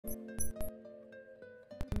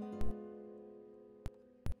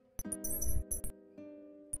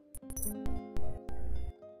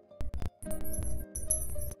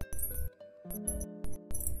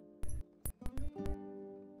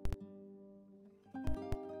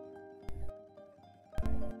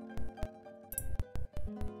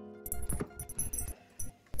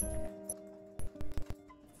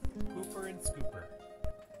scooper.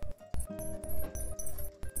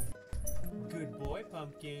 Good boy,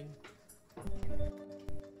 Pumpkin.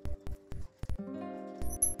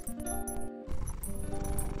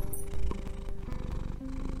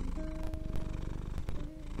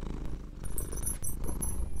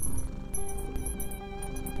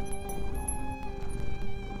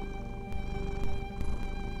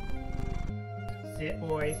 Sit,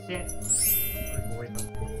 boy, sit. Good boy,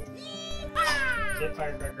 Pumpkin. Sit,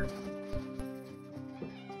 Firecracker.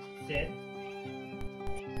 Sit.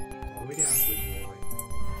 All the way down, good boy.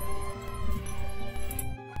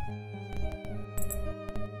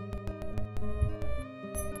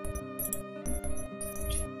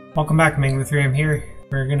 Welcome back, Mangler3. I'm here.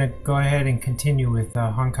 We're gonna go ahead and continue with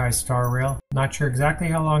HonkaiStarRail. Not sure exactly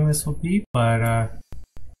how long this will be, but a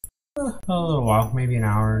little while, maybe an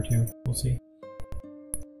hour or two. We'll see.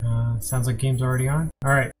 Sounds like game's already on.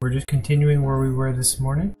 Alright, we're just continuing where we were this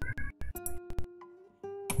morning.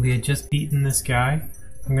 We had just beaten this guy.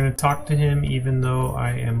 I'm going to talk to him even though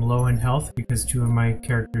I am low in health because two of my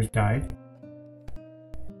characters died.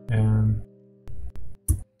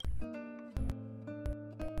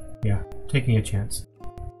 Yeah, taking a chance.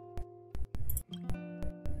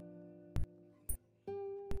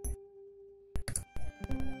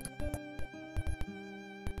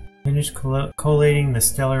 Finish collating the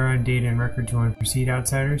Stellaron data and record to unproceed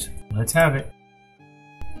outsiders. Let's have it.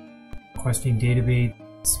 Requesting database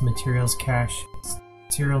materials cache,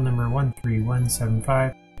 serial number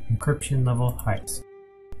 13175, encryption level highest.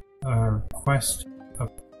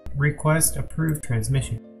 Request approved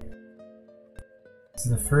transmission. This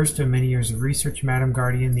is the first of many years of research, Madam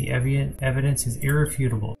Guardian. The evidence is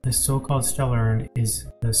irrefutable. This so-called Stellaron is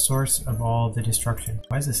the source of all the destruction.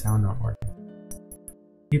 Why is the sound not working?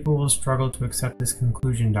 People will struggle to accept this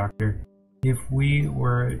conclusion, Doctor. If we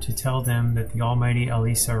were to tell them that the almighty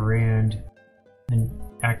Elisa Rand and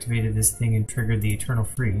activated this thing and triggered the eternal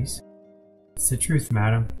freeze. It's the truth,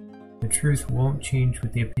 madam. The truth won't change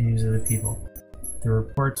with the opinions of the people. The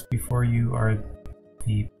reports before you are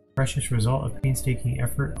the precious result of painstaking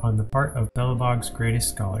effort on the part of Belobog's greatest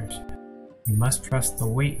scholars. You must trust the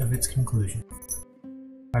weight of its conclusion.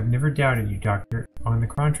 I've never doubted you, Doctor. On the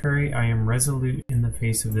contrary, I am resolute in the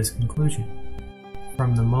face of this conclusion.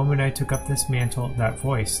 From the moment I took up this mantle, that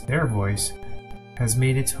voice, their voice, has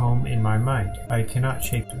made its home in my mind. I cannot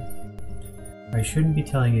shake it. I shouldn't be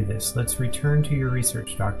telling you this. Let's return to your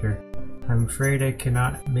research, Doctor. I'm afraid I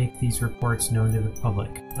cannot make these reports known to the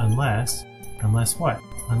public. Unless what?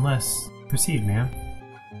 Proceed, ma'am.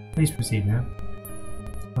 Please proceed, ma'am.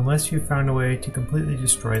 Unless you've found a way to completely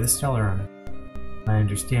destroy the Stellaron. I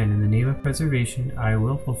understand. In the name of preservation, I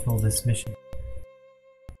will fulfill this mission.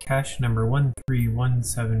 Cache number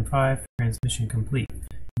 13175, transmission complete.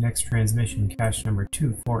 Next transmission, cache number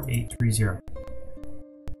 24830.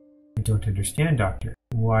 I don't understand, Doctor.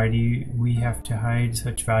 Why do we have to hide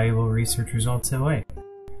such valuable research results away?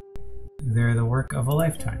 They're the work of a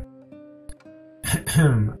lifetime.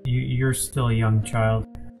 You're still a young child.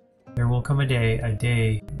 There will come a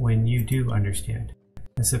day when you do understand.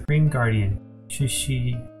 The Supreme Guardian,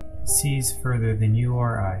 she sees further than you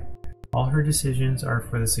or I. All her decisions are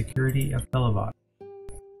for the security of Belobog.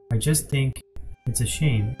 I just think it's a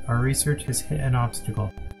shame. Our research has hit an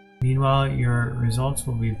obstacle. Meanwhile, your results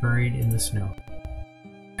will be buried in the snow.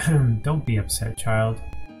 Don't be upset, child.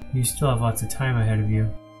 You still have lots of time ahead of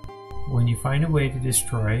you. When you find a way to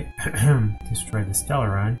destroy the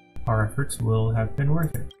Stellaron, our efforts will have been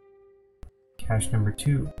worth it. Cache number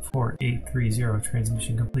 24830,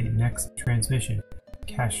 transmission complete. Next transmission,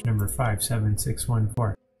 cache number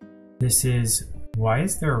 57614. This is... Why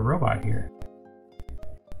is there a robot here?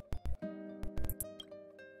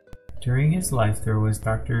 During his life, there was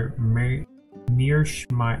Dr.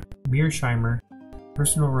 Mearsheimer,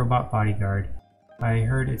 personal robot bodyguard. I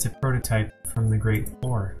heard it's a prototype from the Great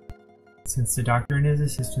War. Since the doctor and his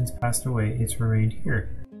assistants passed away, it's remained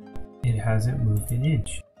here. It hasn't moved an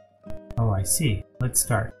inch. Oh, I see. Let's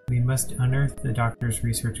start. We must unearth the doctor's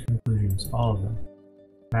research conclusions, all of them.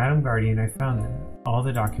 Madam Guardian, I found them. All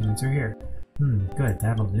the documents are here. Good,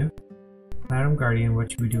 that'll do. Madam Guardian, what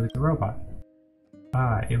should we do with the robot?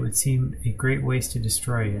 It would seem a great waste to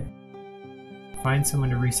destroy it. Find someone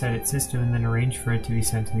to reset its system and then arrange for it to be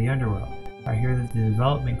sent to the underworld. I hear that the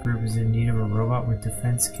development group is in need of a robot with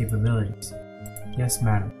defense capabilities. Yes,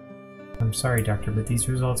 madam. I'm sorry, Doctor, but these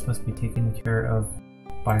results must be taken care of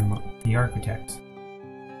by the architects.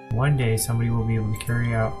 One day, somebody will be able to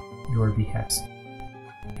carry out your behest.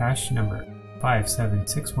 Cache number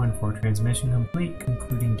 57614, transmission complete,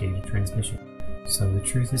 concluding data transmission. So the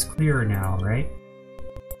truth is clearer now, right?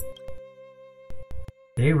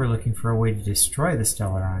 They were looking for a way to destroy the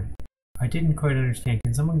Stellaron. I didn't quite understand.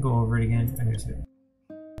 Can someone go over it again? I guess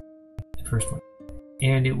the first one.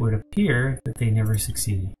 And it would appear that they never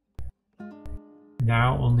succeeded.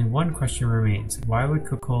 Now only one question remains. Why would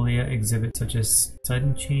Cocolia exhibit such a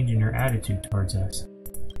sudden change in her attitude towards us?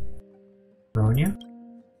 Bronya?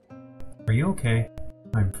 Are you okay?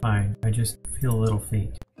 I'm fine. I just feel a little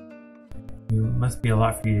faint. You must be a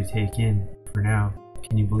lot for you to take in for now.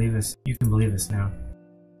 Can you believe us? You can believe us now.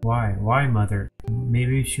 Why? Why, Mother?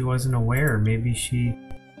 Maybe she wasn't aware. Maybe she...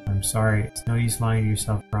 I'm sorry. It's no use lying to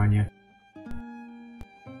yourself, Bronya.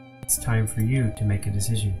 It's time for you to make a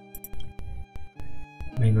decision.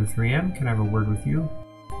 Mango 3M, can I have a word with you?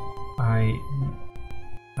 I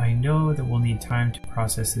know that we'll need time to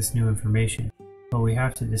process this new information, but we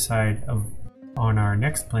have to decide on our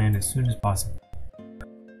next plan as soon as possible.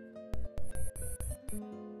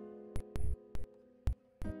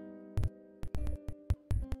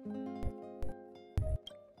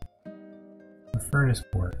 The furnace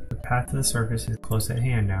core. The path to the surface is close at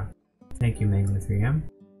hand now. Thank you, Mango 3M.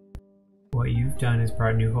 What you've done has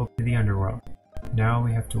brought new hope to the underworld. Now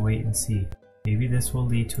we have to wait and see. Maybe this will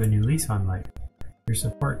lead to a new lease on life. Your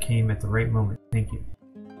support came at the right moment. Thank you.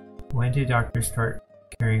 When did doctors start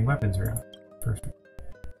carrying weapons around? First.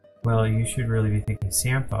 Well, you should really be thinking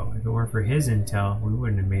Sampo. If it weren't for his intel, we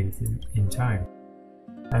wouldn't have made it in time.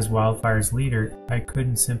 As Wildfire's leader, I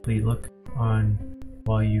couldn't simply look on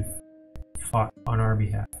while you fought on our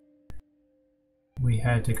behalf. We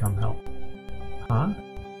had to come help. Huh?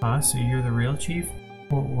 So you're the real chief?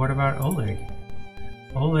 Well, what about Oleg?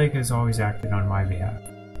 Oleg has always acted on my behalf.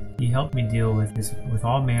 He helped me deal with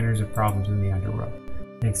all manners of problems in the underworld.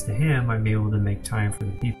 Thanks to him, I'm able to make time for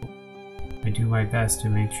the people. I do my best to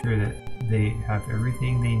make sure that they have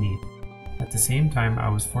everything they need. At the same time, I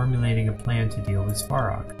was formulating a plan to deal with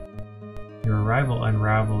Svarog. Your arrival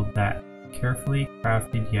unraveled that carefully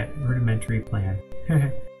crafted yet rudimentary plan.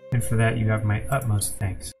 And for that, you have my utmost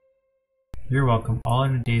thanks. You're welcome. All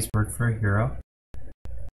in a day's work for a hero.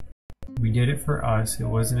 We did it for us. It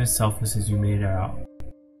wasn't as selfless as you made it out.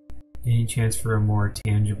 Any chance for a more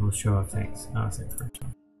tangible show of thanks? I'll say for a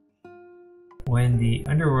chance. When the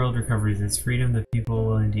underworld recovers its freedom, the people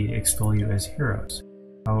will indeed extol you as heroes.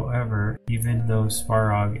 However, even though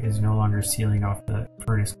Svarog is no longer sealing off the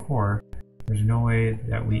furnace core, there's no way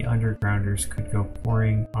that we undergrounders could go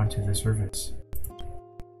pouring onto the surface.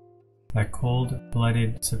 That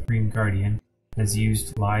cold-blooded Supreme Guardian has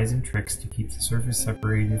used lies and tricks to keep the surface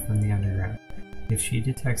separated from the underground. If she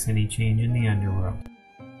detects any change in the underworld,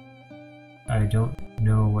 I don't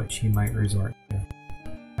know what she might resort to.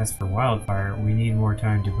 As for Wildfire, we need more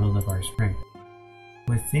time to build up our strength.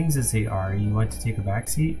 With things as they are, you want to take a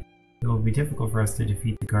backseat? It will be difficult for us to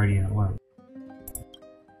defeat the Guardian alone.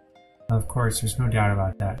 Of course, there's no doubt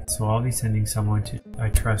about that, so I'll be sending someone I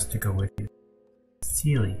trust to go with you.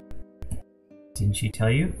 Seely. Didn't she tell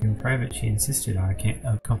you? In private, she insisted on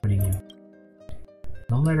accompanying you.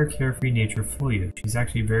 Don't let her carefree nature fool you. She's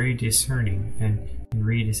actually very discerning and can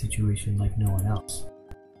read a situation like no one else.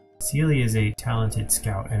 Seely is a talented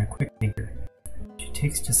scout and a quick thinker. She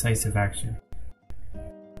takes decisive action.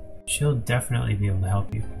 She'll definitely be able to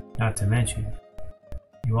help you. Not to mention,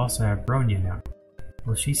 you also have Bronya now.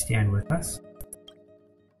 Will she stand with us?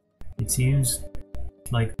 It seems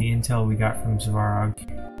like the intel we got from Svarog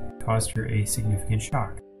caused her a significant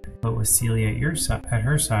shock, but with Celia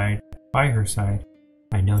by her side,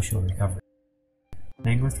 I know she'll recover.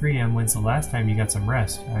 Mango 3M, when's the last time you got some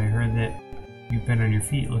rest? I heard that you've been on your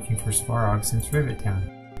feet looking for Svarog since Rivet Town.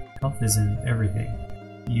 Health isn't everything.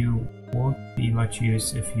 You won't be much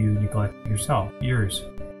use if you neglect yours.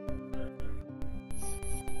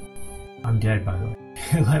 I'm dead, by the way.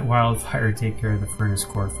 Let Wildfire take care of the furnace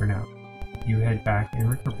core for now. You head back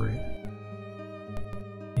and recuperate.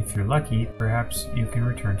 If you're lucky, perhaps you can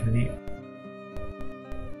return to the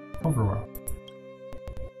overworld.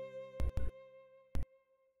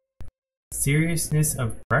 Seriousness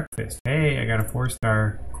of breakfast. Hey, I got a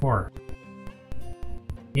 4-star core.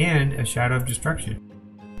 And a Shadow of Destruction.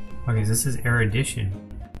 Okay, so this is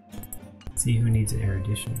erudition. Let's see who needs an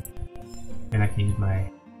erudition. And I can use my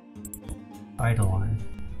Eidolon.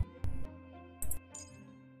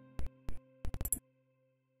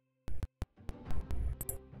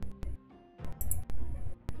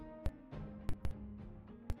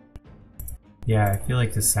 Yeah, I feel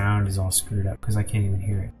like the sound is all screwed up because I can't even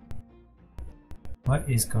hear it. What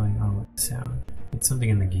is going on with the sound? It's something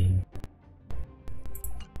in the game.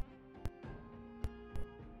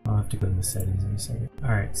 I'll have to go to the settings in a second.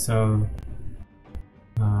 Alright, so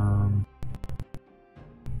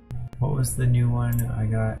what was the new one I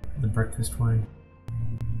got? The breakfast one?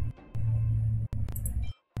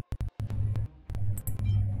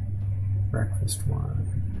 breakfast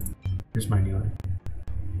one. Here's my new one.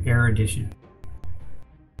 Air Edition.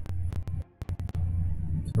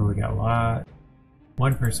 So we got a lot.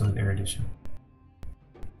 One person with Air Edition.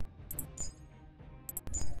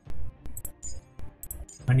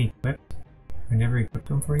 Unequipped? I never equipped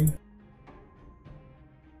them for you?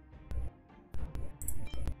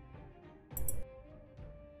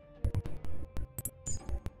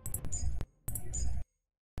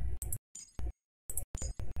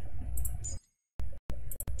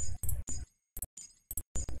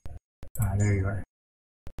 Ah, there you are.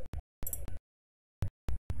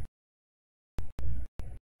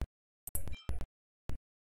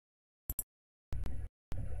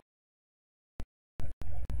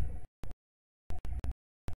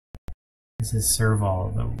 This is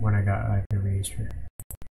Serval, the one I got like erased her.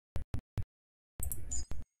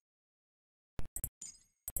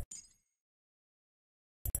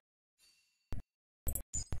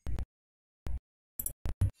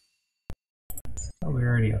 Oh, we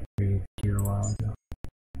already upgraded here a while ago.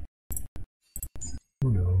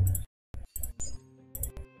 Who knows?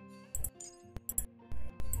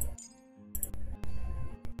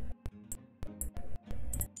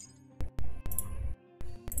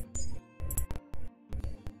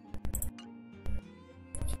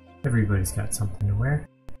 Everybody's got something to wear.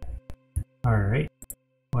 Alright,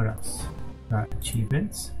 what else? Got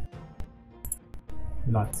achievements.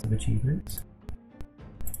 Lots of achievements.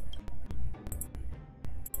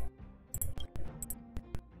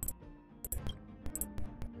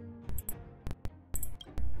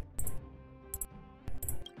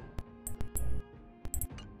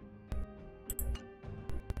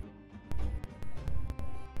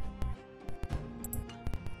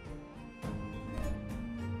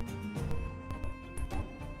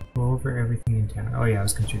 Go over everything in town. Oh yeah, I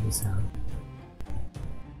was going through the sound.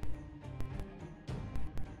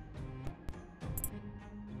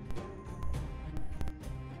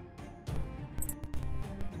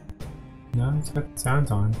 No, it's got the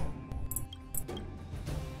sounds on.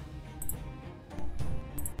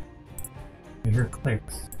 I hear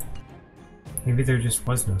clicks. Maybe there just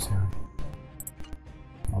was no sound.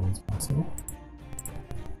 Always possible.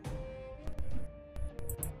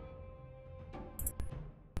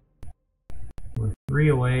 We're 3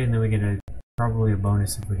 away, and then we get probably a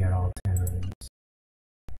bonus if we get all 10 of these.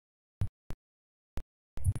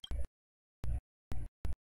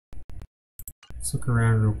 Let's look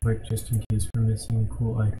around real quick just in case we're missing a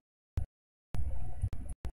cool item.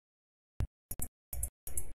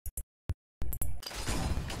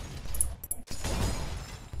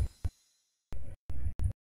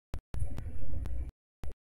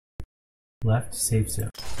 Left, safe zone.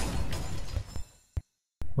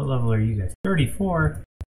 What level are you guys? 34?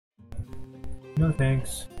 No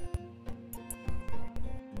thanks.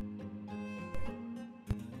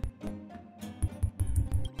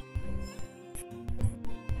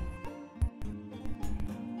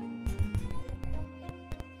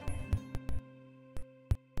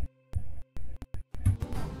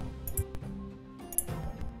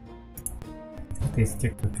 I think they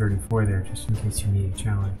stick to 34 there just in case you need a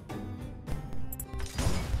challenge.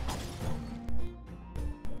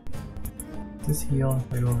 Does this heal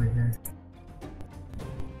right over here?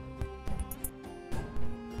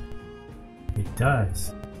 It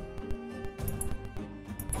does.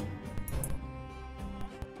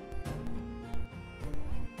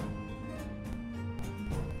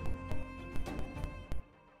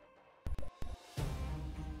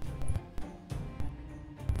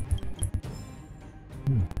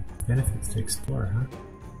 Benefits to explore, huh?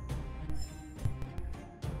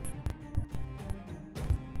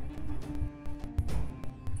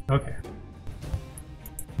 Okay.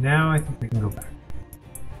 Now I think we can go back.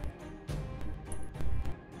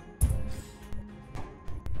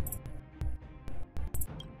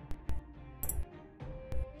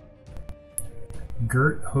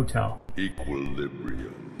 Gert Hotel.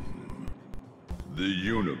 Equilibrium. The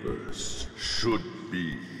universe should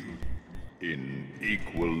be in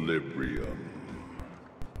equilibrium.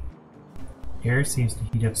 Air seems to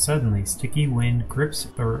heat up suddenly. Sticky wind grips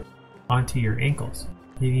onto your ankles,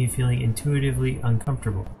 leaving you feeling intuitively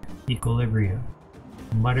uncomfortable. Equilibrium.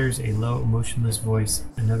 Mutters a low, emotionless voice.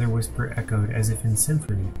 Another whisper echoed as if in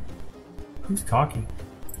symphony. Who's talking?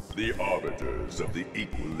 The arbiters of the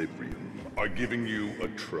equilibrium are giving you a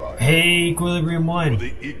trial. Hey, Equilibrium 1! For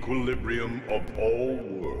the equilibrium of all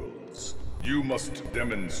worlds, you must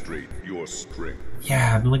demonstrate your strength.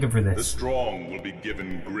 Yeah, I've been looking for The this. strong will be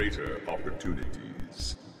given greater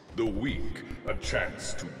opportunities. The weak, a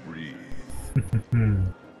chance to breathe.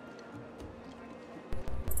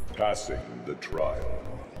 Passing the trial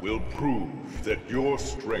will prove that your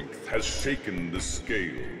strength has shaken the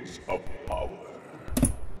scales of power.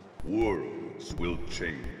 Worlds will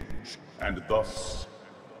change, and thus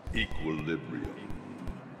equilibrium.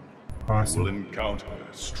 Awesome. You will encounter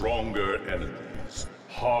stronger enemies,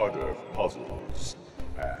 harder puzzles,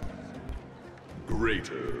 and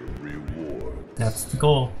greater rewards. That's the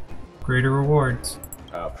goal. Greater rewards.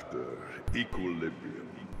 After equilibrium,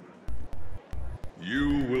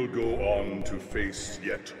 you will go on to face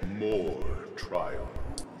yet more trials.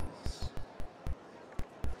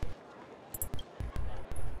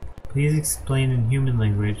 Please explain in human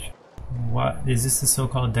language. What is this? The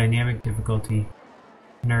so-called dynamic difficulty?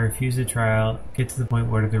 When I refuse the trial, get to the point.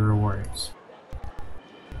 What are the rewards?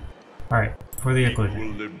 All right, for the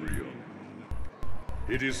equilibrium.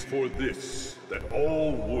 It is for this that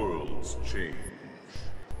all worlds change.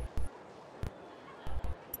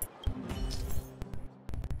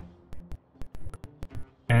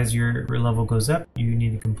 As your level goes up, you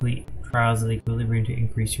need to complete trials of equilibrium to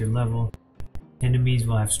increase your level. Enemies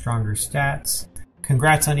will have stronger stats.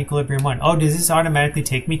 Congrats on Equilibrium 1. Oh, does this automatically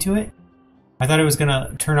take me to it? I thought it was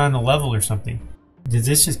gonna turn on the level or something. Did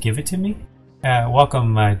this just give it to me?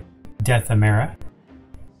 Welcome, Death Amara.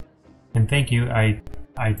 And thank you. I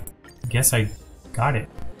guess I got it.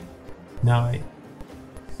 No,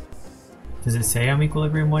 does it say I'm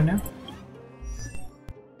Equilibrium 1 now?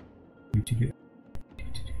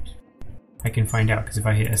 I can find out, because if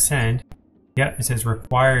I hit Ascend, yeah, it says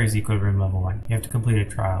requires Equilibrium level 1. You have to complete a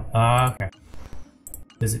trial. Okay.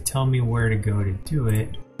 Does it tell me where to go to do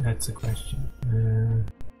it? That's the question.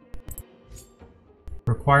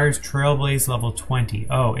 Requires Trailblaze level 20.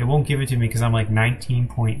 Oh, it won't give it to me because I'm like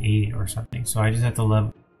 19.8 or something. So I just have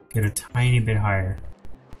to get a tiny bit higher.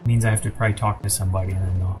 It means I have to probably talk to somebody and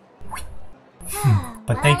then they'll...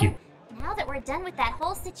 But well, thank you. Now that we're done with that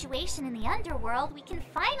whole situation in the underworld, we can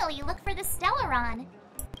finally look for the Stellaron.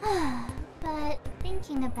 But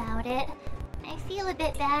thinking about it, I feel a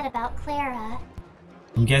bit bad about Clara.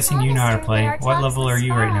 I'm guessing you know how to play. What level are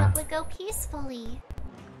you right now? Would go peacefully.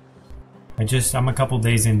 I'm a couple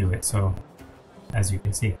days into it, so as you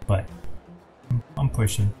can see, but I'm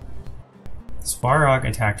pushing. Svarog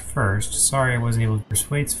attacked first. Sorry I wasn't able to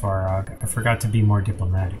persuade Svarog. I forgot to be more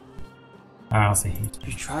diplomatic. I'll say hate.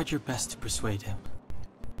 You tried your best to persuade him.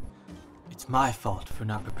 It's my fault for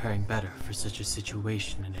not preparing better for such a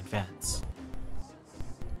situation in advance.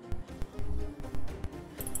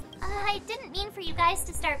 I didn't mean for you guys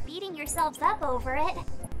to start beating yourselves up over it.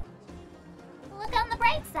 Look on the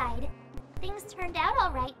bright side. Things turned out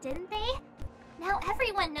alright, didn't they? Now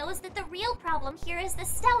everyone knows that the real problem here is the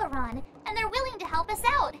Stellaron, and they're willing to help us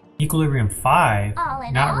out. Equilibrium 5?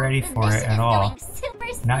 Not ready for it at all.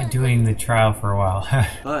 Not doing the trial for a while.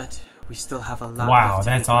 But we still have a lot wow, left to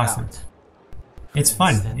that's figure awesome. out. It's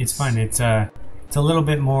fun. It's fun. It's a little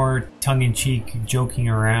bit more tongue-in-cheek joking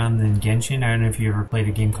around than Genshin. I don't know if you ever played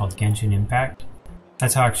a game called Genshin Impact.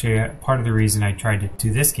 That's how actually part of the reason I tried to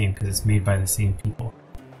do this game, because it's made by the same people.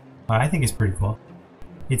 I think it's pretty cool.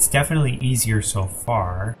 It's definitely easier so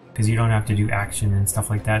far, because you don't have to do action and stuff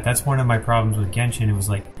like that. That's one of my problems with Genshin. It was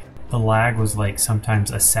like, the lag was like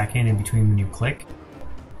sometimes a second in between when you click.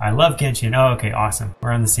 I love Genshin. Oh, okay, awesome.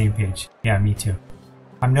 We're on the same page. Yeah, me too.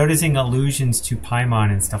 I'm noticing allusions to Paimon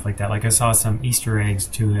and stuff like that. Like I saw some Easter eggs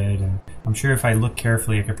to it, and I'm sure if I look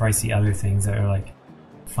carefully, I could probably see other things that are like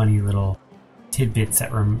funny little tidbits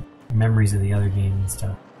that were memories of the other game and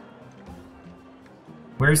stuff.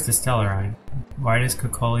 Where's the Stellaron? Why does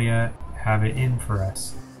Cocolia have it in for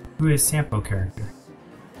us? Who is Sampo character?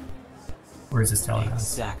 Where's the Stellaron?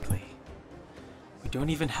 Exactly. We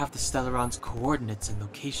don't even have the Stellaron's coordinates and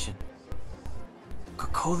location.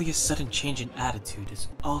 Cocolia's sudden change in attitude is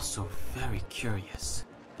also very curious.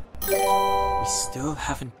 We still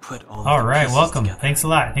haven't put all of the pieces welcome. together. Thanks a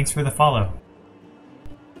lot. Thanks for the follow.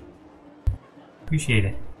 Appreciate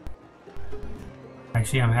it.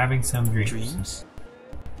 Actually, I'm having some dreams. Dreams?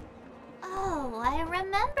 Oh, I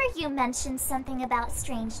remember you mentioned something about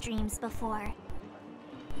strange dreams before.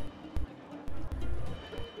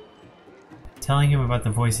 Telling him about the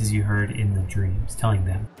voices you heard in the dreams. Telling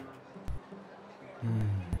them.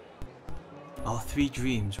 All three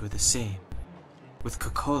dreams were the same, with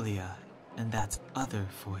Cocolia and that other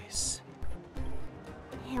voice.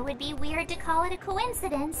 It would be weird to call it a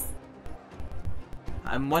coincidence.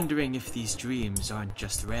 I'm wondering if these dreams aren't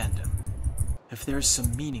just random, if there's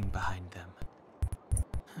some meaning behind them.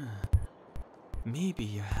 Maybe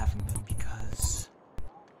you're having them because...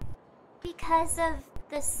 Because of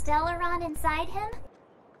the Stellaron inside him?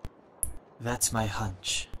 That's my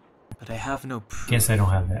hunch, but I have no proof. Guess I don't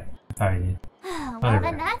have that. I thought I did. Well,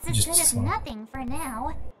 then that's as good as nothing for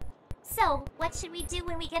now. So, what should we do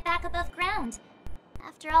when we get back above ground?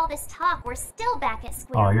 After all this talk, we're still back at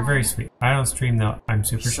square one. Oh, you're very sweet. I don't stream though. I'm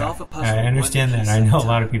super shy. I understand that. I one know a piece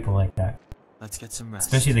lot at of people like that. Let's get some rest.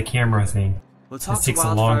 Especially the camera thing. We'll It talk takes to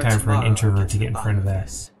a long Wildfire time for an tomorrow introvert and to get in the front of bottom that.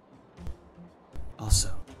 this.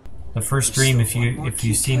 Also, The first stream, if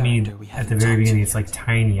you see me at the very beginning, it's like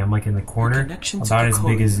tiny. I'm like in the corner, about as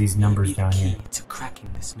big as these numbers down here. To cracking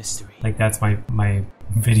this mystery. Like that's my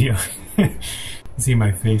video. You see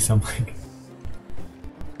my face, I'm like.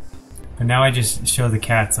 But now I just show the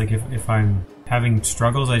cats. Like if I'm having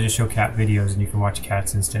struggles, I just show cat videos, and you can watch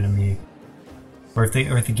cats instead of me. Or if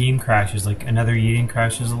the game crashes, like Another Eden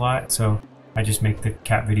crashes a lot, so I just make the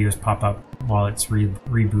cat videos pop up while it's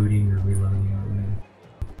rebooting or reloading or whatever.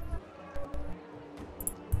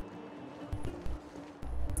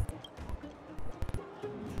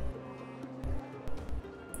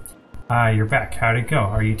 Ah, you're back. How'd it go?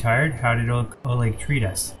 Are you tired? How did Oleg treat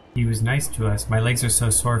us? He was nice to us. My legs are so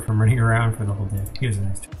sore from running around for the whole day. He was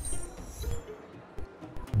nice to us.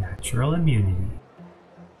 Natural immunity.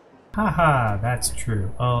 Haha, that's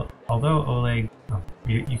true. Although Oleg... Oh,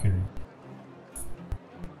 you can read.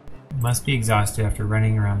 Must be exhausted after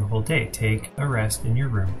running around the whole day. Take a rest in your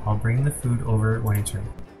room. I'll bring the food over when it's ready.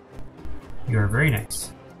 You are very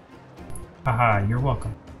nice. Haha, you're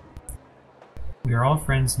welcome. We are all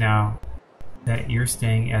friends now that you're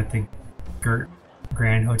staying at the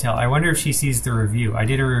Grand Hotel. I wonder if she sees the review. I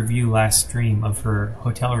did a review last stream of her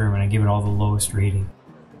hotel room and I gave it all the lowest rating.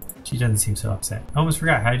 She doesn't seem so upset. I almost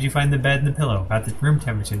forgot. How did you find the bed and the pillow? About the room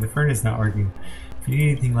temperature. The furnace not working. If you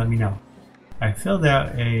need anything, let me know. I filled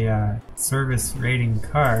out a service rating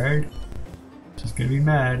card. She's gonna be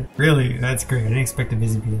mad. Really? That's great. I didn't expect a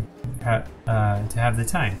busy people to have the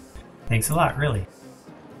time. Thanks a lot, really.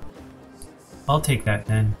 I'll take that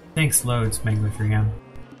then. Thanks loads, Manglefriam.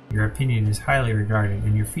 Your opinion is highly regarded,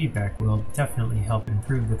 and your feedback will definitely help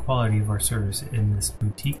improve the quality of our service in this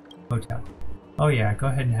boutique hotel. Oh yeah, go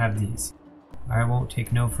ahead and have these. I won't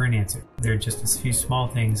take no for an answer. They're just a few small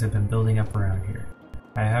things I've been building up around here.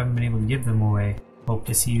 I haven't been able to give them away. Hope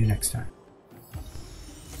to see you next time.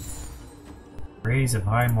 Rays of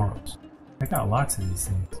high morals. I got lots of these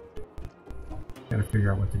things. Gotta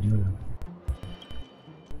figure out what to do with them.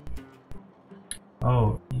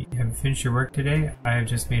 Oh, have you finished your work today? I have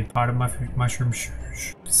just made a pot of mushroom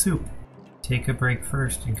soup. Take a break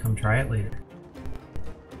first and come try it later.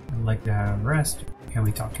 I'd like to have a rest. Can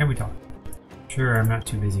we talk? Can we talk? Sure, I'm not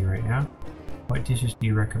too busy right now. What dishes do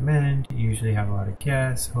you recommend? You usually have a lot of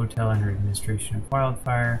guests. Hotel under administration of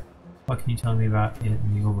Wildfire. What can you tell me about it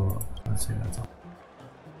in the overworld? Let's say that's all.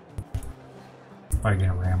 Probably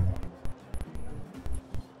gonna ramble.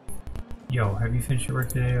 Yo, have you finished your work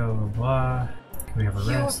today? Oh, blah, blah. Can we have a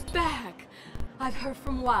rest? You're back! I've heard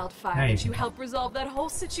from Wildfire that you helped resolve that whole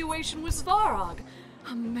situation with Svarog.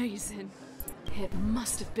 Amazing. It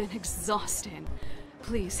must have been exhausting.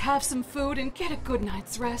 Please have some food and get a good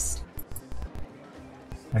night's rest.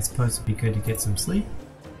 I suppose it'd be good to get some sleep.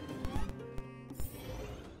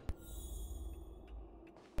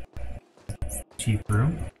 Chief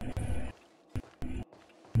room.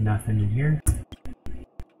 Nothing in here.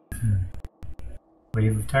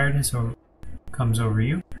 Wave of tiredness comes over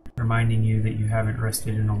you, reminding you that you haven't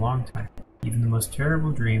rested in a long time. Even the most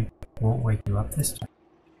terrible dream won't wake you up this time.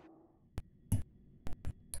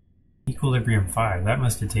 Equilibrium 5. That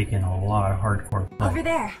must have taken a lot of hardcore play. Over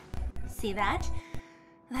there. See that?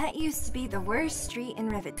 That used to be the worst street in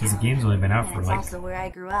Rivet Town. Because the game's only been out for like also where I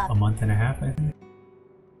grew up. a month and a half, I think.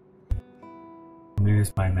 Maybe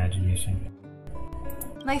it's my imagination.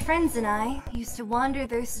 My friends and I used to wander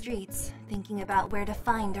those streets, thinking about where to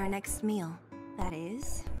find our next meal. That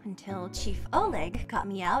is, until Chief Oleg got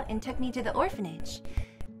me out and took me to the orphanage.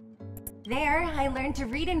 There, I learned to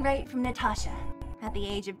read and write from Natasha. At the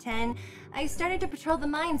age of 10, I started to patrol the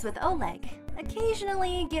mines with Oleg,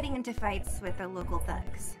 occasionally getting into fights with the local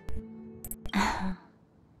thugs. That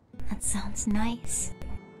sounds nice.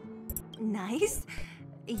 Nice?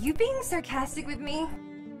 You being sarcastic with me?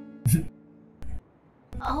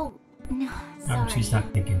 Oh, no, sorry. She's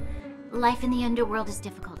not thinking. Life in the underworld is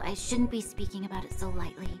difficult. I shouldn't be speaking about it so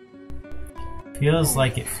lightly. Feels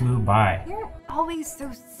like it flew by. You're always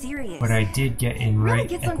so serious. But I did get in really right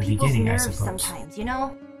gets at on the people's beginning, I nerves suppose. sometimes, you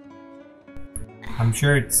know? I'm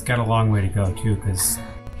sure it's got a long way to go, too, because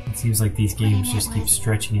it seems like these games just keep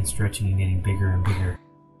stretching and stretching and getting bigger and bigger.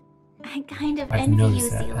 I kind of I've envy you,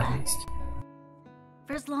 noticed that, Zila. at least.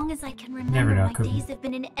 For as long as I can remember, Never know, my days have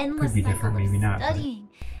been an endless be cycle different, of maybe not, but- studying,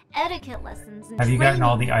 etiquette lessons, and Have you gotten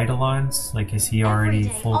all the training. Eidolons? Like, is he already Every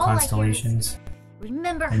day, full all I hear is- constellations?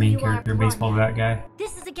 Remember The who main you are, character, baseball Bronya. bat guy.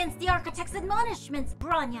 This is against the Architect's admonishments,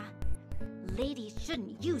 Bronya. Ladies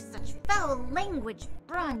shouldn't use such foul language,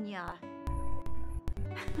 Bronya.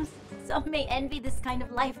 Some may envy this kind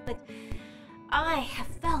of life, but I have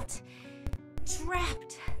felt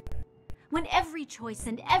trapped. When every choice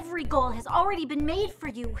and every goal has already been made for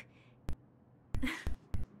you. You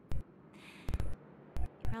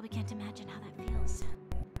probably can't imagine how that feels.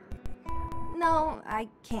 No, I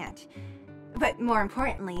can't. But more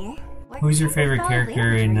importantly, Who's your favorite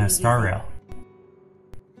character in StarRail?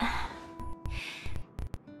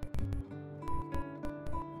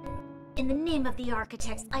 In the name of the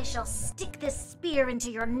Architects, I shall stick this spear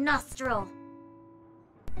into your nostril.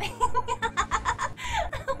 That's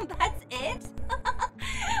it?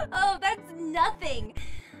 Oh, that's nothing.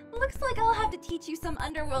 Looks like I'll have to teach you some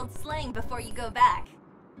underworld slang before you go back.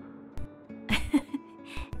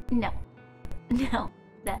 No.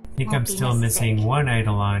 That I think I'm still missing one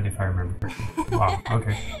Eidolon, if I remember correctly. Wow,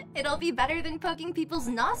 okay. It'll be better than poking people's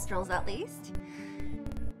nostrils, at least.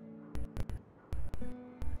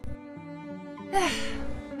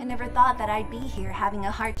 I never thought that I'd be here having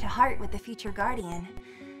a heart-to-heart with the future Guardian.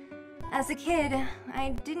 As a kid, I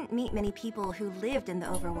didn't meet many people who lived in the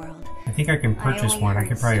overworld. I think I can purchase one. I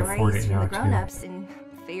could probably afford it now, too. And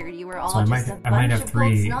figured you were all So I might have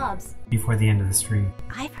 3 snobs. before the end of the stream.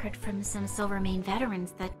 I've heard from some Silvermane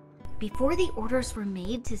veterans that before the orders were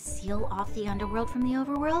made to seal off the underworld from the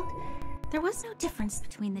overworld, there was no difference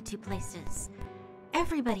between the two places.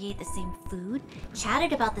 Everybody ate the same food,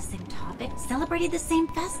 chatted about the same topics, celebrated the same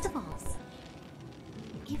festivals.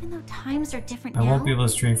 Even though times are different I now, won't be able to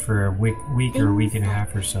stream for a week or a week and a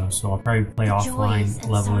half or so, so I'll probably play offline,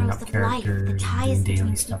 leveling up characters and doing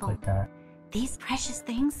daily stuff like that. these precious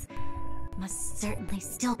things must certainly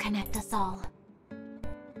still connect us all.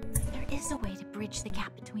 There is a way to bridge the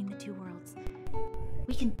gap between the two worlds.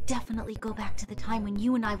 We can definitely go back to the time when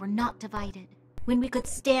you and I were not divided. When we could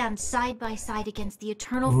stand side by side against the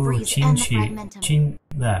eternal freeze and the fragmentum.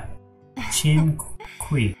 Chin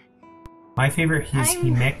Kui. My favorite is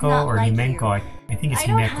Himeko or like Himenko. I think it's I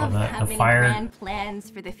don't Himeko, have the any fire. grand plans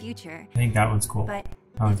for the future. I think that one's cool. But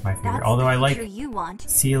that one's my favorite. that's Although I the like future you want,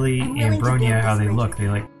 Seely I'm and willing to Bronya, build how this they bridge look. They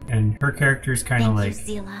like, and her character's kind of like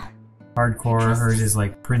Zila. hardcore. Trust Hers is is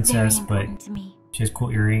like princess, Very but important to me. she has cool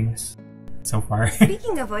earrings. So far.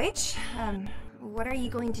 Speaking of which, what are you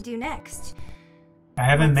going to do next? I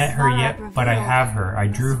haven't What met her Svarog yet, but I revealed have her. I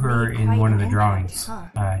drew must her make in quite one of an the impact, drawings. huh?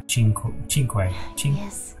 Chinquay.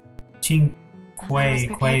 Yes. Chinquay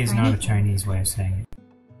prepared is for not a anything. Chinese way of saying it.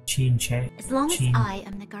 Chinche. As long as Chin. I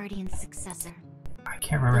am the Guardian's successor. I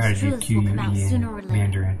can't remember how to Those do truths will come out QE sooner or in later.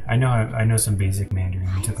 Mandarin. I know some basic Mandarin.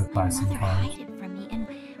 I Why took a does my class in mother hide college. it from me? And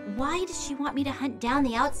why does she want me to hunt down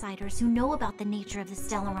the outsiders who know about the nature of the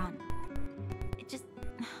Stellaron?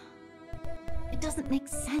 It doesn't make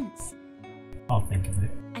sense. I'll think of it.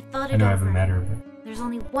 I thought I it know I over. haven't met her, but There's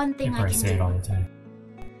only one I thing I probably can say it all do. the time.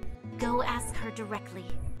 Go ask her directly.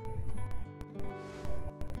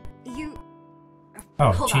 You...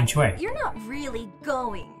 Oh, Hold Chin on. Shui. You're not really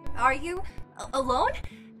going, are you? Alone?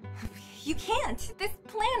 You can't. This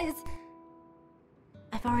plan is...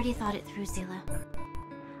 I've already thought it through, Zila.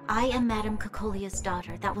 I am Madame Cocolia's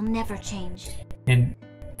daughter. That will never change. And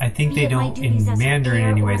I think Be they it my don't, duties in as an Mandarin heir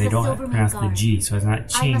or anyway, as they a don't Silvermane pronounce the guard. G, so it's not I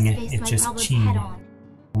Ching, must face it's my just problems Chin. head on,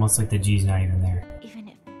 Almost like the G's not even there. even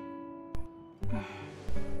if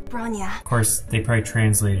Bronya. Of course, they probably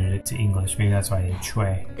translated it to English. Maybe that's why they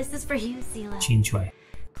Shui. this is for you, Zila. Chin Shui.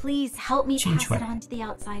 Please help me Chin pass Shui. it on to the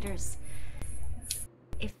outsiders.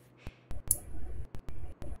 If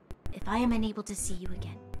I am unable to see you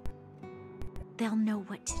again, they'll know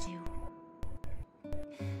what to do.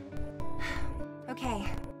 Okay,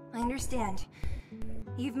 I understand.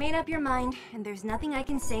 You've made up your mind, and there's nothing I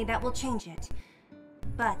can say that will change it.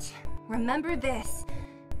 But remember this.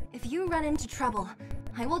 If you run into trouble,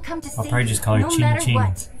 I will come to I'll save probably you, just call her no Ching matter Ching.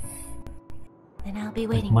 what. Then I'll be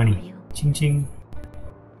Like waiting for money. you. Ching Ching.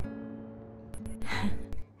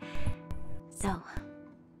 So,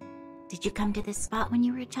 did you come to this spot when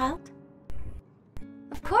you were a child?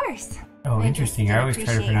 Of course. Oh, I interesting. just I always try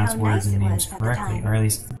to appreciate pronounce how words nice and it names was at the correctly, time. or at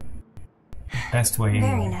least the best way anyway.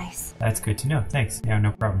 Very nice. That's good to know. Thanks. Yeah,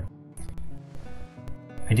 no problem.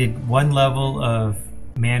 I did one level of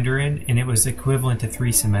Mandarin, and it was equivalent to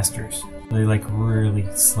 3 semesters. They like really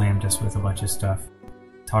slammed us with a bunch of stuff.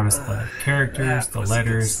 Taught us the characters, the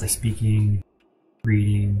letters, the speaking,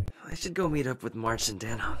 reading. I should go meet up with March and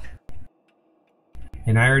Danhong.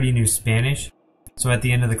 And I already knew Spanish, so at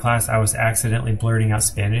the end of the class I was accidentally blurting out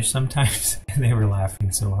Spanish sometimes, and they were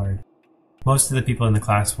laughing so hard. Most of the people in the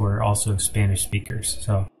class were also Spanish speakers,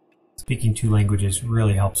 so Speaking 2 languages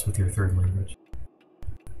really helps with your 3rd language.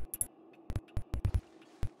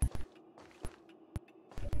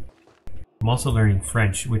 I'm also learning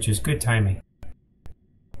French, which is good timing.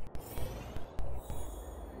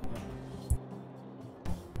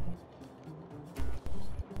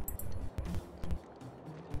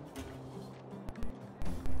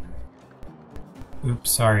 Oops,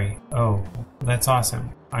 sorry. Oh, that's awesome.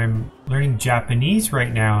 I'm learning Japanese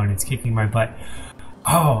right now and it's kicking my butt.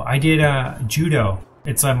 Oh, I did judo.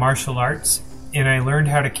 It's a martial arts, and I learned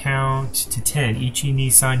how to count to 10. Ichi, ni,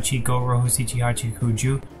 san, chi, go, ro, hoshi, hachi,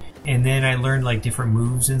 kuju. And then I learned like different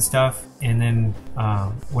moves and stuff. And then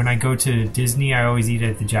when I go to Disney, I always eat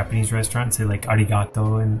at the Japanese restaurant and say like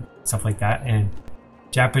arigato and stuff like that. And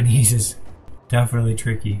Japanese is definitely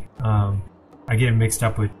tricky. I get it mixed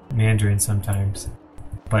up with Mandarin sometimes.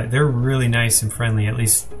 But they're really nice and friendly, at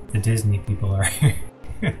least the Disney people are.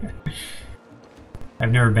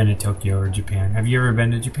 I've never been to Tokyo or Japan. Have you ever been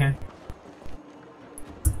to Japan?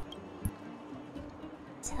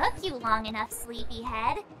 Took you long enough,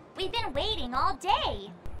 sleepyhead. We've been waiting all day.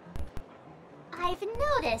 I've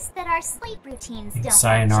noticed that our sleep routines don't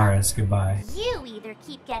Sayonara's goodbye. You either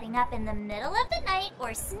keep getting up in the middle of the night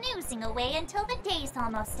or snoozing away until the day's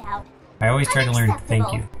almost out. I always try to learn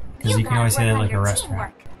thank you, because you can always say that like a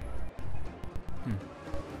restaurant.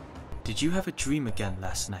 Did you have a dream again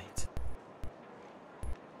last night?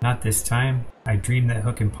 Not this time. I dreamed that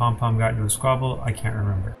Hook and Pom Pom got into a squabble. I can't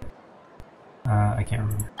remember. I can't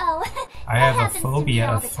remember. Oh, I have a phobia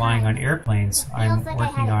of flying on airplanes. I'm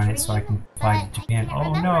working on it so I can fly to Japan.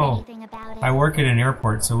 Oh no! I work at an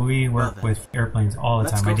airport, so we work with airplanes all the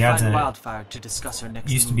time. My dad's Wildfire to discuss our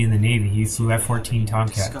next used to be in the Navy. He flew F-14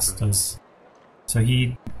 Tomcats. So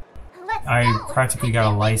I practically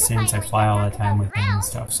got a license. I fly all the time with him and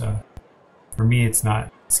stuff. So for me, it's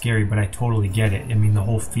not scary, but I totally get it. I mean, the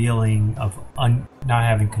whole feeling of not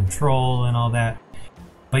having control and all that.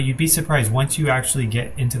 But you'd be surprised, once you actually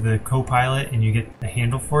get into the co-pilot and you get the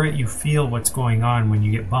handle for it, you feel what's going on when you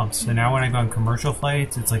get bumps. So now when I go on commercial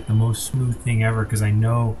flights, it's like the most smooth thing ever because I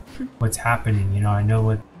know what's happening. You know, I know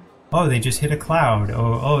what, oh, they just hit a cloud.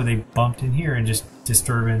 Oh, they bumped in here and just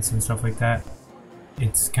disturbance and stuff like that.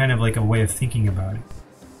 It's kind of like a way of thinking about it.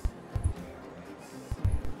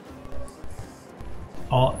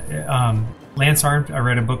 I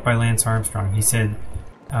read a book by Lance Armstrong. He said,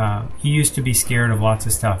 he used to be scared of lots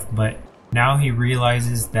of stuff, but now he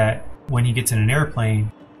realizes that when he gets in an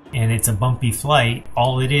airplane and it's a bumpy flight,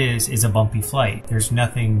 all it is a bumpy flight. There's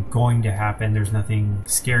nothing going to happen. There's nothing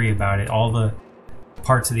scary about it. All the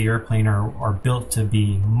parts of the airplane are built to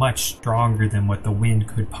be much stronger than what the wind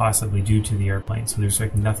could possibly do to the airplane. So there's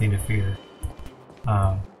like nothing to fear.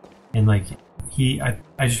 And like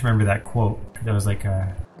I just remember that quote. That was like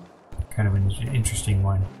a kind of an interesting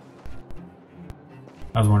one.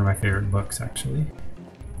 That was one of my favorite books, actually.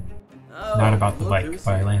 Not About the Bike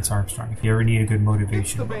by Lance Armstrong. If you ever need a good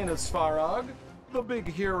motivation book. It's the Svarog, the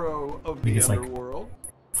big hero of the underworld.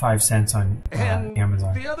 Like 5 cents on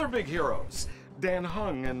Amazon. The other big heroes, Dan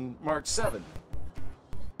Hung and Mark 7.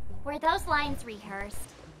 Were those lines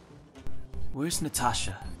rehearsed? Where's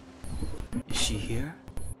Natasha? Is she here?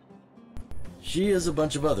 She has a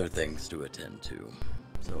bunch of other things to attend to,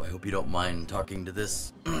 so I hope you don't mind talking to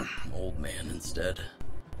this old man instead.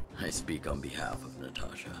 I speak on behalf of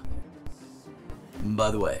Natasha.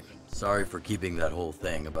 By the way, sorry for keeping that whole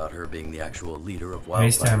thing about her being the actual leader of Wildfire. I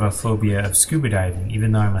used to have a phobia of scuba diving,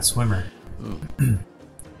 even though I'm a swimmer.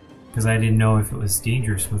 Because I didn't know if it was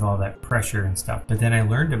dangerous with all that pressure and stuff. But then I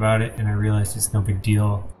learned about it and I realized it's no big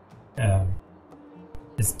deal.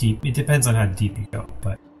 It's deep. It depends on how deep you go,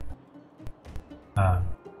 but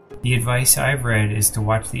the advice I've read is to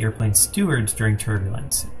watch the airplane stewards during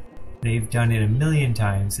turbulence. They've done it a million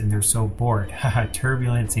times and they're so bored. Haha,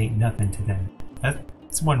 turbulence ain't nothing to them.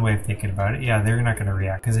 That's one way of thinking about it. Yeah, they're not going to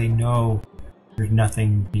react because they know there's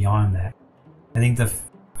nothing beyond that.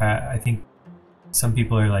 I think some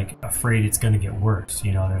people are like afraid it's going to get worse.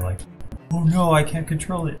 You know, they're like, oh no, I can't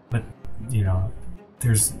control it. But you know,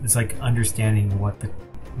 it's like understanding what the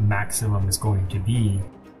maximum is going to be.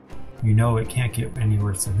 You know it can't get any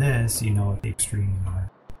worse than this. You know what the extremes are.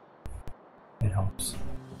 It helps.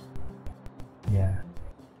 Yeah.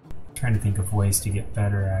 I'm trying to think of ways to get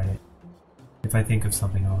better at it. If I think of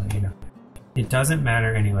something, I'll let you know. It doesn't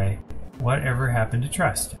matter anyway. Whatever happened to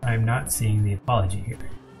trust? I'm not seeing the apology here.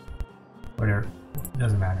 Whatever. It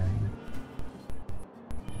doesn't matter anyway.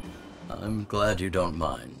 I'm glad you don't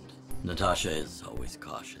mind. Natasha is always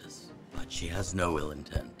cautious, but she has no ill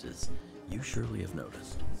intent, as you surely have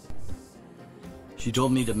noticed. She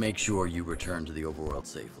told me to make sure you return to the overworld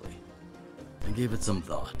safely. I gave it some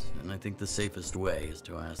thought, and I think the safest way is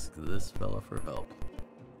to ask this fella for help.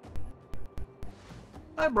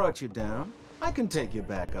 I brought you down. I can take you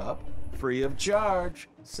back up. Free of charge.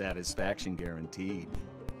 Satisfaction guaranteed.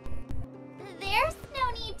 There's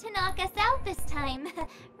no need to knock us out this time,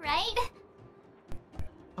 right?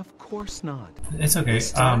 Of course not. It's okay.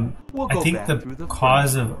 This time, we'll I go think back the through the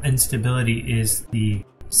cause furnace. of instability is the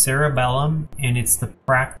cerebellum, and it's the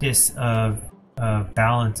practice of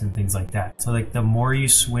balance and things like that. So like the more you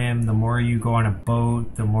swim, the more you go on a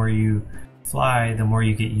boat, the more you fly, the more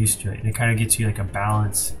you get used to it, and it kind of gets you like a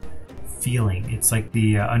balance feeling. It's like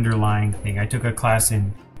the underlying thing. I took a class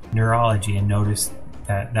in neurology and noticed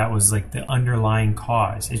that that was like the underlying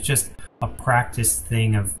cause. It's just a practice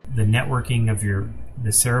thing of the networking of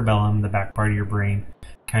the cerebellum, the back part of your brain,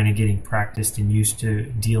 kind of getting practiced and used to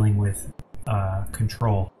dealing with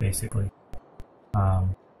control, basically.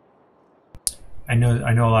 I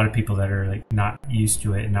know a lot of people that are like not used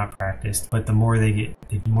to it and not practiced, but the more they do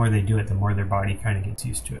it, the more their body kind of gets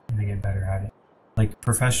used to it and they get better at it. Like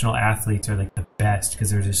professional athletes are like the best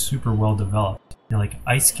because they're just super well developed. You know, like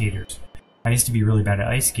ice skaters. I used to be really bad at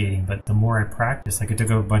ice skating, but the more I practiced, like I took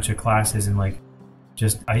a bunch of classes in like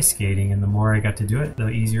just ice skating, and the more I got to do it, the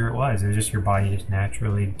easier it was. It was just your body just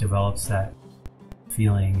naturally develops that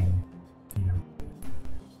feeling, and you know.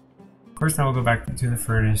 Of course, now we'll go back to the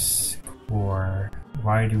furnace. Or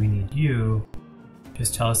why do we need you?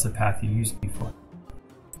 Just tell us the path you used before.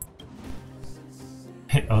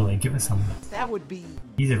 Oleg, give us some. That would be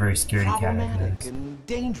He's a very scaredy cat. problematic and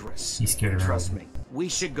dangerous. He's scared of Trust everything. me, we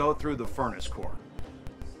should go through the furnace core.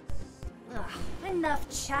 Ugh, enough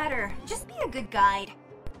chatter. Just be a good guide.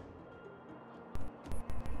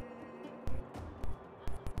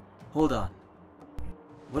 Hold on.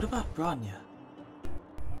 What about Branya?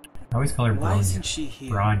 I always call her Why Bronya. isn't she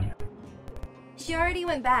here? Branya. She already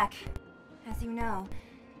went back. As you know,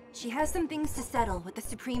 she has some things to settle with the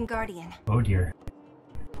Supreme Guardian. Oh dear.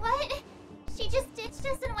 What? She just ditched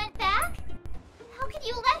us and went back? How could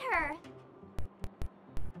you let her?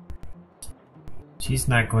 She's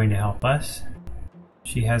not going to help us.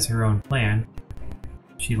 She has her own plan.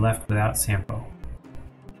 She left without Sampo.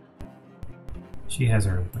 She has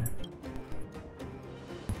her own plan.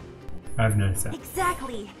 I've noticed that.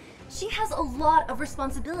 Exactly. She has a lot of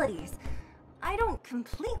responsibilities. I don't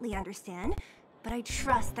completely understand, but I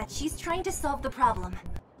trust that she's trying to solve the problem.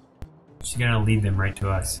 She's gonna lead them right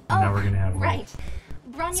to us. And now we're gonna have like, right.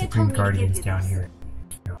 Branya Supreme told me Guardians to give you down this. here.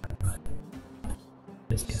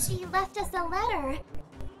 Just guessing. She left us a letter.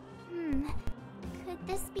 Could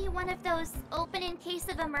this be one of those open in case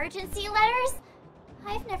of emergency letters?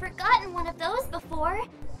 I've never gotten one of those before.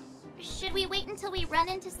 Should we wait until we run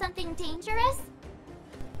into something dangerous?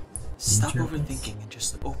 Stop Dangerous. overthinking and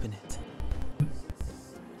just open it.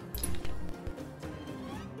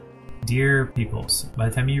 Dear Peoples, by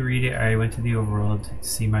the time you read it, I went to the overworld to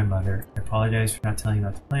see my mother. I apologize for not telling you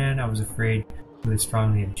about the plan. I was afraid you would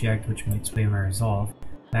strongly object, which might sway my resolve.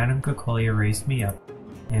 Madame Cocolia raised me up,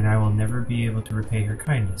 and I will never be able to repay her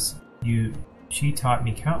kindness. She taught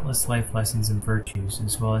me countless life lessons and virtues,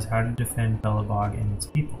 as well as how to defend Belobog and its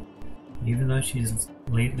people. Even though she has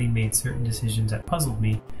lately made certain decisions that puzzled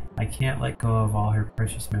me, I can't let go of all her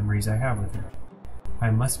precious memories I have with her. I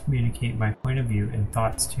must communicate my point of view and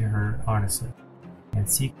thoughts to her honestly, and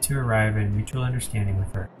seek to arrive at a mutual understanding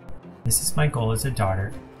with her. This is my goal as a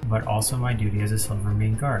daughter, but also my duty as a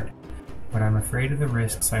Silvermane guard. But I'm afraid of the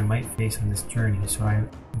risks I might face on this journey, so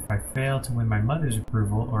if I fail to win my mother's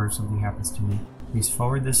approval, or if something happens to me, please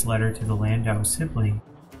forward this letter to the Landau sibling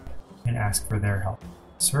and ask for their help.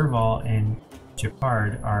 Serval and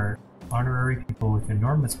Gepard are honorary people with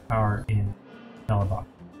enormous power in Belobog,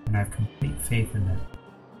 and I have complete faith in them.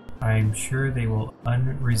 I am sure they will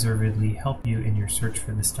unreservedly help you in your search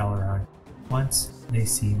for the Stellaron once they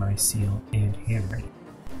see my seal and handwriting.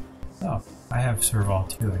 Oh, I have Serval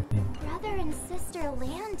too, I think. Brother and sister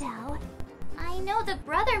Landau. I know the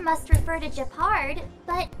brother must refer to Gepard,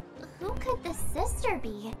 but who could the sister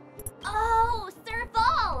be? Oh,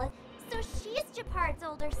 Serval! So she's Gepard's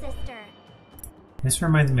older sister. This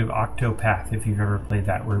reminds me of Octopath, if you've ever played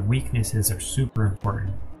that, where weaknesses are super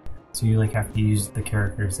important. So you like have to use the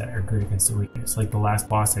characters that are good against the weakness. Like the last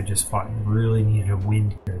boss I just fought really needed a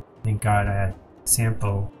wind here. Thank God I had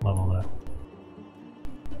Sampo leveled up.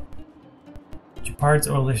 Gepard's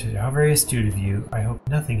older sister, how very astute of you. I hope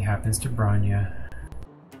nothing happens to Branya.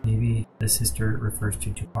 Maybe the sister refers to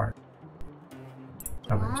Gepard.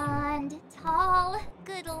 Blonde, tall,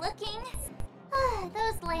 good looking.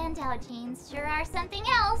 Those Landau genes sure are something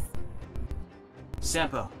else.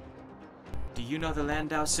 Sampo, do you know the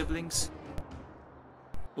Landau siblings?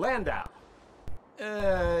 Landau.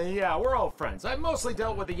 Yeah, we're all friends. I've mostly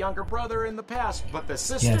dealt with the younger brother in the past, but the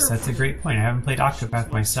sister... Yes, that's a great point. I haven't played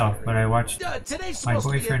Octopath myself, but I watched my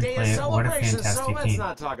boyfriend play it. What a fantastic game. Let's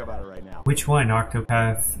not talk about it right now. Which one?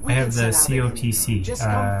 Octopath? I have the COTC. Just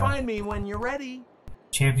come find me when you're ready.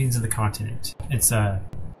 Champions of the Continent. It's a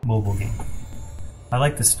mobile game. I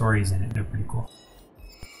like the stories in it. They're pretty cool.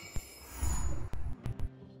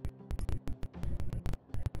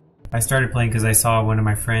 I started playing because I saw one of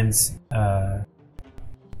my friends,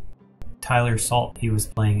 Tyler Salt, he was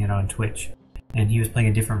playing it on Twitch. And he was playing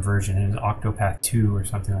a different version. It was Octopath 2 or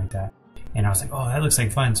something like that. And I was like, oh, that looks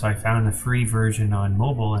like fun. So I found the free version on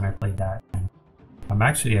mobile and I played that. And I'm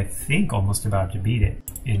actually, I think, almost about to beat it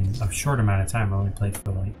in a short amount of time. I only played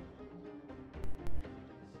for like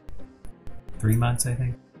 3 months, I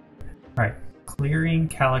think. Alright. Clearing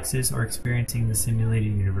calyxes or experiencing the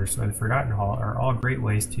simulated universe or the Forgotten Hall are all great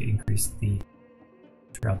ways to increase the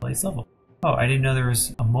Trailblaze level. Oh, I didn't know there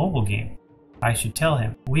was a mobile game. I should tell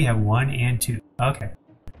him. We have 1 and 2. Okay.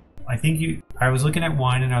 I was looking at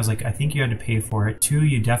 1 and I was like, I think you had to pay for it. 2,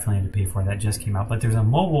 you definitely had to pay for. That just came out. But there's a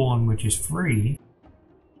mobile one which is free.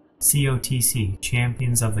 COTC,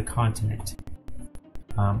 Champions of the Continent.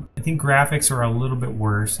 I think graphics are a little bit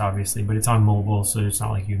worse, obviously, but it's on mobile, so it's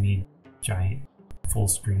not like you need giant full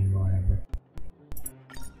screen or whatever.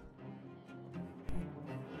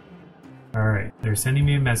 Alright, they're sending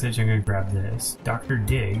me a message. I'm gonna grab this. Dr.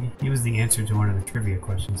 Dig, he was the answer to one of the trivia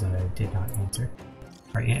questions that I did not answer.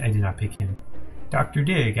 Or I did not pick him. Dr.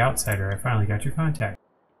 Dig, outsider, I finally got your contact.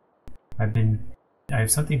 I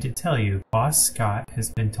have something to tell you. Boss Scott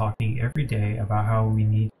has been talking every day about how we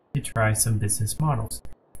need to try some business models.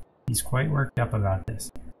 He's quite worked up about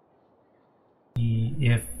this.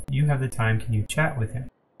 If you have the time, can you chat with him?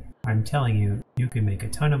 I'm telling you, you can make a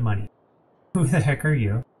ton of money. Who the heck are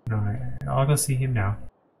you? No, I'll go see him now.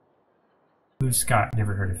 Who's Scott?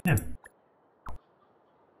 Never heard of him.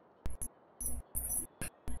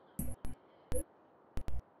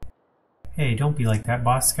 Hey, don't be like that.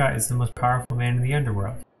 Boss Scott is the most powerful man in the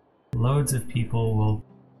underworld. Loads of people will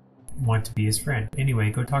want to be his friend. Anyway,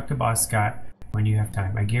 go talk to Boss Scott when you have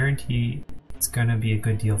time. I guarantee it's gonna be a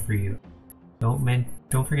good deal for you.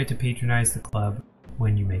 Don't forget to patronize the club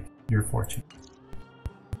when you make your fortune.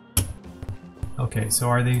 Okay, so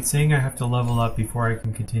are they saying I have to level up before I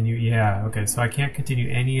can continue? Yeah, okay, so I can't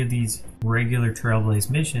continue any of these regular Trailblaze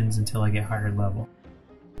missions until I get higher level.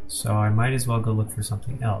 So I might as well go look for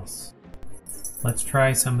something else. Let's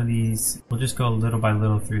try some of these. We'll just go little by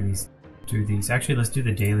little through these. Actually, let's do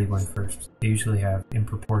the daily one first. They usually have, in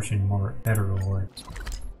proportion, better rewards.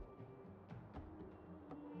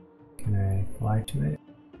 Can I fly to it?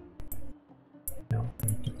 No.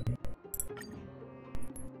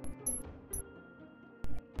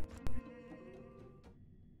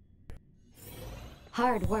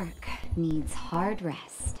 Hard work needs hard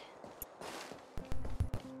rest.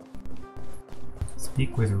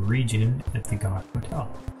 Speak with Region at the God Hotel.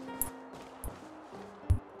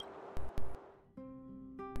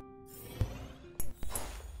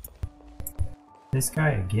 This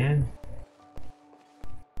guy again?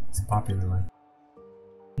 It's a popular one.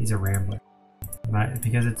 He's a rambler.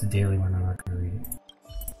 Because it's a daily one, I'm not going to read it.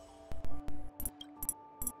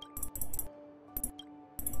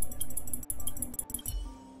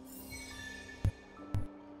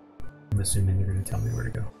 I'm assuming they're going to tell me where to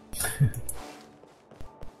go.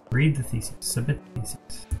 Read the thesis. Submit the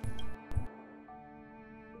thesis.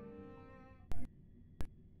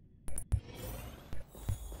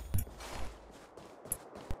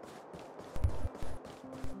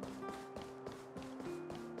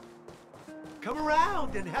 Come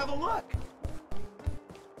around and have a look.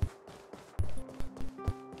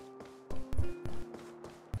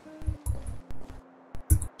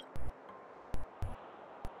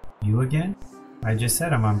 You again? I just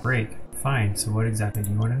said I'm on break. Fine, so what exactly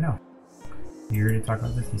do you want to know? Here to talk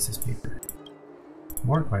about the thesis paper.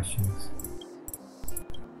 More questions.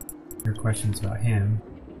 Your questions about him.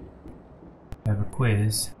 I have a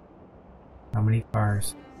quiz. How many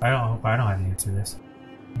cars? I hope I don't have to answer this.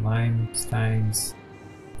 Limestein's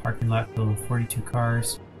parking lot filled with 42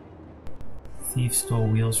 cars. Thief stole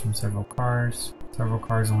wheels from several cars. Several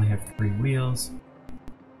cars only have 3 wheels.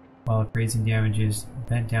 While appraising damages,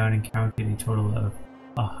 bent down and counted a total of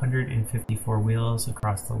 154 wheels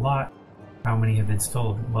across the lot. How many have been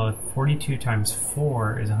stolen? Well, if 42 times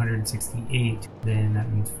 4 is 168, then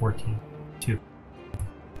that means 14. 2.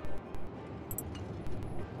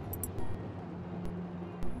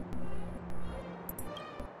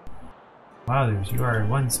 Wowzers, you are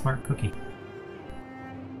one smart cookie.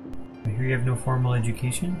 I hear you have no formal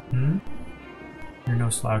education? You're no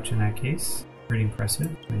slouch in that case. pretty impressive.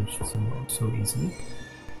 Managed to so easily.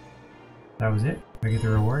 That was it? Did I get the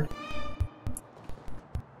reward?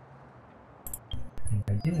 I think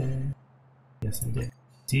I did. Yes, I did.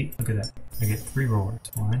 See? Look at that. I get 3 rewards.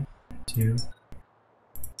 1, 2,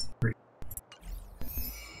 3.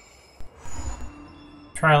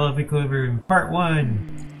 Trial of Equilibrium Part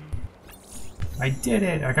 1! I did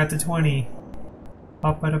it! I got to 20!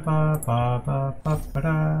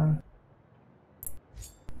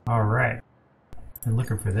 Alright. I'm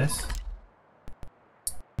looking for this.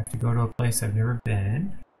 I have to go to a place I've never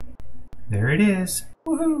been. There it is!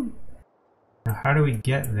 Woohoo! Now how do we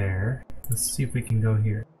get there? Let's see if we can go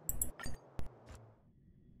here.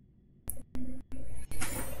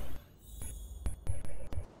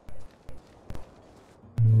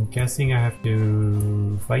 I'm guessing I have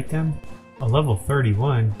to fight them? A level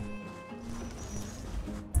 31.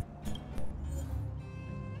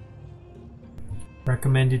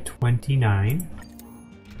 Recommended 29.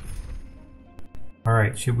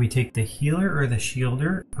 Alright, should we take the healer or the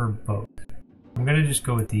shielder or both? I'm gonna just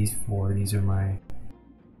go with these 4. These are my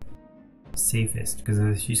safest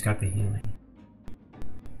because she's got the healing.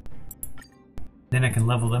 Then I can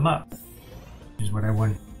level them up, which is what I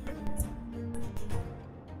wanted.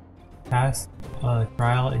 Pass a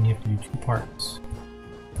trial and you have to do 2 parts.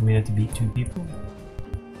 And we have to beat 2 people.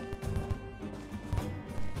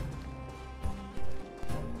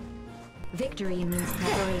 Victory means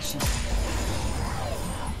preparation.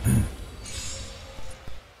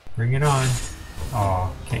 Bring it on.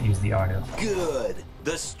 Oh, can't use the auto. Good.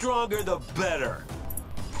 The stronger, the better.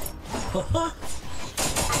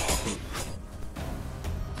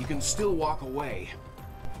 You can still walk away.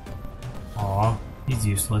 Aw, he's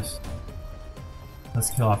useless. Let's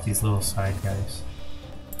kill off these little side guys.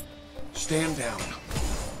 Stand down.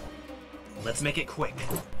 Let's make it quick.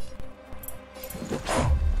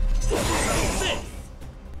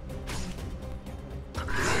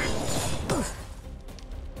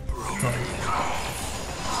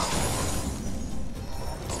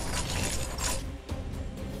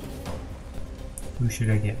 Who should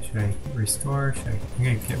I get? Should I restore? I'm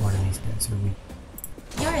gonna get one of these guys. So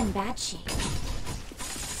we. You're in bad shape.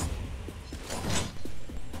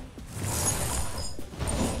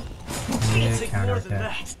 Yeah,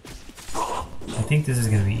 counterattack. I think this is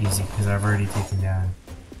gonna be easy because I've already taken down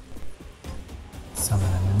some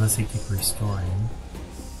of them, unless they keep restoring.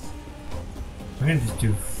 I'm gonna just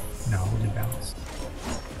do. No, we'll do balance.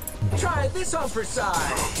 Try this on for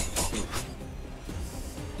size.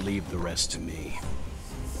 Leave the rest to me.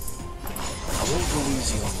 I won't go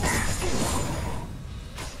easy on you.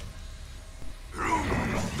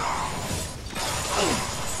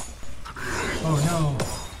 Oh no!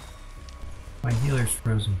 My healer's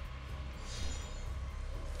frozen.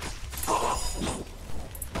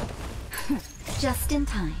 Just in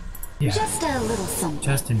time. Yeah. Just a little something.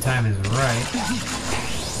 Just in time is right.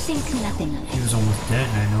 Think nothing of it. She was almost dead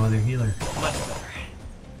and I had no other healer.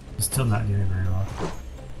 She's still not doing very well.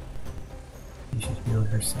 She should heal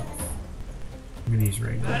herself. I'm gonna use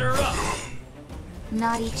regular.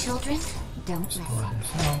 Naughty children, don't listen.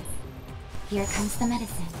 Herself. Here comes the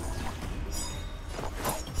medicine.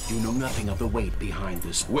 You know nothing of the weight behind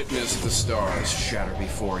this. Witness the stars shatter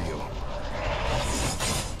before you.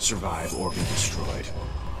 Survive or be destroyed.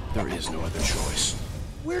 There is no other choice.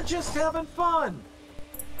 We're just having fun.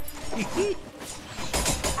 You can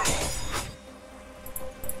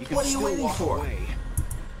what are you waiting for? Away.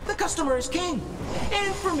 The customer is king.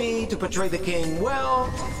 And for me to portray the king,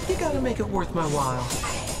 well, you gotta make it worth my while.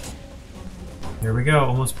 There we go,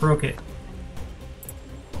 almost broke it.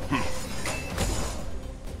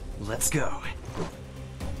 Let's go.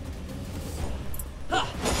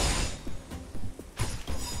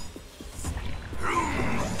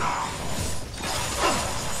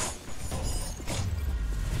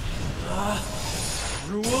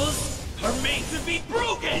 Rules are made to be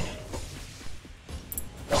broken!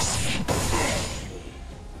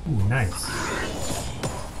 Ooh, nice.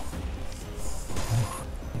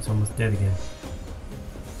 He's almost dead again.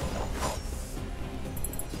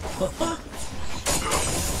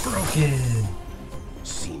 Broken!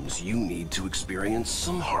 Seems you need to experience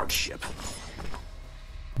some hardship.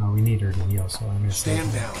 Oh, we need her to heal, so I'm gonna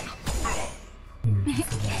stand down.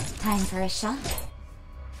 Time for a shot.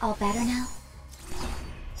 All better now?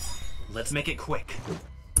 Let's make it quick.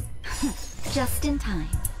 Just in time.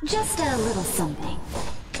 Just a little something.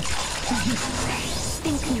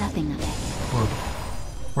 Think nothing of it.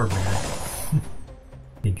 Poor bear.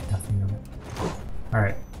 Think nothing of it.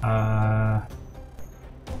 Alright,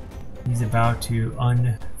 he's about to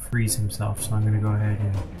unfreeze himself, so I'm gonna go ahead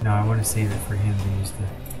and... No, I want to save it for him to use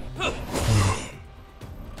the...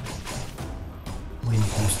 wind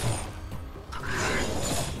boosted.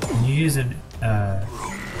 When you use a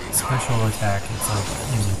special attack, it's like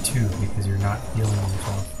using 2 because you're not healing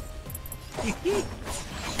yourself.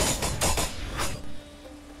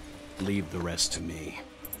 Leave the rest to me.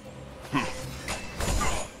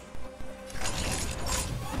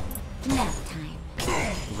 Nap time.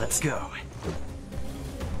 Let's go.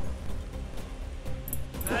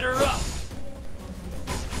 Batter up!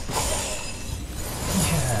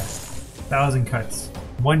 Yeah, 1,000 cuts.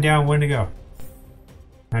 1 down, 1 to go.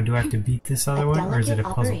 Now, do I have to beat this other one, or is it a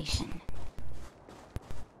puzzle? Operation.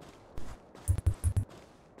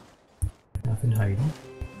 Nothing hiding.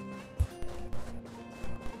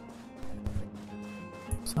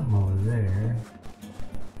 Something over there.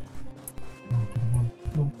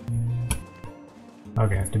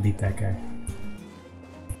 Okay, I have to beat that guy.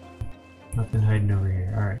 Nothing hiding over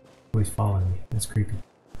here. Alright. Oh, he's following me. That's creepy.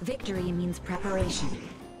 Victory means preparation.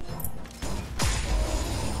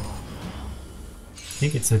 I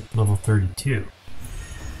think it's at level 32.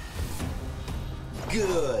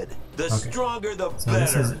 Good. The stronger, the so better.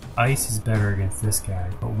 This is ice is better against this guy,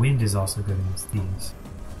 but wind is also good against these.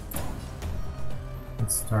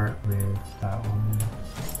 Let's start with that one.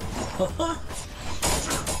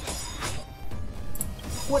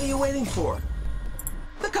 What are you waiting for?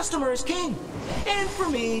 The customer is king. And for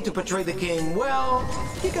me to portray the king, well,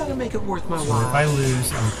 you gotta make it worth my So while. if I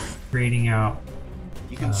lose, I'm creating out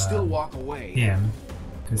You can still walk away. him.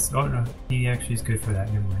 Because, oh no, he actually is good for that,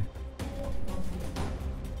 never mind.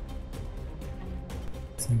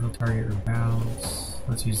 Single target or bounce.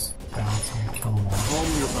 Let's use bounce and kill them all. Calm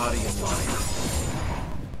your body and mind.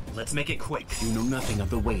 Let's make it quick. You know nothing of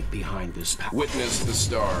the weight behind this power. Witness the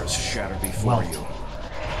stars shatter before Welt. you.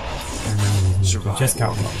 Survive just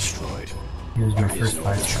got me. Destroyed. Here's my There is first no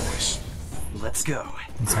 5 other stars. choice. Let's go.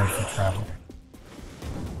 Inside for travel.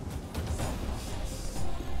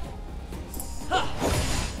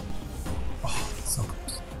 Oh, so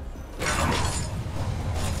close.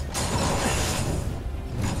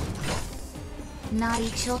 Naughty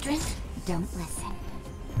children, don't listen.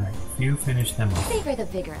 Alright, you finish them off. Savor the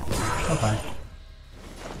vigor of life. Bye-bye.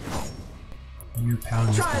 You pound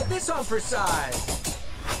this Try guy. this on for size.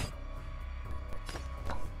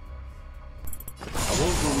 I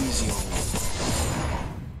won't go easy on you.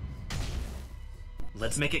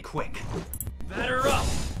 Let's make it quick. Batter up!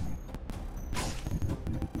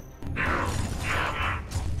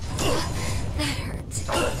 That hurt.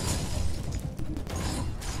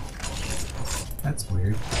 That's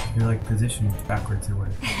weird. You're like positioned backwards or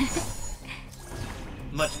whatever.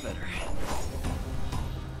 Much better.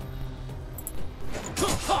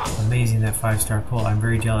 Amazing that 5-star pull. I'm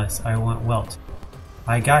very jealous. I want Welt.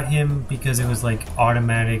 I got him because it was like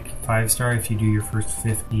automatic 5-star if you do your first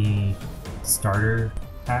 50 starter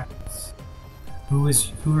packs.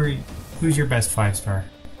 Who's your best 5-star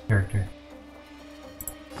character?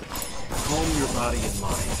 Calm your body and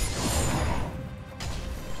mind.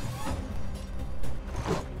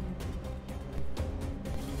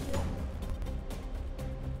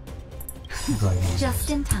 Just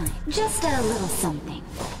in time. Just a little something.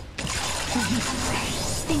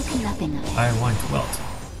 Think nothing of it. I want Welt.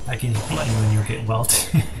 I can hit you when you get Welt.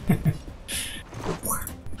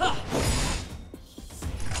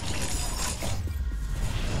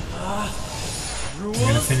 You're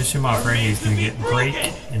gonna finish him off, right? He's gonna get break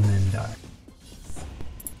and then die.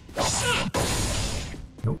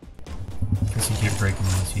 Nope. Guess you can't break him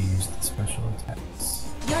unless you use the special attacks.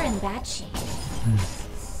 You're in bad shape.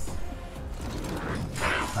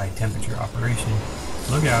 High temperature operation.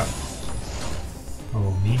 Look out.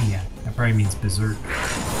 Oh, Maniac. That probably means Berserk.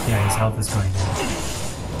 Yeah, his health is going down.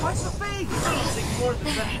 Watch the face! Think more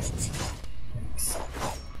than that. Thanks.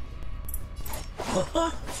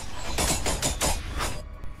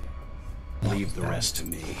 Leave the rest to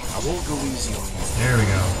me. I won't go easy on you. There we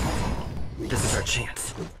go. This is our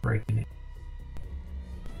chance. Breaking it.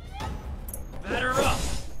 Batter up!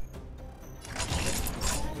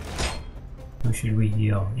 Who should we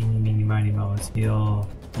heal? Eeny, meeny, miny, mo. Let's heal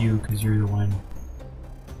you because you're the one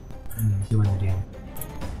doing the damage.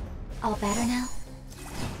 All better now?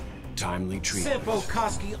 Timely treatment. Sampo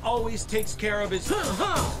Koski always takes care of his... Finish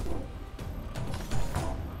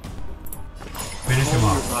him Calm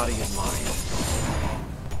off. your body and mind.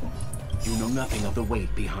 You know nothing of the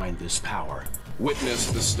weight behind this power. Witness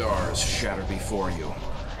the stars shatter before you.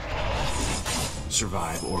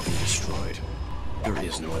 Survive or be destroyed. There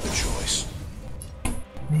is no other choice.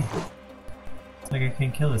 Man. It's like I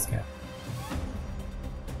can't kill this guy.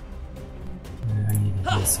 I need to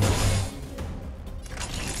heal something.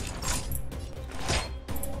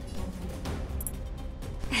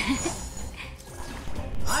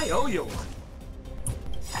 owe you one.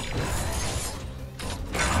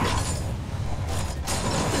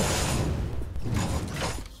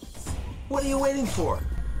 What are you waiting for?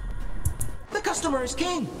 The customer is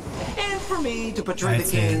king. And for me to portray the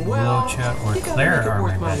king, well, Locha or you gotta Clara make it are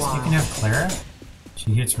worth my my best. while. You can have Clara.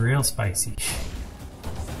 She gets real spicy.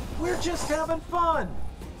 We're just having fun.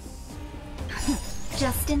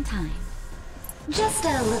 Just in time. Just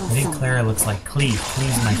a little I think something. Clara looks like Cleve.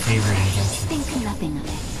 Cleve's my favorite invention. Think nothing of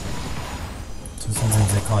it. So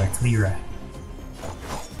sometimes I call her Clera.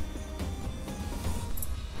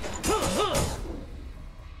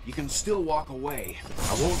 You can still walk away.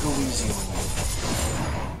 I won't go easy on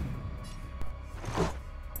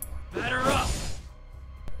you. Batter up!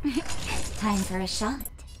 Time for a shot.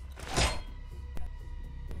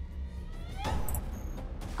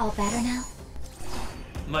 All better now?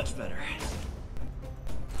 Much better.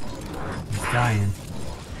 He's dying.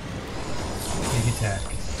 Big attack.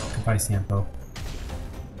 Goodbye, Sampo.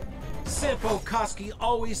 Sampo Koski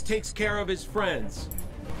always takes care of his friends.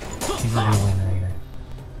 I think we're gonna win right here.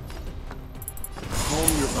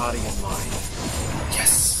 Calm your body and mind.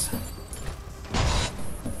 Yes!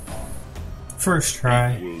 First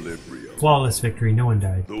try. Equilibrium. Flawless victory. No one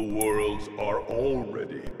died. The worlds are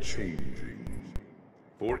already changing.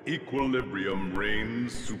 For equilibrium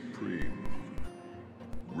reigns supreme.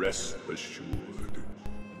 Rest assured,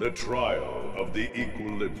 the trial of the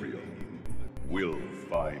equilibrium will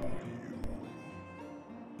find you.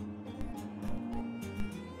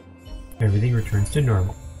 Everything returns to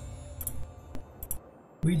normal.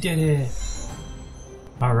 We did it!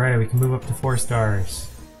 Alright, we can move up to 4 stars.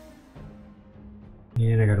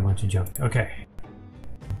 And I got a bunch of junk. Okay.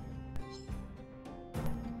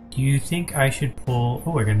 Do you think I should pull...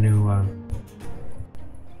 Oh, I got a new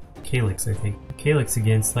Calyx, I think. Calyx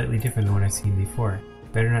again, slightly different than what I've seen before.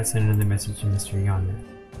 Better not send another message to Mr. Young then.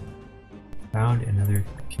 Found another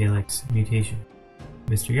Calyx mutation.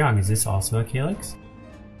 Mr. Young, is this also a Calyx?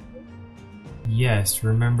 Yes,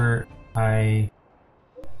 remember I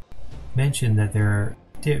mentioned that there are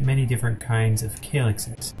many different kinds of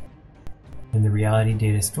calyxes, and the reality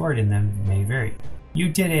data stored in them may vary. You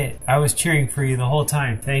did it! I was cheering for you the whole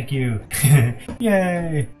time, thank you!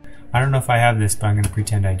 Yay! I don't know if I have this, but I'm going to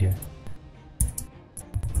pretend I do.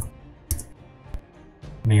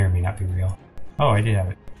 May or may not be real. Oh, I did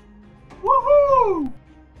have it. Woohoo!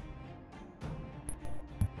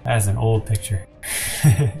 That's an old picture.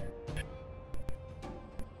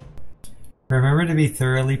 Remember to be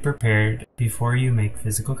thoroughly prepared before you make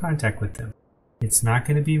physical contact with them. It's not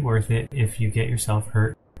going to be worth it if you get yourself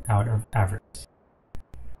hurt out of avarice.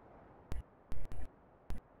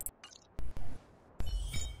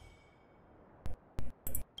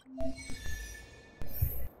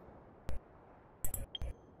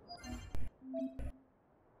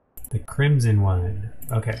 The crimson one.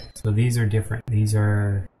 Okay, so these are different. These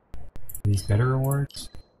are these better rewards?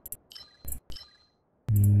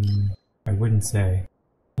 I wouldn't say.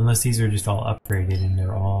 Unless these are just all upgraded and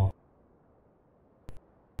they're all...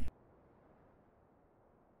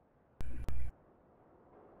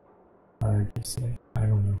 hard to say. I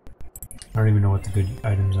don't know. I don't even know what the good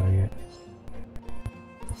items are yet.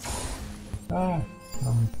 Ah!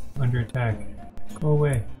 I'm under attack. Go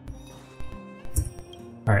away.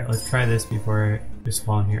 Alright, let's try this before I just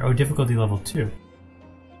fall in here. Oh, difficulty level 2.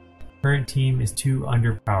 Current team is too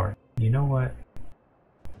underpowered. You know what?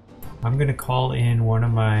 I'm gonna call in one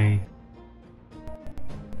of my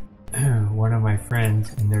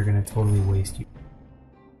friends, and they're gonna totally waste you.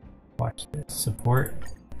 Watch this. Support.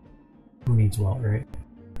 Who needs Walt, right?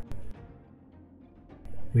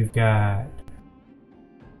 We've got...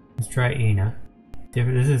 Let's try Ana.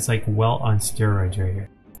 This is like Welt on steroids right here.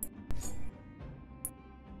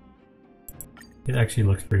 It actually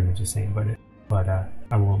looks pretty much the same, but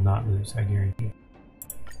I will not lose, I guarantee.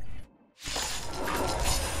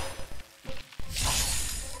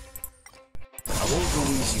 I won't go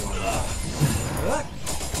easy on you.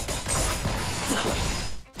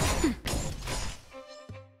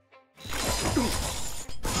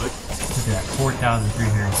 Look at that,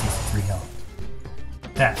 4,363 health.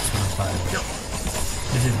 That's what I'm fighting.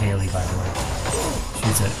 This is Haley, by the way.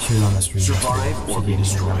 She was on the stream. Survive or be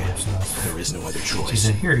destroyed. So There is no other choice. she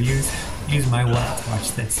said, "Here, use my wealth.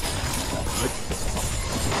 Watch this."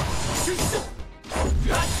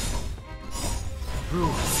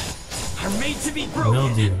 Are made to be broken.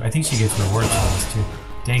 Will do. I think she gets rewards for this too.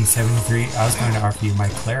 Dang, 73. I was going to offer you my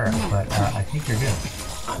Clara, but I think you're good.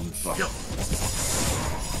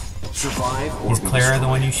 Survive or Is be Clara the destroyed.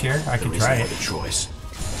 one you shared? I could There is try no it. other choice.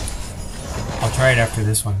 I'll try it after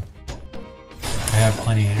this one. I have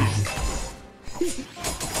plenty of energy.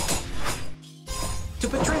 To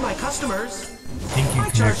betray my customers, I think you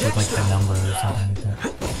connect with like the number or something like that.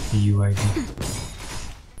 The UID.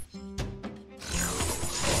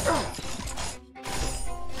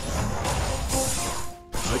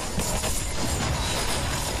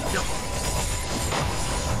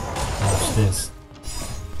 Watch this.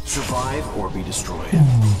 Survive or be destroyed.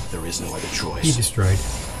 There is no other choice. Be destroyed.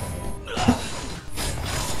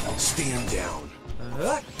 Stand down.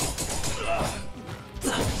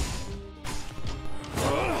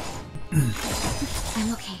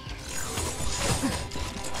 I'm okay.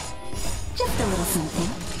 Just a little something.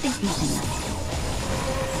 Think nothing of it.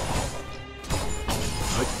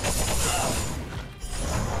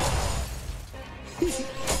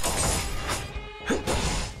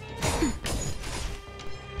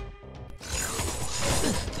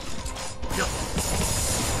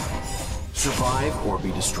 Survive or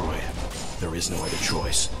be destroyed. There is no other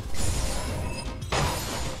choice.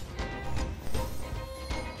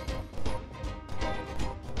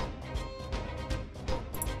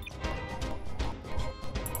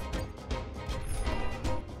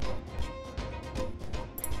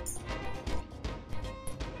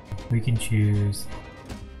 We can choose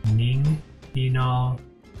Ning, Phenol.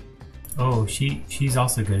 Oh, she's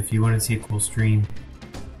also good. If you want to see a cool stream,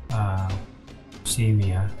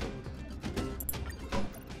 Samia.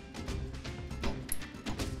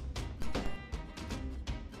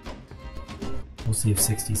 We'll see if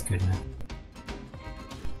 60's good enough.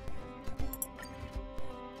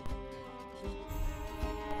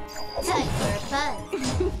 Time for fun.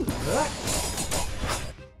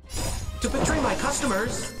 To betray my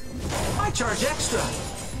customers, I charge extra.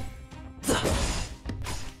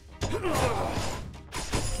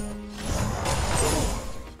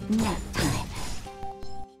 Nap time.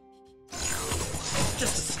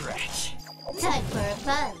 Just a scratch. Time for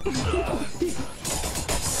fun.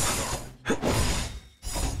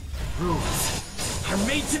 Rules are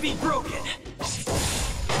made to be broken.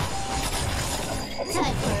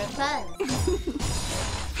 Time for fun.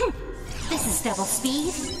 This is double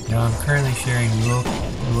speed. Now I'm currently sharing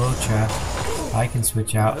Luocha. I can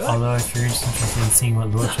switch out, although if you're interested in seeing what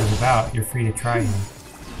Luocha is about, you're free to try him.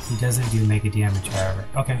 He doesn't do mega damage, however.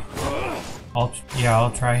 Okay. I'll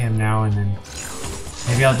try him now, and then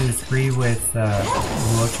maybe I'll do 3 with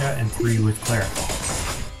Luocha and 3 with Clara.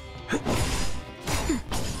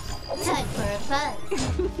 Time for fun.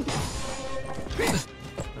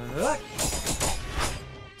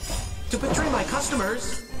 To betray my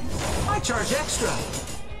customers, I charge extra.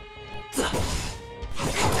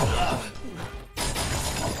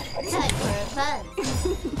 Time for fun.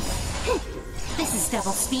 This is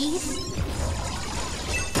double speed.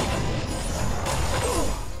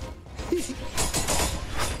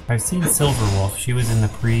 I've seen Silverwolf. She was in the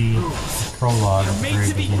prologue at the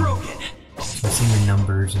very beginning. So I've seen the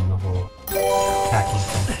numbers and the whole packing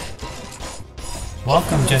thing.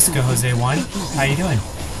 Welcome, Jessica Jose 1. How you doing?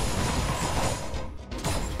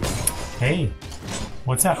 Hey,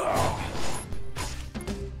 what's up?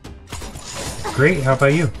 Great, how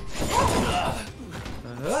about you?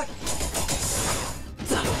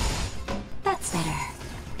 That's better.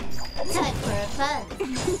 Time for fun.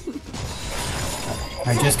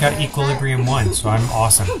 I just got Equilibrium 1, so I'm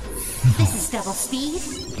awesome. This is double speed.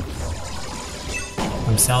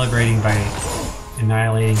 I'm celebrating by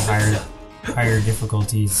annihilating higher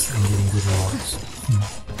difficulties and getting good rewards.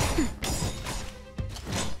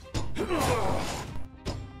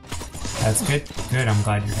 That's good. Good, I'm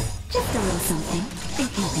glad you're good. Just a little something.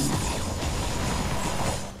 Think nothing of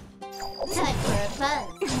it. Time for fun.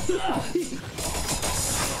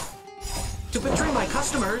 To betray my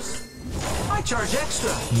customers, I charge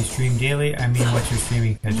extra. You stream daily? I mean, what's your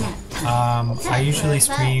streaming schedule? I usually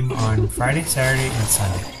stream on Friday, Saturday, and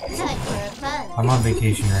Sunday. Time for fun. I'm on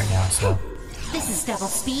vacation right now, so This is double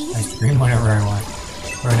speed. I stream whenever I want,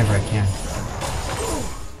 or whenever I can.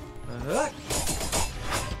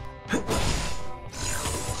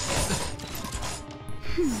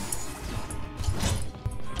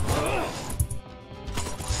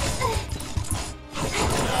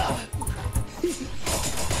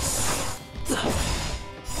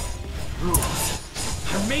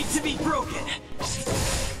 Are made to be broken.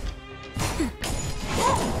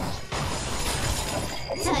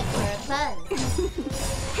 Time for fun.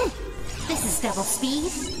 This is double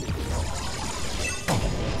speed.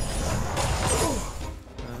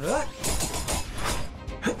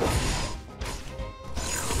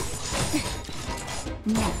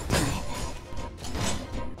 Nap time.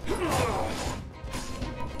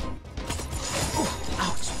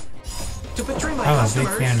 To betray my I'm a big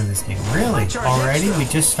customers, fan of this game. Really? Already? We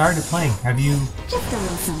just started playing. Have you... Just a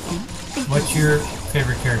little something. Think What's nothing your of it.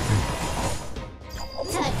 favorite character?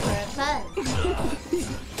 Time for a buzz.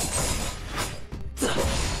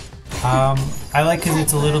 I like because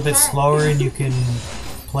it's a little bit slower and you can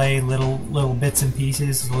play little bits and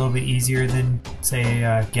pieces. It's a little bit easier than, say,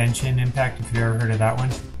 Genshin Impact, if you've ever heard of that one.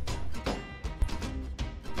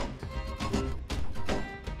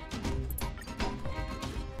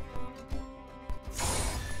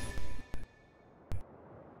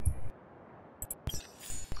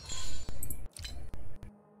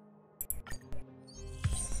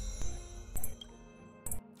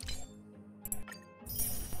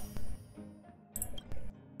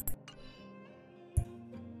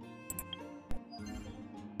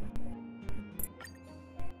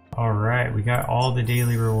 Alright, we got all the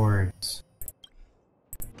daily rewards.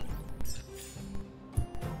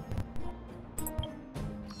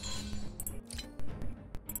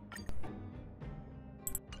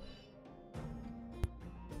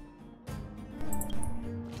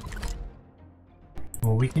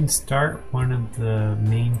 Well, we can start one of the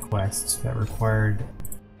main quests that required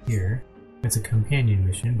here. It's a companion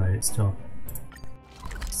mission, but it's still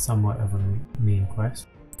somewhat of a main quest.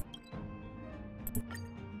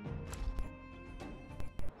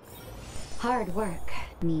 Hard work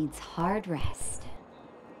needs hard rest.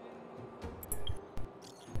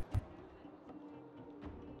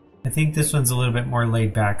 I think this one's a little bit more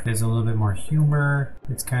laid back. There's a little bit more humor.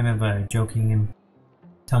 It's kind of a joking and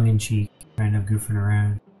tongue-in-cheek, kind of goofing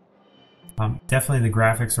around. Definitely the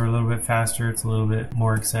graphics are a little bit faster. It's a little bit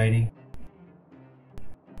more exciting.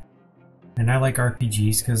 And I like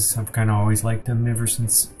RPGs because I've kind of always liked them ever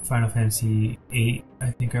since Final Fantasy VIII. I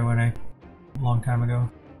think I went a long time ago.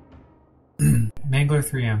 Mangler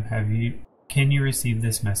 3M, can you receive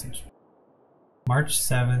this message? March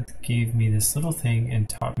 7th gave me this little thing and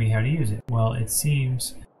taught me how to use it. Well, it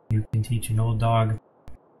seems you can teach an old dog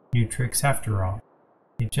new tricks after all.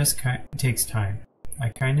 It just takes time. I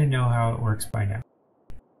kinda know how it works by now.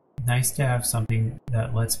 Nice to have something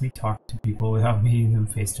that lets me talk to people without meeting them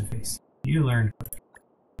face to face. You learn quick.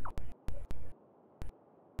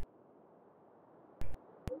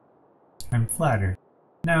 I'm flattered.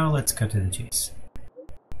 Now let's cut to the chase.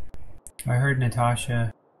 I heard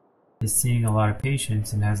Natasha is seeing a lot of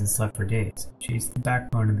patients and hasn't slept for days. She's the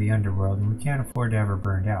backbone of the underworld and we can't afford to have her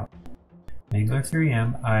burned out. Mangler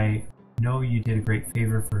 3M, I know you did a great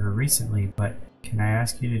favor for her recently, but can I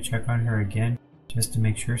ask you to check on her again just to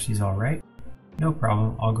make sure she's alright? No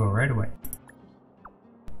problem, I'll go right away.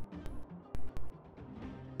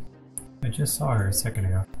 I just saw her a second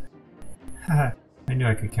ago. Haha, I knew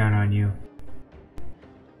I could count on you.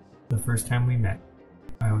 The first time we met.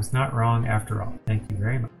 I was not wrong after all. Thank you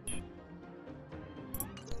very much.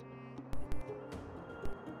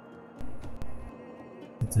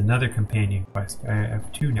 It's another companion quest. I have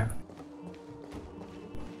two now.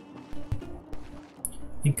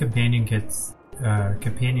 I think companion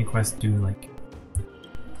quests do like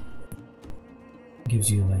gives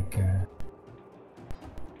you like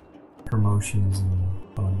promotions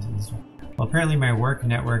and bonuses. Well, apparently my work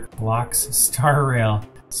network blocks StarRail.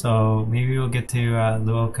 So maybe we'll get to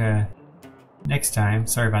Luoka next time.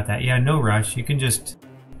 Sorry about that. Yeah, no rush. You can just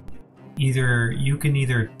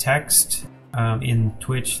either text in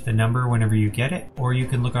Twitch the number whenever you get it, or you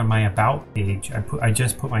can look on my About page. I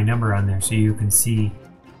just put my number on there so you can see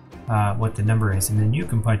what the number is, and then you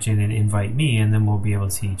can punch in and invite me, and then we'll be able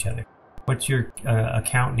to see each other. What's your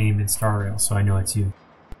account name in StarRail so I know it's you?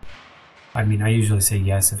 I mean, I usually say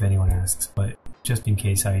yes if anyone asks, but just in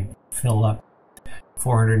case I fill up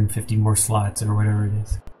 450 more slots or whatever it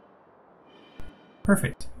is.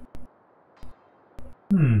 Perfect.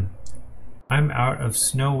 I'm out of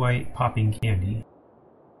Snow White popping candy.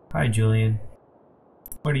 Hi, Julian.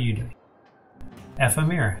 What are you doing?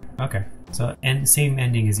 Ephemera. Okay. So, same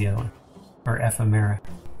ending as the other one. Or Ephemera.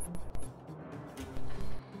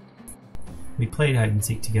 We played hide and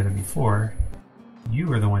seek together before. You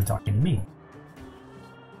were the one talking to me.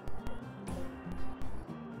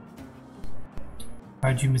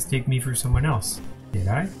 How'd you mistake me for someone else? Did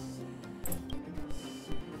I?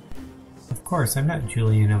 Of course, I'm not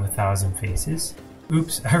Julian of 1,000 faces.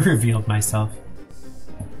 Oops, I revealed myself.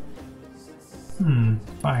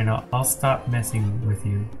 Fine, I'll stop messing with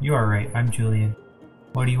you. You are right, I'm Julian.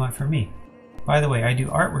 What do you want from me? By the way, I do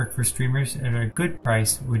artwork for streamers at a good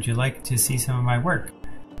price. Would you like to see some of my work?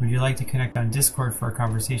 Would you like to connect on Discord for a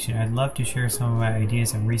conversation? I'd love to share some of my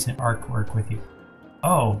ideas and recent artwork with you.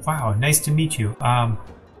 Oh, wow, nice to meet you.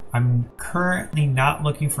 I'm currently not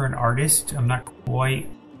looking for an artist. I'm not quite...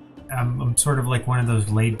 I'm sort of like one of those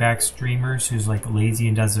laid-back streamers who's like lazy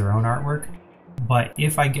and does their own artwork. But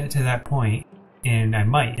if I get to that point, and I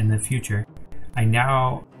might in the future,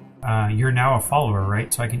 you're now a follower,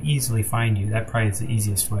 right? So I can easily find you. That probably is the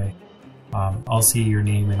easiest way. I'll see your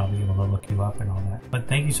name and I'll be able to look you up and all that. But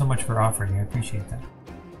thank you so much for offering. I appreciate that.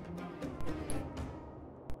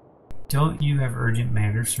 Don't you have urgent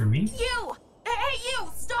matters for me? You! Hey,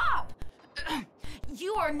 you! Stop!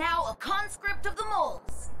 You are now a conscript of the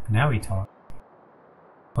moles. Now he talks.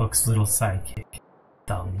 Hook's little sidekick.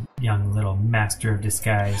 The young little master of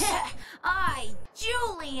disguise. I,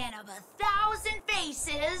 Julian of 1,000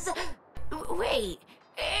 faces. Wait,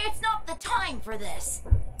 it's not the time for this.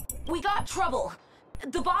 We got trouble.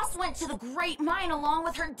 The boss went to the Great Mine along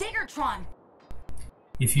with her Diggertron.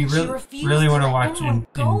 If you really want to watch and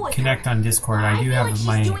connect on Discord, I do have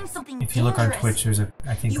my. If you look on Twitch, there's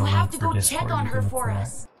I think a link for Discord. Check on her for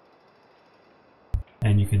us.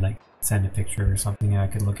 And you could like send a picture or something, and I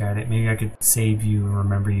could look at it. Maybe I could save you and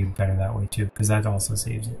remember you better that way too, because that also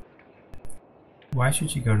saves it. Why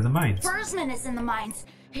should you go to the mines? Bursman is in the mines.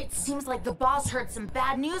 It seems like the boss heard some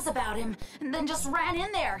bad news about him and then just ran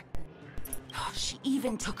in there. Oh, she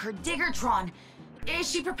even took her Diggertron. Is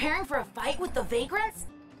she preparing for a fight with the vagrants?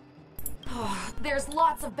 Oh, there's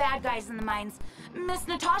lots of bad guys in the mines. Miss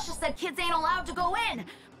Natasha said kids ain't allowed to go in.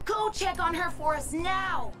 Go check on her for us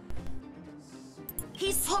now.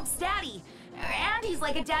 He's Hook's daddy, and he's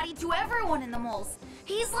like a daddy to everyone in the moles.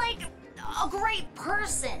 He's like a great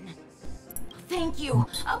person. Thank you.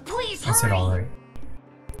 Please hurry. I said all right.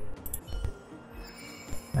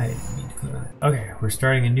 I didn't mean to click on it. Okay, we're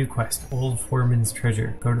starting a new quest. Old Foreman's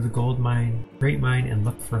Treasure. Go to the gold mine, Great Mine, and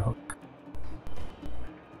look for Hook.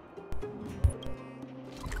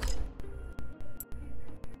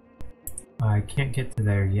 I can't get to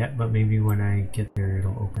there yet, but maybe when I get there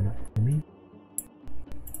it'll open up for me.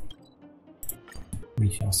 We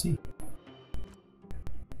shall see.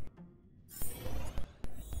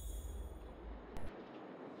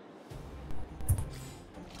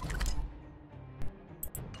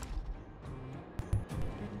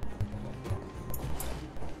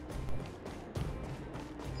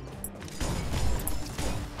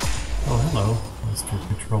 Oh, hello, Mr.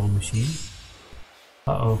 Patrol Machine.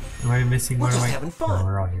 Uh-oh, am I missing one of my... No,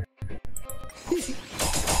 we're all here.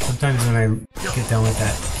 Sometimes when I get done with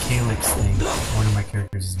that calyx thing, one of my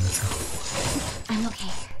characters is missing. I'm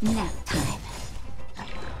okay. Nap time.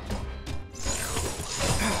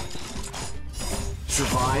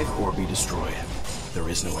 Survive or be destroyed. There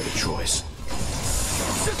is no other choice.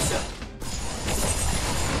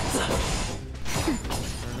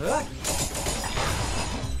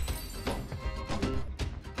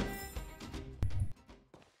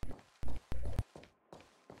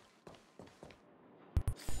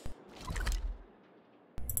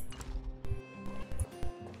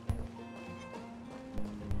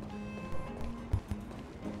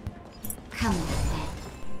 Come on, then.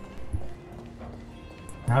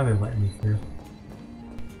 Now they're letting me through.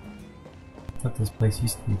 I thought this place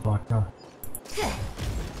used to be blocked off.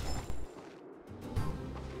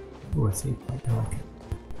 Ooh, a save point. I like it.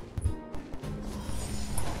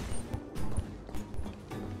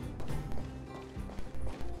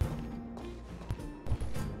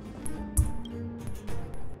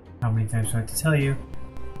 How many times do I have to tell you?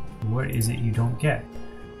 What is it you don't get?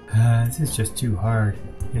 This is just too hard.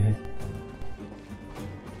 You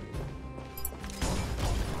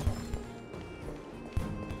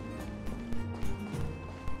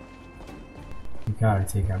gotta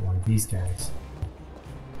take out one of these guys.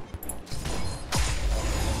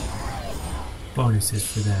 Bonuses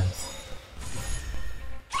for them.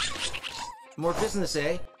 More business,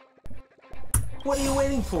 eh? What are you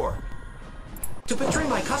waiting for? To betray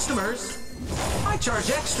my customers, I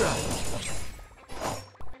charge extra.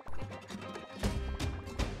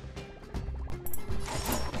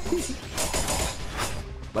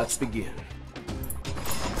 Let's begin.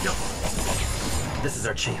 No. This is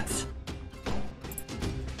our chance.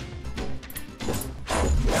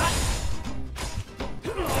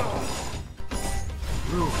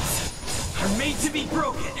 Rules are made to be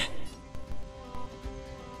broken.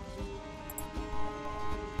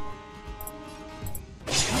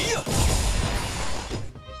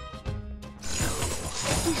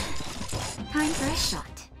 Time for a shot.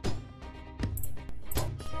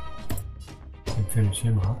 And finish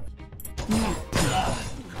him off. Nap time.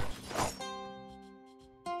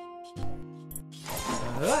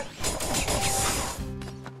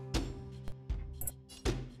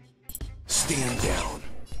 Stand down.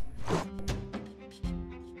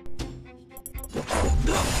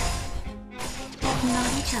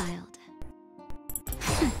 Naughty child.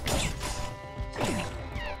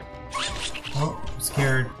 Oh, I'm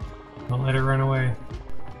scared. Don't let it run away.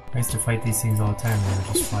 I used to fight these things all the time, they would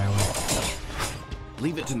just fly away.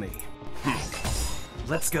 Leave it to me.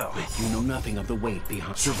 Let's go. You know nothing of the weight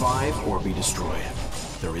behind. Survive or be destroyed.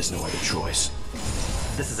 There is no other choice.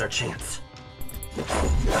 This is our chance.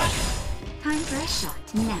 Time for a shot.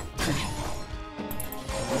 Nap time.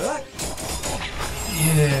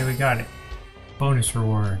 Yeah, we got it. Bonus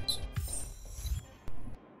rewards.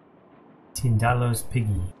 Tindalos Piggy.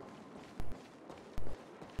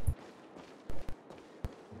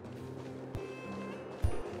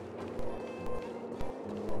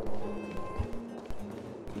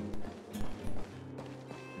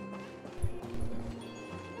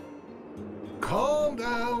 Calm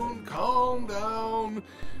down, calm down.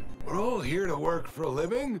 We're all here to work for a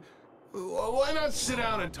living. Why not sit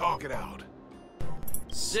down and talk it out?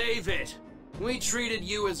 Save it. We treated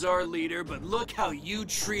you as our leader, but look how you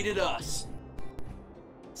treated us.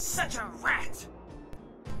 Such a rat!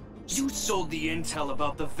 You sold the intel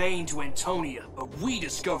about the vein to Antonia, but we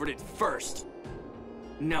discovered it first.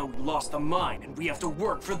 Now we lost the mine, and we have to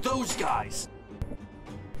work for those guys.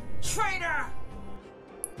 Traitor!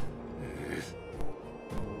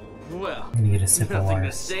 Well, I'm gonna get a sip of nothing water.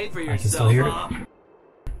 to say for I can still yourself, hear it. huh?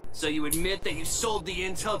 So you admit that you sold the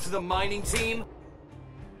intel to the mining team?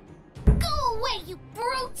 Go away, you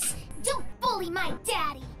brutes! Don't bully my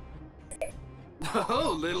daddy!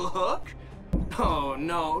 Oh, little hook? Oh,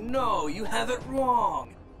 no, you have it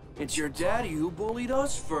wrong. It's your daddy who bullied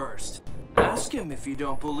us first. Ask him if you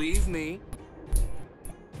don't believe me.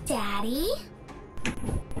 Daddy?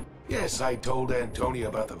 Yes, I told Antonia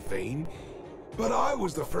about the vein, but I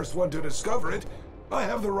was the first one to discover it. I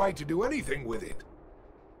have the right to do anything with it.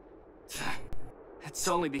 It's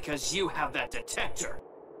only because you have that detector.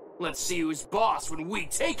 Let's see who's boss when we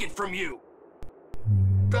take it from you.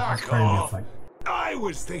 Back off. I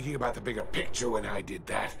was thinking about the bigger picture when I did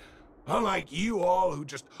that. Unlike you all who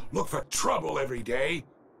just look for trouble every day.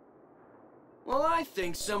 Well, I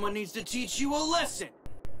think someone needs to teach you a lesson.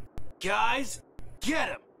 Guys, get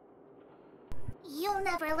him. You'll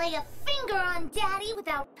never lay a finger on Daddy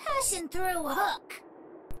without passing through Hook.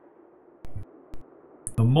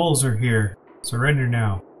 The moles are here. Surrender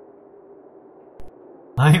now.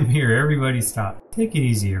 I am here. Everybody stop. Take it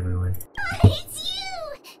easy, everyone. It's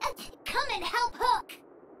you! Come and help Hook!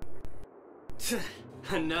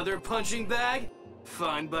 Another punching bag?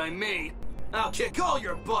 Fine by me. I'll kick all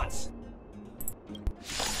your butts.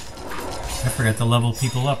 I forgot to level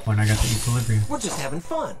people up when I got the equilibrium. We're just having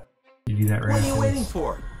fun. You do that right What are you after waiting this.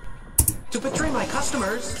 for? To betray my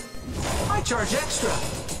customers, I charge extra.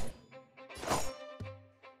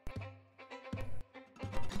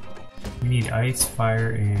 We need ice,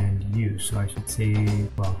 fire, and you, so I should say,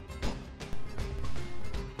 well.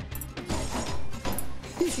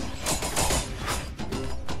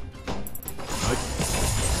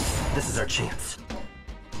 This is our chance.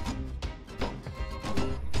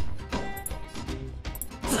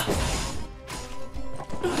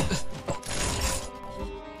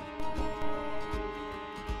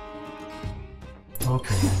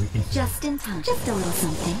 Okay, we can. Just in time. Just a little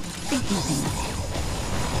something. Think nothing of it.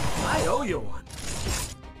 I owe you one.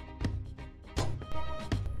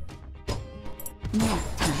 Nap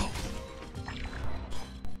time.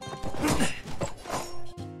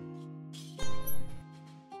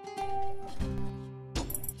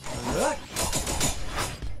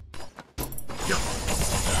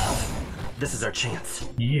 This is our chance.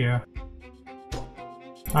 Yeah.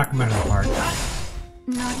 Knock him out of the park.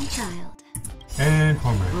 Naughty child. And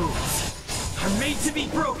home run. Rules are made to be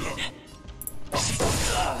broken.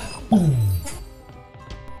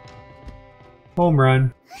 Home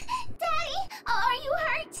run. Daddy, are you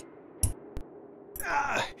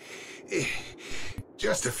hurt?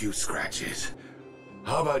 Just a few scratches.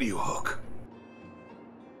 How about you, Hook?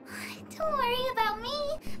 Don't worry about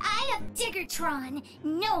me. I have Diggertron.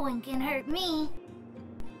 No one can hurt me.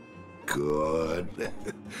 Good.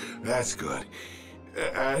 That's good.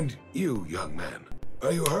 And you, young man,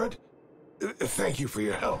 are you hurt? Thank you for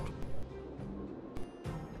your help.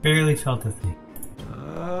 Barely felt a thing.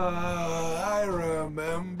 I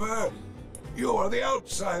remember. You are the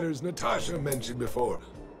outsiders Natasha mentioned before,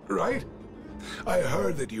 right? I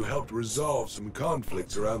heard that you helped resolve some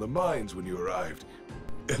conflicts around the mines when you arrived.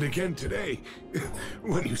 And again today,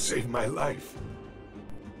 when you saved my life.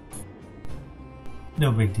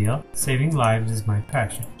 No big deal. Saving lives is my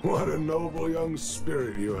passion. What a noble young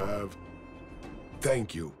spirit you have.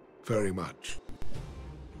 Thank you very much.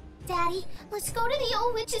 Daddy, let's go to the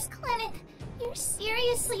old witch's clinic. You're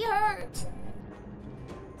seriously hurt.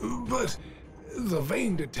 But the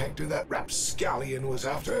vein detector that rapscallion was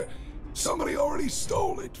after, somebody already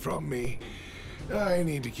stole it from me. I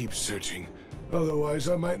need to keep searching, otherwise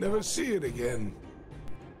I might never see it again.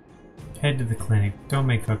 Head to the clinic. Don't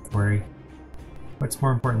make Hook worry. What's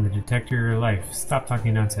more important, the detector or your life? Stop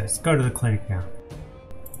talking nonsense. Go to the clinic now.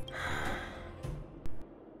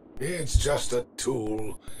 It's just a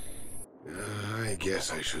tool. I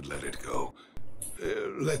guess I should let it go.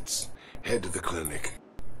 Let's head to the clinic.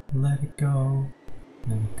 Let it go.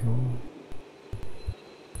 Let it go.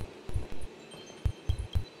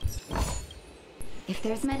 If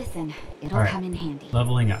there's medicine, it'll come in handy.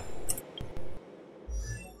 Leveling up.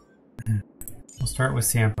 We'll start with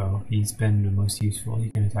Sampo. He's been the most useful. He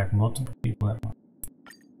can attack multiple people at once.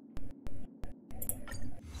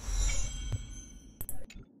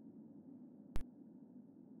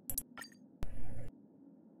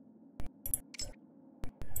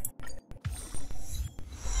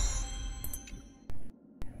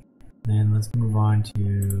 Then let's move on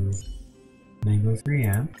to Mango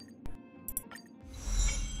 3M.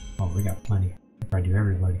 Oh, we got plenty. If I do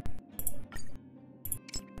everybody.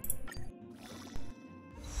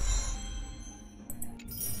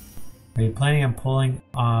 Are you planning on pulling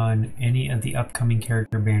on any of the upcoming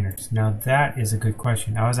character banners? Now that is a good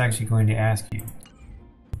question. I was actually going to ask you.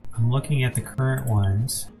 I'm looking at the current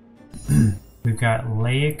ones. We've got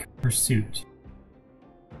Laic Pursuit.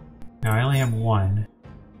 Now I only have one.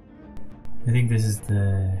 I think this is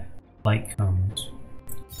the light cones.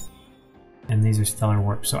 And these are Stellar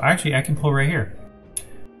Warp. So actually I can pull right here.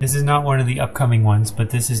 This is not one of the upcoming ones, but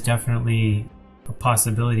this is definitely a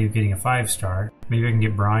possibility of getting a 5-star. Maybe I can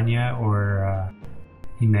get Branya or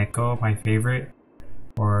Himeko, my favorite.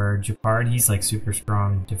 Or Japard, he's like super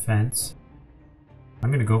strong defense. I'm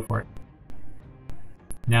gonna go for it.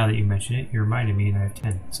 Now that you mention it, you reminded me and I have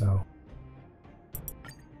 10, so.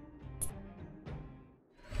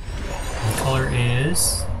 The color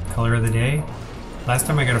is color of the day. Last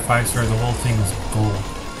time I got a 5-star, the whole thing was gold.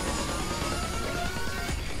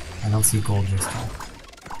 I don't see gold this time.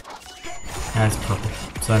 That's purple,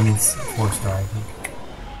 so that means 4-star, I think.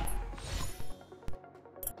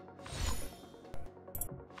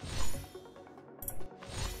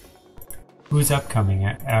 Who's upcoming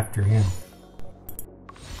after him?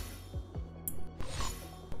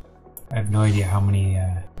 I have no idea how many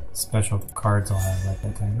special cards I'll have at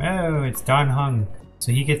that time. Oh, it's Don Hung.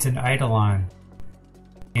 So he gets an Eidolon.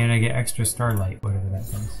 And I get extra Starlight, whatever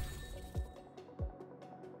that does.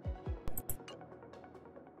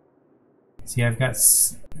 See, I've got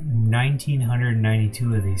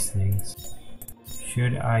 1,992 of these things.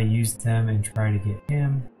 Should I use them and try to get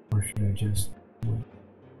him? Or should I just wait?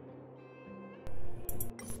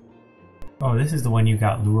 Oh, this is the one you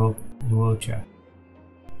got, Luocha.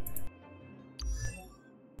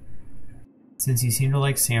 Since you seem to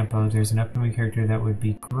like Sampo, there's an upcoming character that would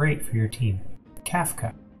be great for your team.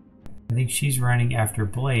 Kafka. I think she's running after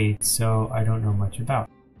Blade, so I don't know much about.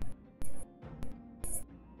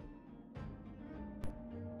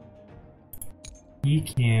 He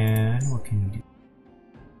can... what can he do?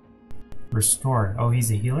 Restore. Oh,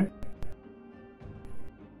 he's a healer?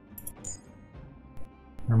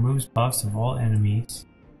 Removes buffs of all enemies.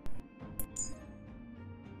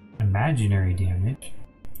 Imaginary damage.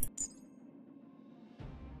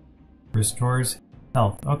 Restores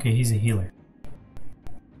health. Okay, he's a healer.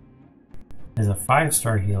 As a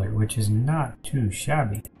 5-star healer, which is not too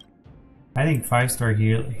shabby. I think 5-star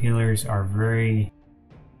healers are very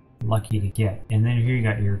lucky to get. And then here you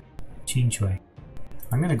got your Chinchue.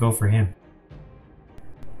 I'm gonna go for him.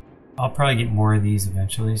 I'll probably get more of these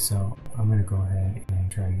eventually, so I'm gonna go ahead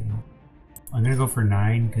and try to get them. I'm gonna go for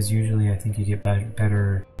 9 because usually I think you get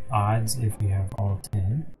better odds if you have all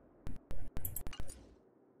 10.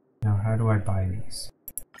 Now, how do I buy these?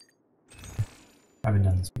 I haven't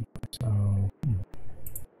done this before, so...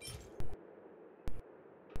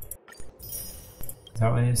 Is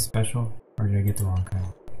that what it is? Special? Or did I get the wrong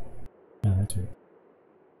kind? No, that's right.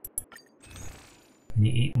 I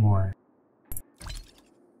need 8 more.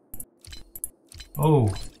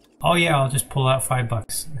 Oh! Oh yeah, I'll just pull out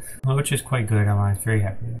 $5. Which is quite good, I'm very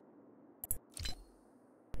happy with it.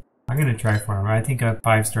 I'm gonna try for him. I think a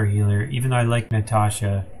 5-star healer, even though I like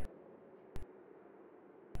Natasha...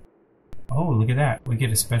 Oh, look at that. We get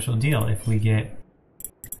a special deal if we get...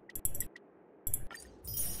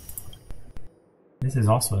 This is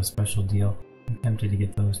also a special deal. I'm tempted to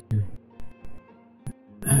get those too.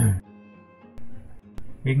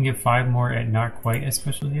 We can get 5 more at not quite a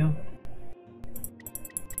special deal.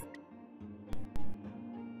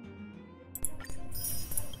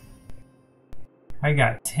 I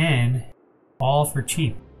got 10, all for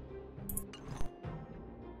cheap.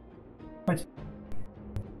 What?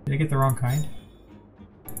 Did I get the wrong kind?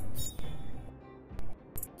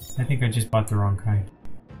 I think I just bought the wrong kind.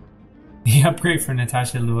 The upgrade for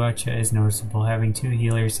Natasha Luocha is noticeable. Having 2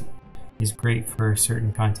 healers is great for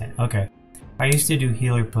certain content. Okay. I used to do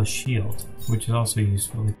healer plus shield, which is also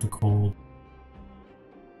useful, like the cold.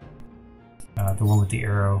 The one with the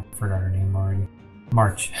arrow. Forgot her name already.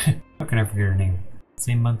 March. How can I forget her name?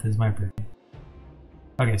 Same month as my birthday.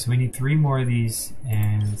 Okay, so we need 3 more of these,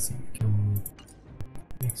 and let's see, can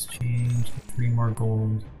we exchange 3 more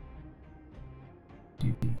gold.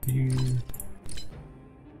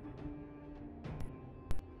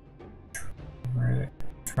 Right.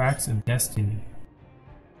 Tracks of Destiny.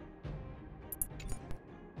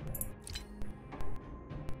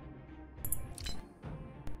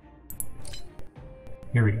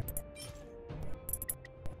 Here we go.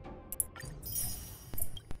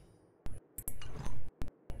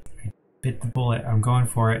 I bit the bullet. I'm going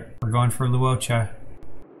for it. We're going for Luocha.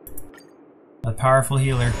 A powerful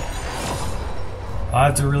healer.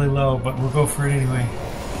 Odds are really low, but we'll go for it anyway.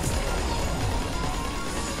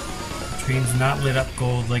 The train's not lit up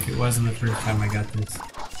gold like it was in the first time I got this.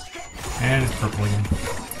 And it's purple again.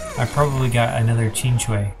 I probably got another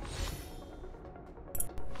Chin-Shui.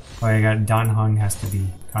 Oh, I got Danhong has to be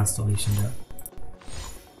constellationed up.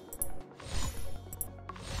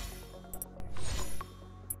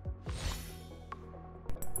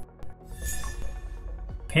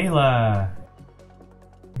 Pela!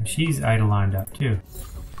 She's Eidoloned up too.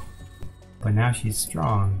 But now she's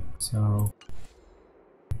strong, so...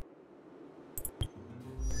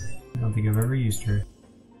 I don't think I've ever used her.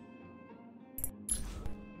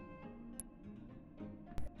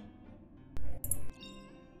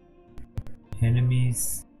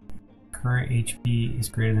 Enemies current HP is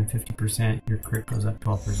greater than 50%, your crit goes up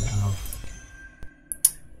 12%. Oh.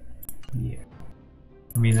 Yeah.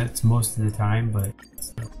 I mean, that's most of the time, but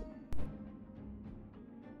still.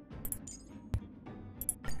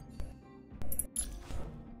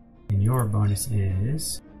 And your bonus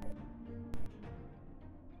is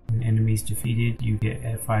when enemies defeated, you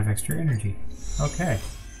get 5 extra energy. Okay.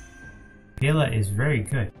 Pela is very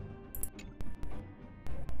good.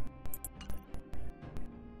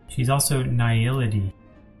 She's also Nihility,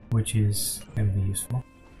 which is going to be useful.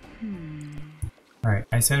 Alright,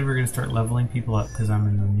 I said we're going to start leveling people up because I'm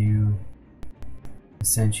in the new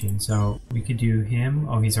Ascension. So we could do him.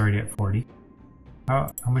 Oh, he's already at 40.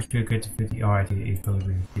 How much do I get to 50? Oh, I do 8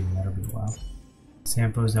 pilgrims. That'll be a while.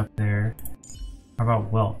 Sampo's up there. How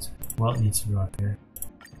about Welt? Welt needs to go up there.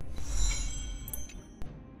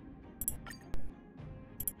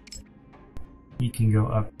 He can go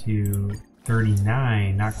up to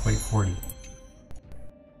 39, not quite 40.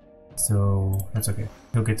 So that's okay.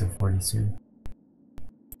 He'll get to 40 soon.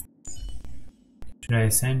 Should I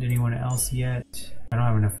ascend anyone else yet? I don't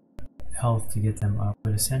have enough health to get them up,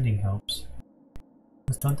 but ascending helps.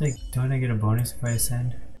 Don't I get a bonus if I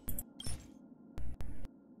ascend?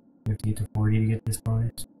 You have to get to 40 to get this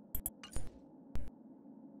bonus.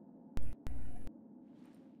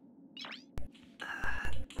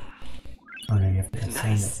 Oh no, you have to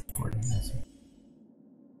ascend at 40.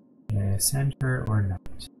 Did I ascend her or not?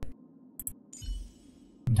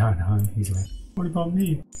 Not hung. He's like, what about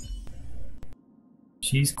me?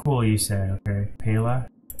 She's cool, you said. Okay. Pela?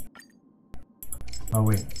 Oh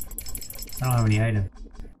wait. I don't have any items.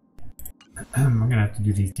 I'm gonna have to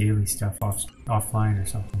do these daily stuff offline or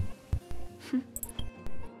something.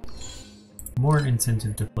 More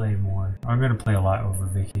incentive to play more. I'm gonna play a lot over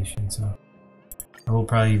vacation, so I will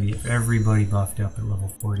probably be everybody buffed up at level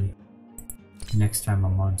 40 next time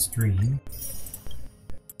I'm on stream.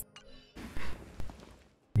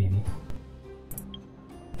 Maybe.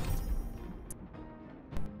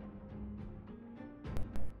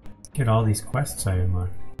 Get all these quests I am on.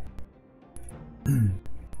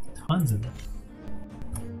 Tons of them.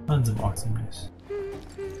 Tons of awesomeness.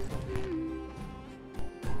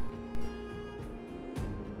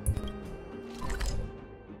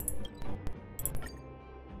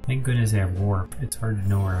 Thank goodness I have warp. It's hard to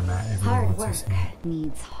know where I'm at. Hard work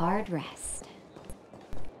needs hard rest.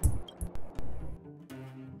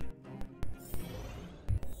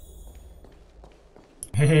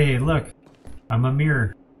 Hey, look! I'm a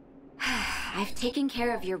mirror. I've taken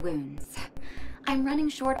care of your wounds. I'm running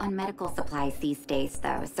short on medical supplies these days,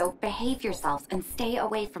 though, so behave yourselves and stay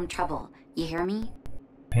away from trouble. You hear me?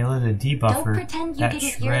 Pela the debuffer Don't pretend you didn't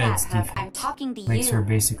hear that, Puff. I'm talking to you. Makes her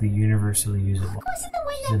basically universally usable.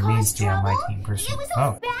 She's a mainstay on my team, personally.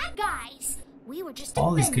 Oh. Bad guys. We were just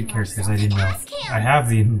All these good characters I didn't know. I have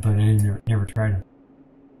them, but I never tried them.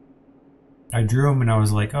 I drew them and I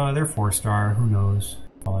was like, oh, they're 4-star. Who knows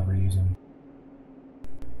if I'll ever use them.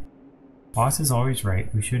 Boss is always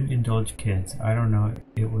right. We shouldn't indulge kids. I don't know.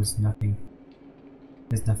 It was nothing.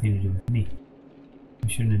 has nothing to do with me. You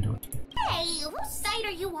shouldn't endorse me. Hey, whose side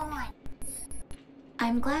are you on?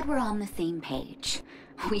 I'm glad we're on the same page.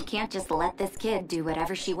 We can't just let this kid do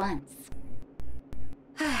whatever she wants.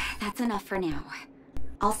 That's enough for now.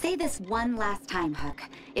 I'll say this one last time, Hook.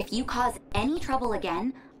 If you cause any trouble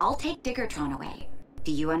again, I'll take Diggertron away.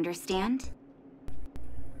 Do you understand?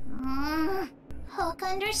 Hook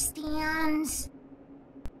understands.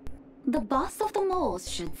 The boss of the moles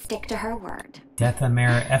should stick to her word.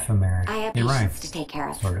 Deathamera ephemera. I have It patience rhymes. to take care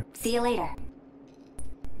of. Sort of. See you later.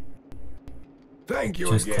 Thank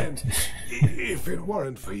you Just again. clicked. If it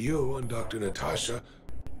weren't for you and Dr. Natasha,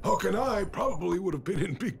 Hook and I probably would have been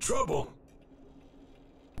in big trouble.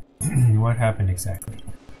 What happened exactly?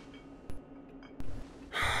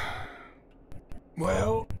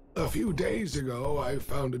 Well, a few days ago, I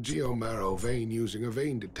found a geomarrow vein using a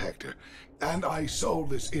vein detector, and I sold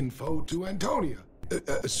this info to Antonia,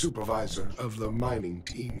 a supervisor of the mining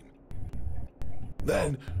team.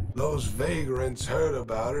 Then, those vagrants heard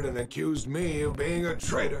about it and accused me of being a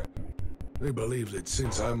traitor. They believe that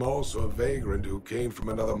since I'm also a vagrant who came from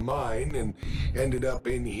another mine and ended up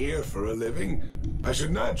in here for a living, I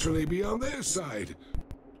should naturally be on their side.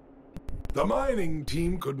 The mining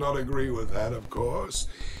team could not agree with that, of course.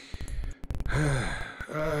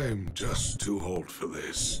 I'm just too old for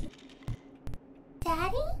this.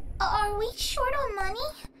 Daddy? Are we short on money?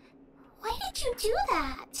 Why did you do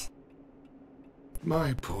that?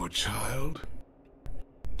 My poor child.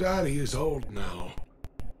 Daddy is old now.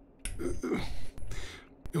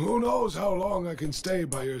 Who knows how long I can stay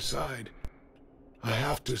by your side? I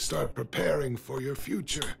have to start preparing for your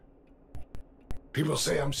future. People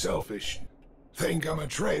say I'm selfish, think I'm a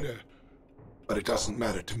traitor, but it doesn't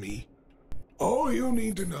matter to me. All you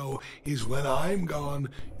need to know is when I'm gone,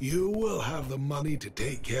 you will have the money to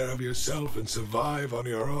take care of yourself and survive on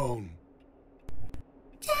your own.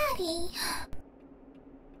 Daddy.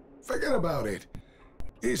 Forget about it.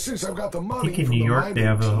 Since I've got the I money think in from New the York mining they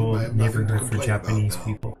have a team, whole I have nothing to neighborhood for complain Japanese about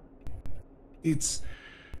now. people. It's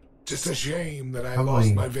just a shame that I Probably lost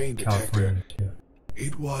in my vein detector. California, too.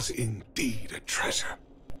 It was indeed a treasure.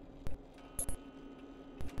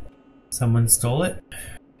 Someone stole it?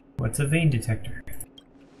 What's a vein detector?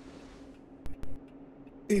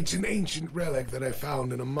 It's an ancient relic that I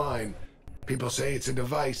found in a mine. People say it's a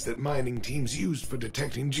device that mining teams used for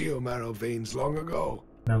detecting geomarrow veins long ago.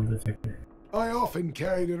 Metal detector. I often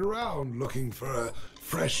carried it around looking for a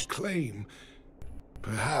fresh claim.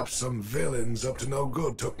 Perhaps some villains up to no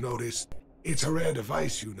good took notice. It's a rare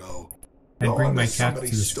device, you know. I No bring one my that cats somebody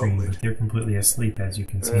to the stole stream, it. but they're completely asleep, as you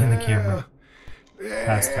can see in the camera.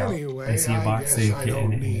 Passed out. Anyway, I see a box, guess they I get in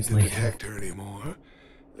don't it and need he's the leaving. detector anymore.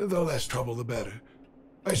 The less trouble, the better. I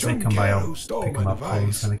If they shouldn't come by, care I'll who stole pick my them up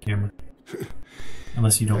always device. on the camera.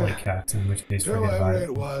 Unless you don't like cats, in which case forget about Whoever it.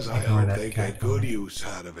 it was, I Ignore hope that they cat get good comment. use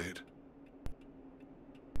out of it.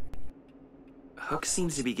 Hook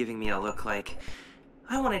seems to be giving me a look like,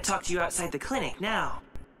 I want to talk to you outside the clinic now.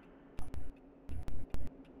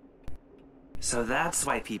 So that's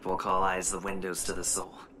why people call eyes the windows to the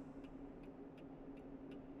soul.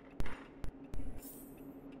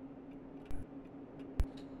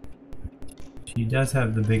 She does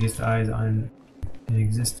have the biggest eyes in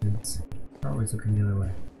existence. They're always looking the other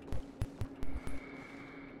way.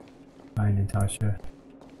 Bye, Natasha.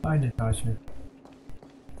 Bye, Natasha.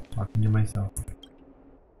 Talking to myself.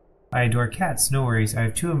 I adore cats, no worries. I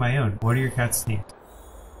have two of my own. What are your cats' names?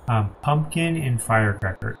 Pumpkin and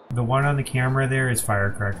Firecracker. The one on the camera there is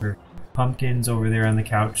Firecracker. Pumpkin's over there on the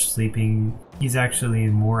couch sleeping. He's actually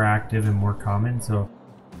more active and more common, so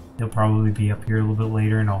he'll probably be up here a little bit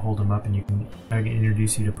later, and I'll hold him up and I can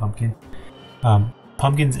introduce you to Pumpkin.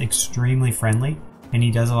 Pumpkin's extremely friendly, and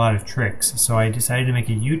he does a lot of tricks, so I decided to make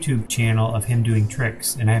a YouTube channel of him doing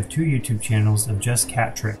tricks, and I have 2 YouTube channels of just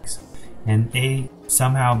cat tricks, and they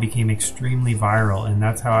somehow became extremely viral, and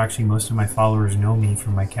that's how actually most of my followers know me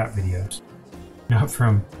from my cat videos, not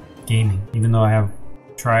from gaming, even though I have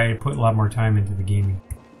tried to put a lot more time into the gaming.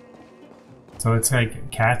 So it's like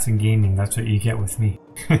cats and gaming, that's what you get with me.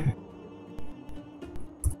 Wait!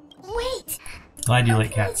 Glad you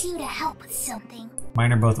like I cats. need you to help with something.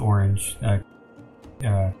 Mine are both orange.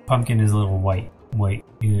 Pumpkin is a little white.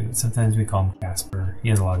 Sometimes we call him Casper. He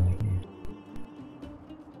has a lot of nicknames.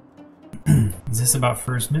 Is this about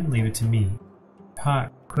First Mint? Leave it to me.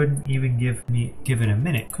 Couldn't even give it a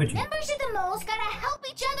minute, could you? Members of the moles gotta help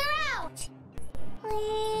each other out!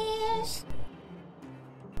 Please?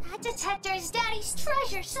 That detector is Daddy's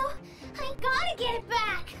treasure, so I gotta get it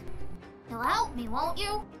back! You'll help me, won't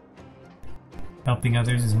you? Helping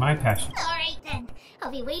others is my passion. Alright then. I'll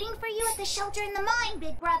be waiting for you at the shelter in the mine,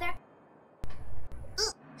 big brother.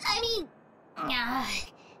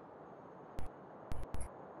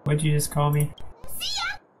 What'd you just call me? See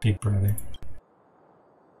ya! Big brother.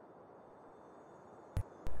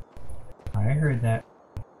 I heard that.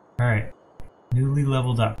 Alright. Newly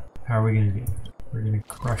leveled up. How are we gonna do? We're gonna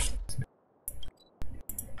crush this.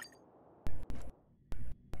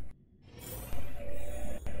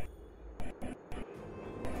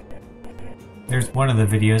 There's one of the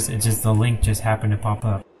videos, it's just the link just happened to pop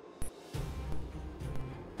up.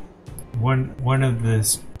 One of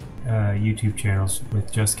the YouTube channels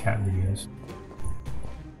with just cat videos.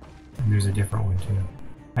 And there's a different one too.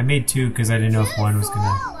 I made two because I didn't know if one was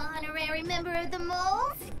gonna Honorary member of the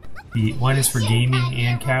mold. be. One is for gaming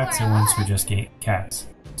and cats, and one's for just cats.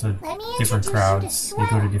 So different crowds, they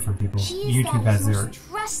go to different people. YouTube has their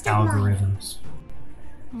algorithms.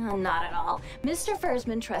 Not at all. Mr.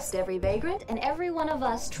 Fursman trusts every vagrant, and every one of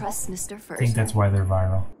us trusts Mr. Fursman. I think that's why they're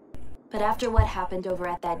viral. But after what happened over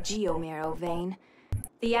at that geomarrow vein,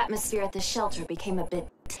 the atmosphere at the shelter became a bit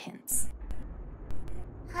tense.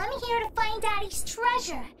 I'm here to find Daddy's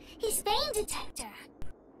treasure, his vein detector.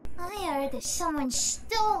 I heard that someone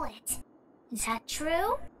stole it. Is that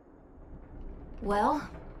true? Well,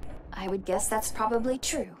 I would guess that's probably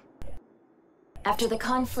true. After the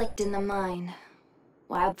conflict in the mine,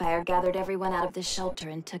 Wildfire gathered everyone out of the shelter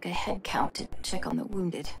and took a head count to check on the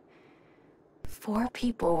wounded. 4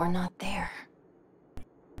 people were not there.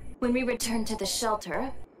 When we returned to the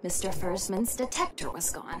shelter, Mr. Fursman's detector was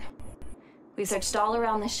gone. We searched all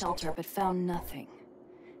around the shelter but found nothing.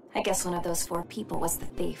 I guess one of those 4 people was the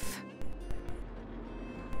thief.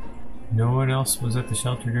 No one else was at the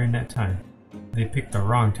shelter during that time. They picked the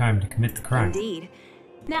wrong time to commit the crime. Indeed.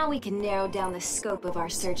 Now we can narrow down the scope of our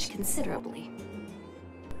search considerably.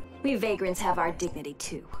 We vagrants have our dignity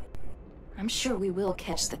too. I'm sure we will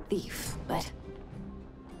catch the thief, but...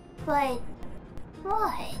 But...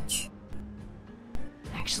 what?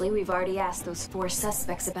 Actually, we've already asked those 4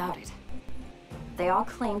 suspects about it. They all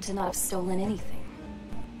claim to not have stolen anything.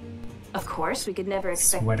 Of course, we could never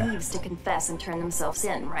expect thieves to confess and turn themselves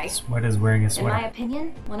in, right? Sweater's wearing a sweater. In my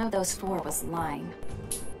opinion, one of those 4 was lying.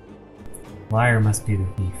 Liar must be the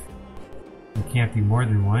thief. There can't be more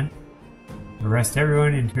than one. Arrest everyone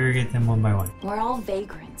and interrogate them one by one. We're all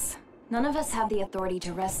vagrants. None of us have the authority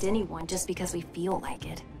to arrest anyone just because we feel like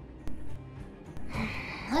it.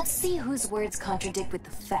 Let's see whose words contradict with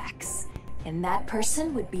the facts. And that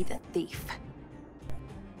person would be the thief.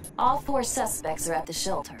 All 4 suspects are at the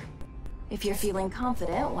shelter. If you're feeling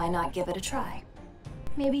confident, why not give it a try?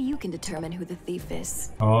 Maybe you can determine who the thief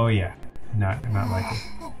is. Oh yeah. Not likely.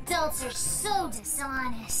 Adults are so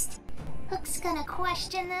dishonest. Hook's gonna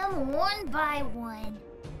question them one by one.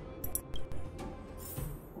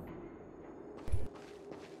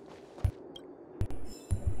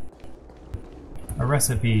 A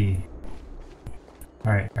recipe.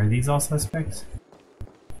 Alright, are these all suspects?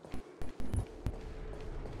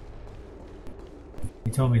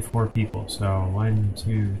 You told me 4 people, so 1,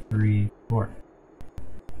 2, 3, 4.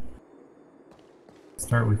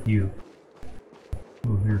 Start with you.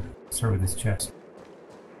 Ooh, here. Start with this chest.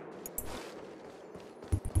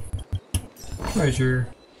 Treasure.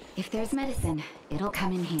 If there's medicine, it'll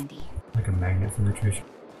come in handy. Like a magnet for the treasure.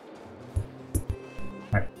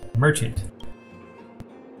 Alright, merchant.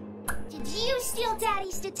 Did you steal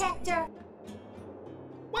Daddy's detector?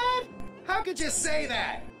 What? How could you say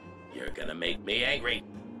that? You're gonna make me angry.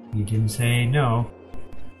 You didn't say no.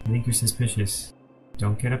 I think you're suspicious.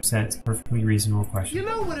 Don't get upset, it's a perfectly reasonable question. You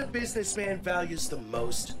know what a businessman values the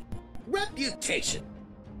most? Reputation.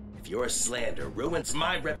 If your slander ruins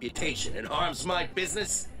my reputation and harms my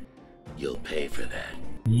business, you'll pay for that.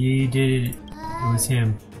 You did it. It was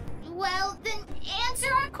him. Well, then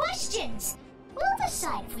answer our questions. We'll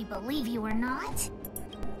decide if we believe you or not.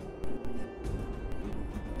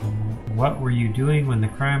 What were you doing when the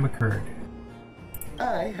crime occurred?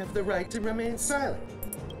 I have the right to remain silent.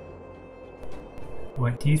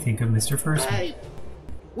 What do you think of Mr. Fursman? I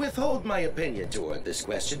withhold my opinion toward this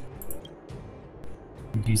question.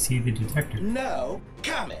 Did you see the detector? No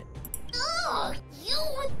comment. Oh,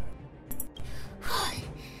 you...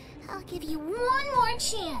 I'll give you one more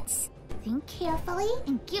chance. Think carefully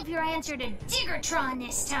and give your answer to Diggertron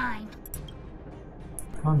this time.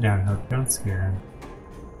 Calm down, Hook. Don't scare him.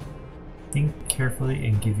 Think carefully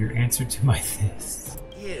and give your answer to my fists.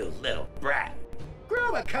 You little brat.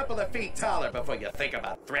 Grow a couple of feet taller before you think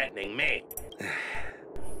about threatening me.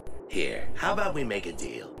 Here, how about we make a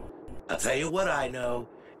deal? I'll tell you what I know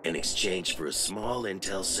in exchange for a small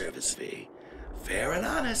intel service fee. Fair and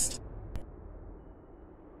honest.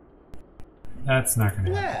 That's not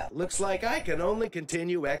gonna happen. Well, looks like I can only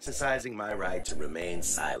continue exercising my right to remain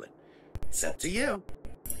silent. It's up to you.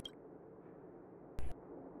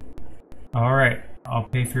 Alright, I'll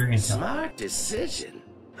pay for your intel. Smart decision.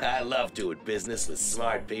 I love doing business with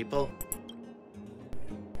smart people.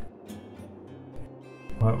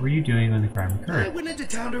 What were you doing when the crime I occurred? went into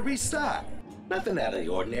town to restock. Nothing out of the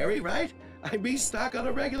ordinary, right? I restock on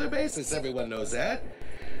a regular basis, everyone knows that.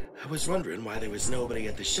 I was wondering why there was nobody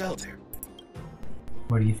at the shelter.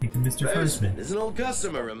 What do you think of Mr. Fursman? Is an old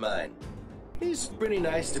customer of mine. He's pretty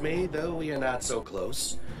nice to me, though we are not so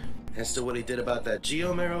close. As to what he did about that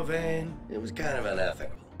Geomero vein, it was kind of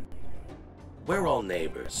unethical. We're all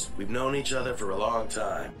neighbors. We've known each other for a long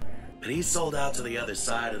time. But he sold out to the other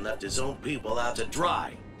side and left his own people out to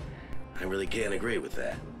dry. I really can't agree with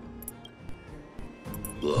that.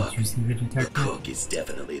 Look, the cook is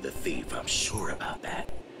definitely the thief, I'm sure about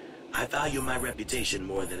that. I value my reputation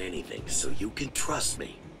more than anything, so you can trust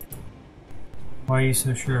me. Why are you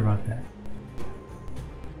so sure about that?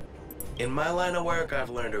 In my line of work,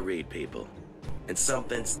 I've learned to read people. And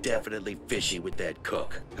something's definitely fishy with that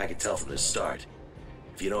cook. I can tell from the start.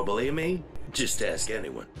 If you don't believe me, just ask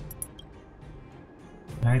anyone.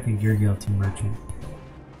 I think you're guilty, merchant.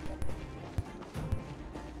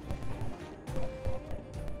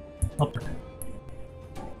 Helper.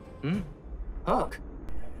 Hook?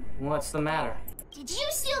 What's the matter? Did you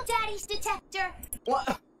steal Daddy's detector?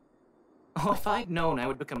 What? Oh, if I'd known I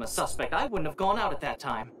would become a suspect, I wouldn't have gone out at that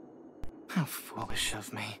time. How foolish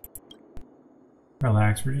of me.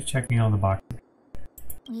 Relax, we're just checking all the boxes.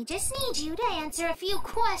 We just need you to answer a few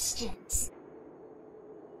questions.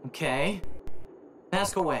 Okay.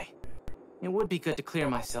 Ask away. It would be good to clear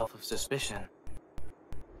myself of suspicion.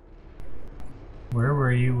 Where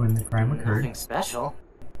were you when the crime occurred? Nothing special.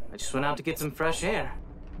 I just went out to get some fresh air.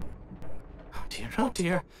 Oh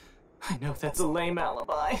dear. I know that's a lame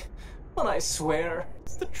alibi, but I swear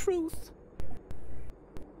it's the truth.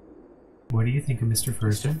 What do you think of Mr.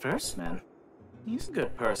 Fursman? Mr. Fursman? He's a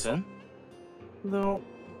good person. Though...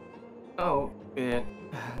 Oh,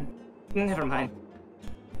 never mind.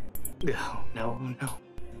 Oh, no.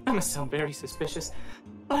 I must sound very suspicious,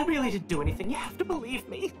 but I really didn't do anything. You have to believe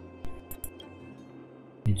me.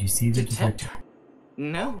 Did you see the detector?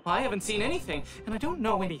 No, I haven't seen anything, and I don't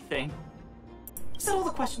know anything. Is that all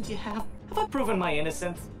the questions you have? Have I proven my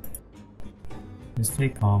innocence? Just stay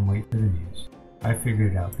calm, wait for the news. I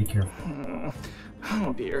figured it out, be careful.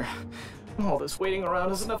 Oh dear. All this waiting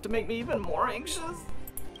around is enough to make me even more anxious.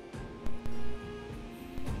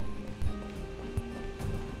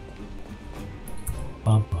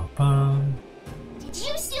 Bum bum bum. Did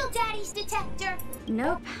you steal Daddy's detector?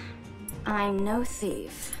 Nope. I'm no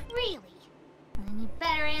thief. Really? Then you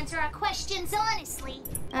better answer our questions honestly.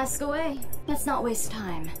 Ask away. Let's not waste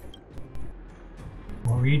time.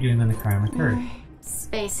 What were you doing when the crime occurred?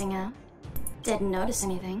 Spacing out. Didn't notice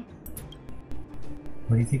anything.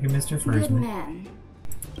 What do you think of Mr. Fursman? Good man,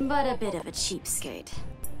 but a bit of a cheapskate.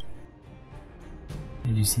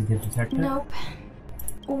 Did you see the detector? Nope.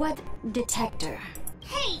 What detector?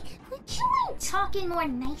 Hey, would you mind talking more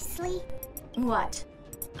nicely? What?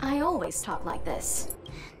 I always talk like this.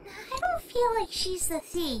 I don't feel like she's the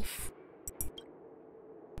thief.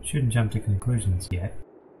 Shouldn't jump to conclusions yet.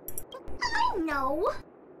 I know.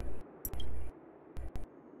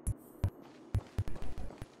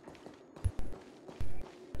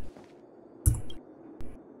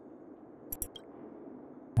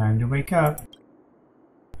 Time to wake up.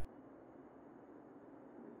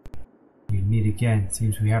 We meet again.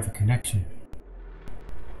 Seems we have a connection.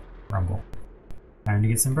 Rumble. Time to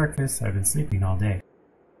get some breakfast. I've been sleeping all day.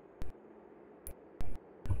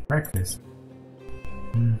 Breakfast?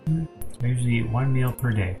 I usually eat one meal per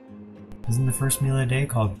day. Isn't the first meal of the day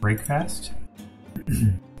called breakfast?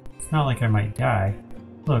 It's not like I might die.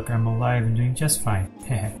 Look, I'm alive and doing just fine.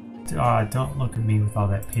 Aw, don't look at me with all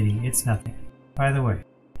that pity. It's nothing. By the way,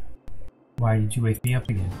 why did you wake me up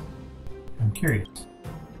again? I'm curious.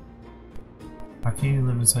 How can you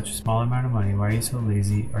live with such a small amount of money? Why are you so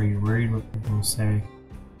lazy? Are you worried what people will say?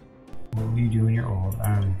 What will you do when you're old? I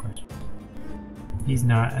don't have any questions. He's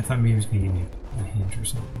not. I thought maybe he was going to give me a hint or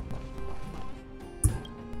something.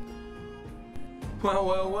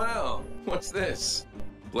 Well. What's this?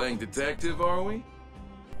 Playing detective, are we?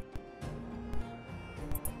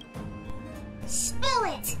 Spill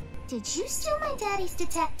it! Did you steal my daddy's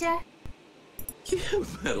detector? You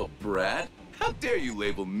little brat. How dare you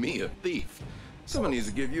label me a thief? Someone needs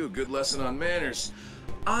to give you a good lesson on manners.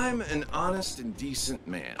 I'm an honest and decent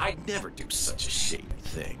man. I'd never do such a shady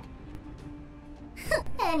thing.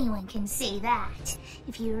 Anyone can say that.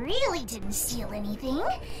 If you really didn't steal anything,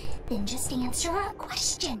 then just answer our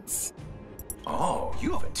questions. Oh,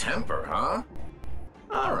 you have a temper, huh?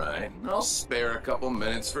 All right, I'll spare a couple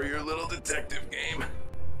minutes for your little detective game.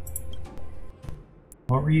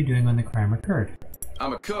 What were you doing when the crime occurred?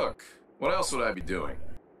 I'm a cook. What else would I be doing?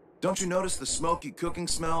 Don't you notice the smoky cooking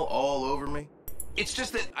smell all over me? It's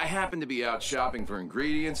just that I happened to be out shopping for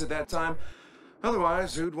ingredients at that time.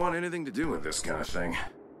 Otherwise, who'd want anything to do with this kind of thing?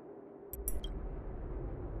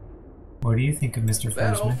 What do you think of Mr.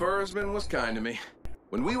 That old Fursman? Fursman was kind to me.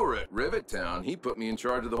 When we were at Rivet Town, he put me in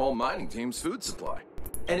charge of the whole mining team's food supply.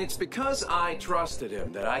 And it's because I trusted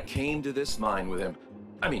him that I came to this mine with him.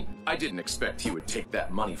 I mean, I didn't expect he would take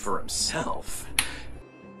that money for himself.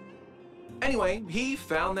 Anyway, he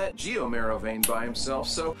found that geomarrow vein by himself,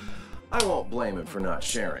 so I won't blame him for not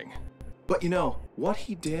sharing. But you know, what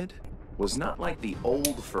he did was not like the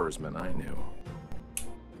old Fursman I knew.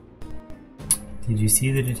 Did you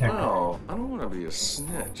see the detective? Well, I don't want to be a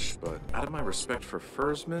snitch, but out of my respect for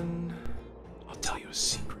Fursman, I'll tell you a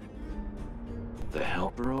secret. The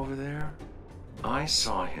helper over there, I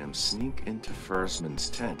saw him sneak into Fursman's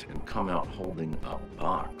tent and come out holding a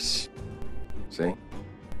box. See?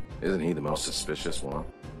 Isn't he the most suspicious one?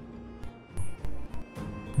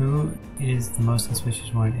 Who is the most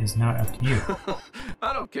suspicious one is not up to you.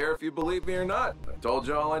 I don't care if you believe me or not. I've told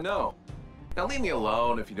you all I know. Now leave me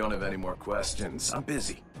alone if you don't have any more questions. I'm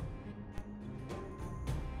busy.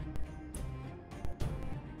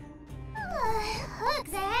 Look,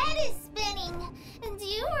 the head is spinning. Do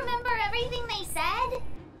you remember everything they said?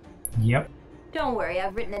 Yep. Don't worry,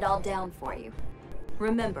 I've written it all down for you.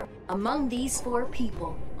 Remember, among these 4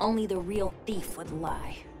 people, only the real thief would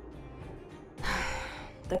lie.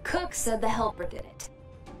 The cook said the helper did it.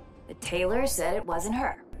 The tailor said it wasn't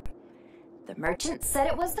her. The merchant said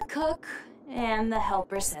it was the cook, and the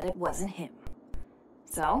helper said it wasn't him.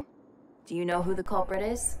 So, do you know who the culprit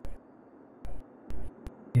is?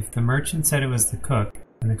 If the merchant said it was the cook,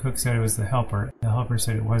 and the cook said it was the helper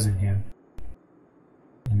said it wasn't him,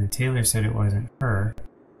 and the tailor said it wasn't her,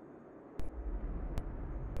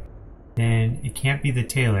 then it can't be the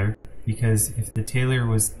tailor, because if the tailor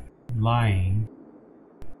was lying,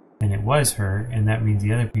 then it was her, and that means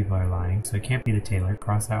the other people are lying, so it can't be the tailor.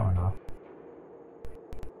 Cross that one off.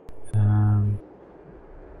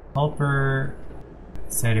 Helper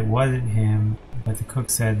said it wasn't him, but the cook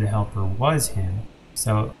said the helper was him.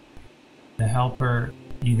 So the helper,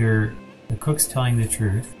 either the cook's telling the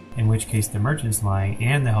truth, in which case the merchant's lying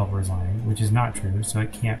and the helper's lying, which is not true, so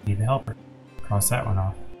it can't be the helper. Cross that one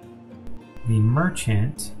off. The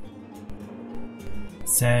merchant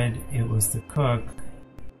said it was the cook.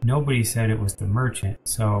 Nobody said it was the merchant,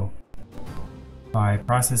 so by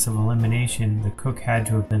process of elimination, the cook had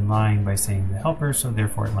to have been lying by saying the helper, so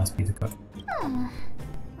therefore it must be the cook. I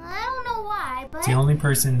don't know why, but It's the only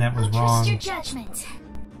person that was I'll wrong trust your judgment.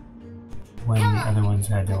 when Come the on, other ones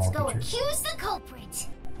had to let's all go be true. accuse the culprit.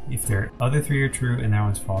 If the other 3 are true and that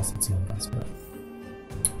one's false, it's the only possibility.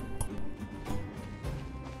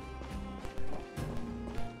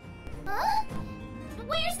 Huh?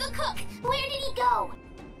 Where's the cook? Where did he go?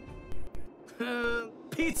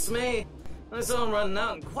 Beats me. I saw him running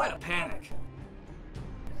out in quite a panic.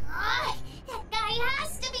 That guy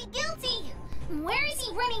has to be guilty. Where is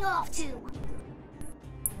he running off to?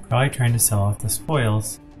 Probably trying to sell off the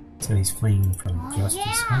spoils, so he's fleeing from justice.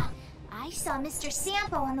 Yeah, Huh? I saw Mr.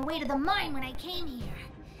 Sampo on the way to the mine when I came here.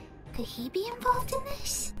 Could he be involved in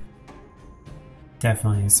this?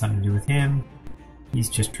 Definitely has something to do with him. He's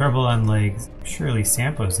just trouble on legs. Surely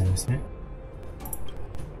Sampo's innocent.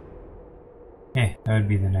 Eh, that would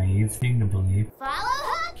be the naive thing to believe. Follow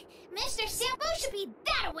Hook? Mr. Sampo should be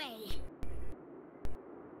that way.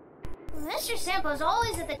 Mr. Sampo's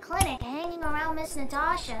always at the clinic hanging around Miss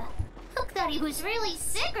Natasha. Hook thought he was really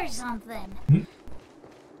sick or something. If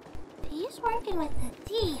he's working with the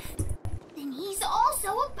thief, then he's also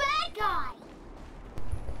a bad guy.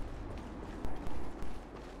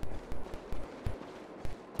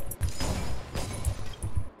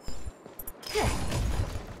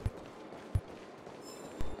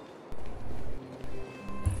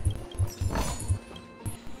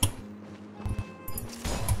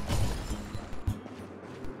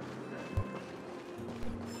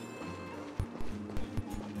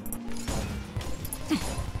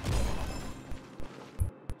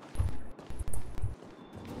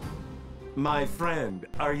 My friend,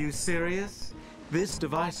 are you serious? This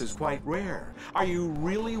device is quite rare. Are you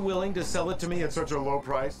really willing to sell it to me at such a low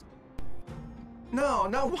price? No,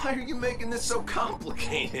 why are you making this so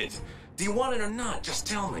complicated? Do you want it or not? Just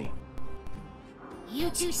tell me. You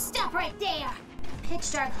two stop right there.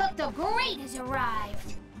 Pitch Dark Hook the Great has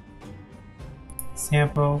arrived.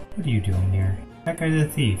 Sampo, what are you doing here? That guy's a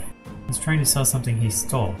thief. He's trying to sell something he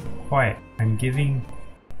stole. Quiet. I'm giving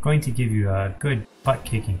Going to give you a good butt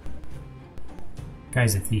kicking.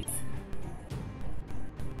 Guy's a thief.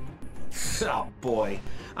 Oh boy,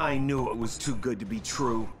 I knew it was too good to be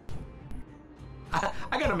true.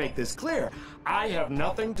 I gotta make this clear. I have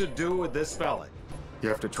nothing to do with this fella. You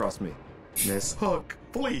have to trust me. Miss Hook,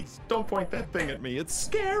 please, don't point that thing at me. It's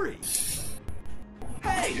scary.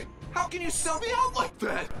 Hey! How can you sell me out like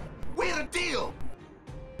that? We had a deal!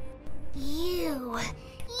 You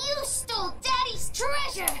stole Daddy's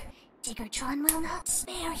treasure! Diggertron will not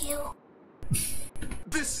spare you.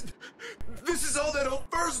 This is all that old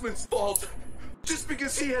Versman's fault! Just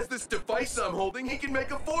because he has this device I'm holding, he can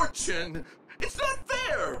make a fortune! It's not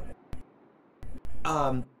fair!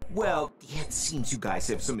 Well, it seems you guys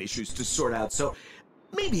have some issues to sort out, so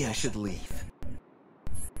maybe I should leave.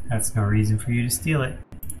 That's no reason for you to steal it.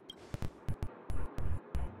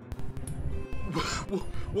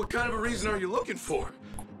 What kind of a reason are you looking for?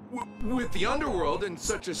 With the underworld in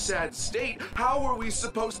such a sad state, how are we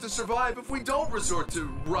supposed to survive if we don't resort to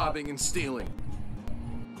robbing and stealing?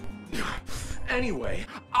 Anyway,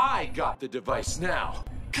 I got the device now.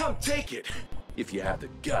 Come take it, if you have the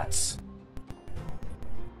guts.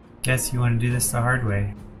 Guess you want to do this the hard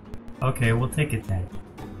way. Okay, we'll take it then.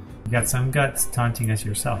 You got some guts taunting us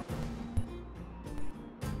yourself.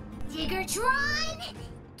 Diggertron,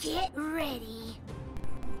 get ready.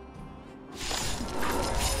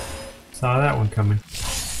 Saw that one coming.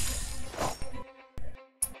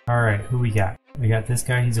 Alright, who we got? We got this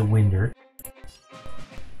guy, he's a winder.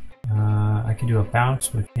 I can do a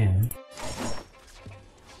bounce with him.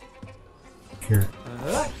 Sure.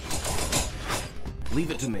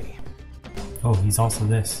 Leave it to me. Oh, he's also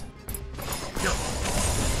this. No.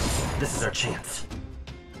 This is our chance.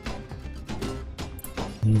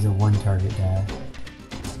 He's a one-target guy.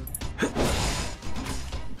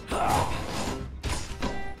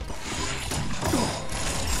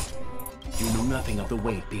 You know nothing of the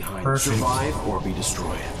weight behind Perfect. Survive or be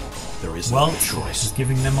destroyed. There is Well, no choice. Just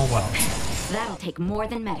giving them a Welch. That'll take more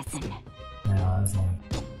than medicine. No, that was long.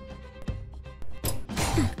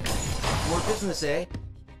 More business, eh?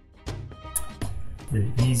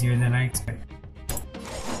 Did it easier than I expected.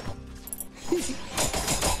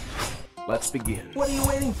 Let's begin. What are you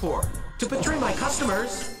waiting for? To betray my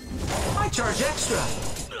customers? I charge extra.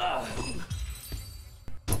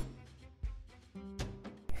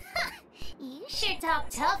 You sure talk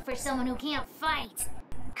tough for someone who can't fight.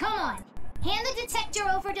 Come on, hand the detector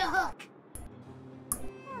over to Hook.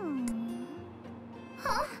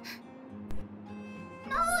 Huh?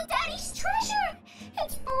 No, Daddy's treasure!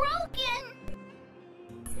 It's broken!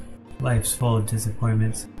 Life's full of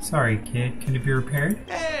disappointments. Sorry, kid. Can it be repaired?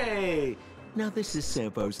 Hey! Now this is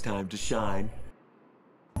Sampo's time to shine.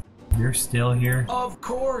 You're still here? Of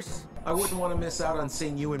course! I wouldn't want to miss out on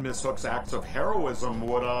seeing you and Miss Hook's acts of heroism,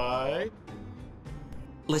 would I?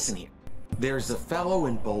 Listen here. There's a fellow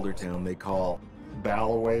in Bouldertown they call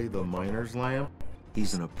Balloway the Miner's Lamp.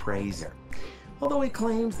 He's an appraiser. Although he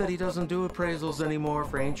claims that he doesn't do appraisals anymore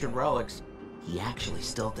for ancient relics, he actually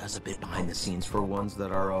still does a bit behind the scenes for ones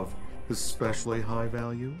that are of especially high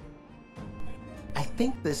value. I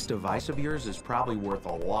think this device of yours is probably worth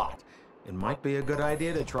a lot. It might be a good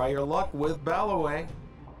idea to try your luck with Balloway.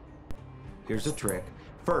 Here's a trick.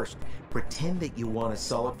 First, pretend that you want to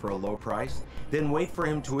sell it for a low price, then wait for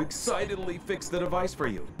him to excitedly fix the device for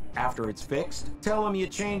you. After it's fixed, tell him you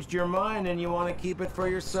changed your mind and you want to keep it for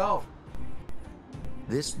yourself.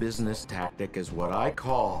 This business tactic is what I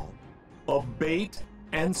call a bait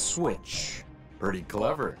and switch. Pretty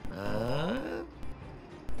clever, huh?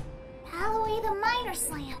 Balloway the Miner's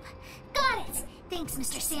Lamp. Got it! Thanks,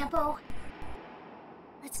 Mr. Sampo.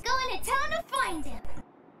 Let's go into town to find him.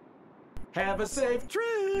 Have a safe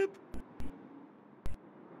trip!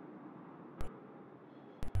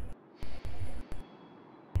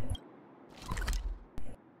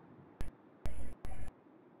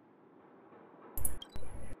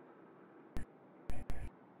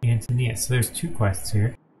 Antonia. So there's two quests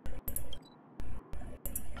here.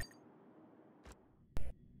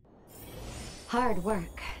 Hard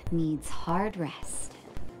work needs hard rest.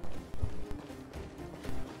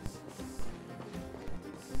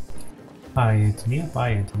 Bye, Antonia.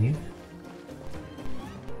 Bye, Antonia.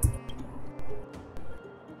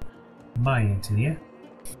 Bye, Antonia.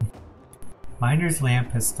 Miner's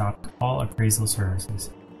Lamp has stopped all appraisal services.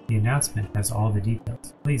 The announcement has all the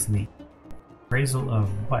details. Please leave. Appraisal of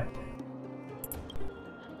what?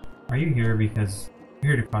 Are you here because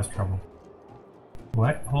you're here to cause trouble?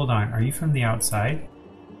 What? Hold on. Are you from the outside?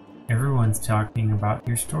 Everyone's talking about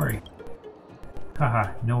your story.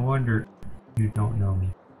 Haha, no wonder you don't know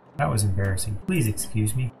me. That was embarrassing. Please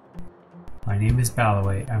excuse me. My name is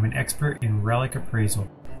Balloway. I'm an expert in relic appraisal.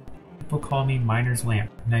 People call me Miner's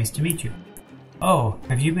Lamp. Nice to meet you. Oh,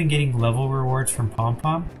 have you been getting level rewards from Pom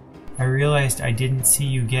Pom? I realized I didn't see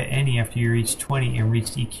you get any after you reached 20 and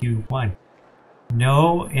reached EQ 1.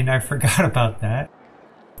 No, and I forgot about that.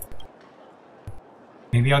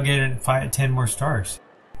 Maybe I'll get 10 more stars.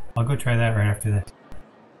 I'll go try that right after this.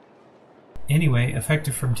 Anyway,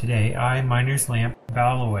 effective from today, I, Miner's Lamp,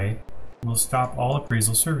 Balloway, will stop all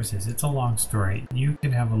appraisal services. It's a long story. You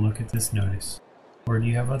can have a look at this notice. Or do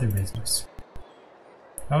you have other business?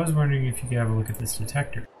 I was wondering if you could have a look at this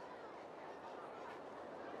detector.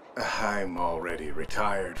 I'm already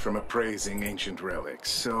retired from appraising ancient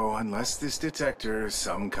relics, so unless this detector is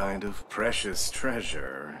some kind of precious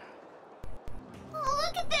treasure... Oh,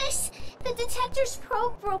 look at this! The detector's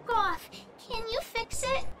probe broke off. Can you fix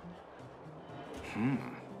it?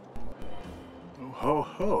 Oh, ho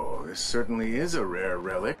ho, this certainly is a rare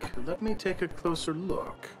relic. Let me take a closer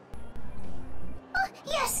look. Oh,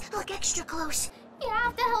 yes! Look extra close. You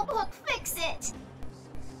have to help Hook fix it.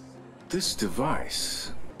 This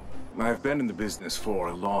device... I've been in the business for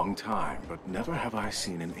a long time, but never have I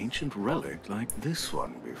seen an ancient relic like this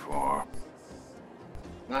one before.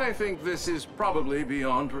 I think this is probably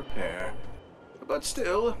beyond repair. But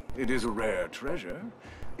still, it is a rare treasure.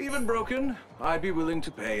 Even broken, I'd be willing to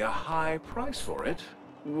pay a high price for it.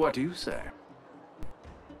 What do you say?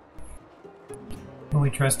 Can we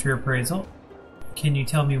trust your appraisal? Can you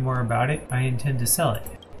tell me more about it? I intend to sell it.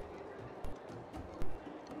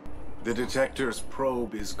 The detector's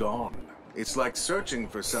probe is gone. It's like searching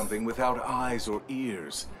for something without eyes or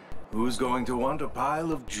ears. Who's going to want a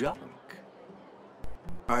pile of junk?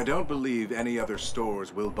 I don't believe any other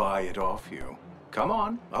stores will buy it off you. Come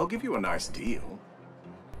on, I'll give you a nice deal.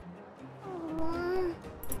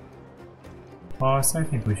 Boss, I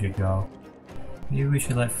think we should go. Maybe we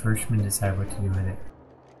should let Frischman decide what to do with it.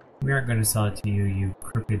 We aren't going to sell it to you, you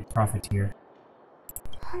crooked profiteer.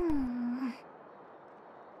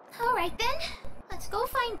 Alright then, let's go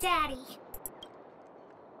find Daddy.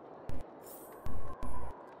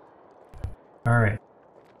 Alright.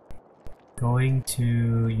 Going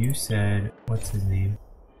to, you said, what's his name?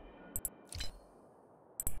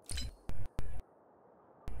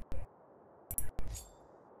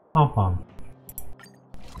 Pom Pom.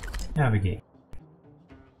 Navigate.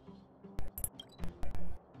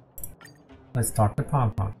 Let's talk to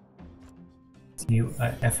Pom Pom. See,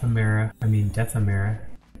 Dephemera.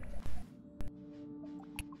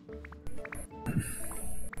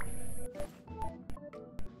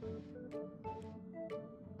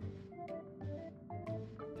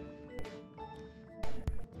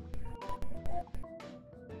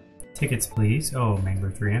 Tickets, please. Oh,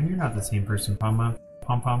 Mangler 3M, you're not the same person Pom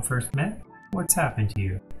Pom first met? What's happened to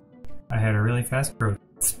you? I had a really fast growth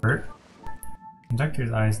spurt.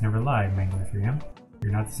 Conductor's eyes never lie, Mangler 3M.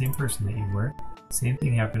 You're not the same person that you were. Same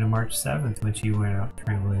thing happened on March 7th when she went out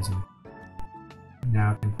trailblazing.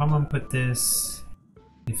 Now, can Pom Pom put this...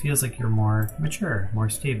 It feels like you're more mature, more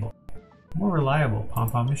stable. More reliable, Pom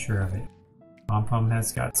Pom is sure of it. Pom Pom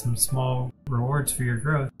has got some small rewards for your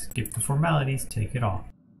growth. Skip the formalities, take it all.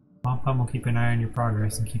 Pom Pom will keep an eye on your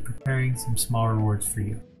progress and keep preparing some small rewards for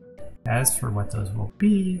you. As for what those will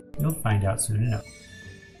be, you'll find out soon enough.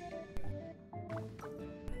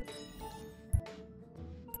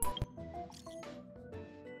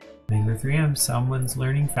 Mangler 3M, someone's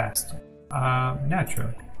learning fast.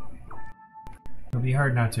 Naturally. It'll be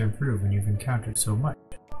hard not to improve when you've encountered so much.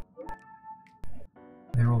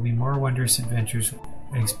 There will be more wondrous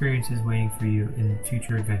experiences waiting for you in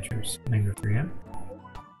future adventures, Mangler 3M.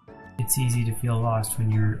 It's easy to feel lost when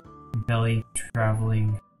you're belly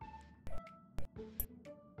traveling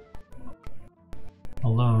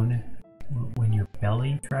alone. When you're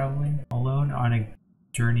belly traveling alone on a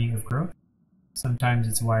journey of growth. Sometimes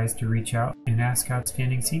it's wise to reach out and ask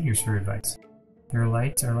outstanding seniors for advice. Their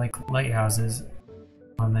lights are like lighthouses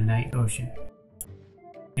on the night ocean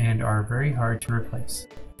and are very hard to replace.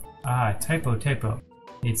 Ah, typo.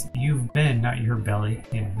 It's you've been, not your belly.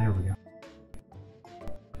 Yeah, there we go.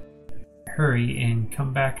 Hurry and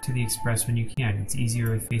come back to the express when you can. It's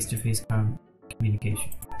easier with face-to-face communication.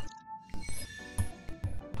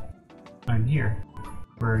 I'm here.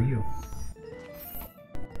 Where are you?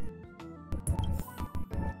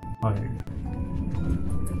 Oh, there you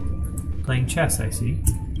go. Playing chess, I see.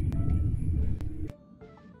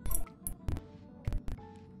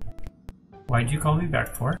 Why'd you call me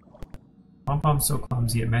back for? Pom Pom's so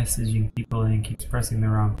clumsy at messaging people and keeps pressing the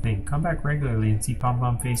wrong thing. Come back regularly and see Pom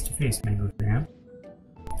Pom face to face, Mangler 3M.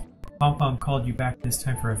 Pom Pom called you back this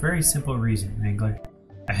time for a very simple reason, Mangler.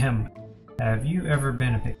 Ahem. Have you ever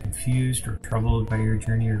been a bit confused or troubled by your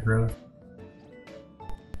journey or growth?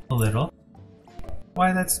 A little.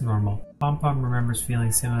 Why, that's normal. Pom-Pom remembers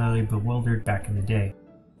feeling similarly bewildered back in the day.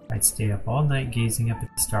 I'd stay up all night gazing up at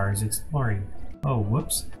the stars, exploring. Oh,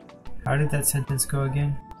 whoops. How did that sentence go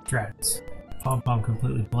again? Drats. Pom-Pom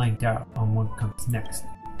completely blanked out on what comes next.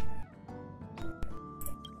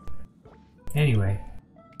 Anyway,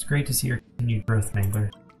 it's great to see your continued growth, Mangler.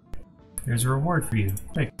 There's a reward for you.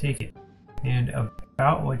 Quick, take it. And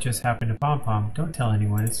about what just happened to Pom-Pom, don't tell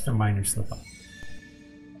anyone, it's a minor slip-up.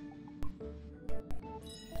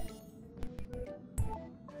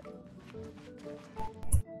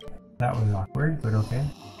 That was awkward, but okay.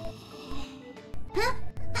 Huh?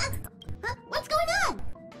 What's going on?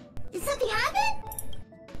 Did something happen?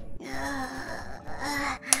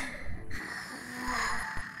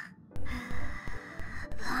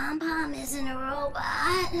 Pom-Pom isn't a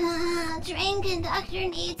robot. Train conductor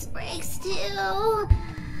needs brakes too.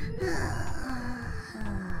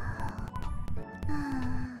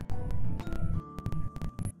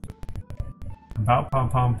 About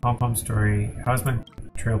Pom-Pom story. How's my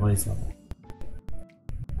Trailblaze level?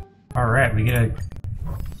 Alright, we get a...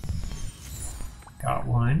 Got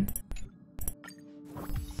one.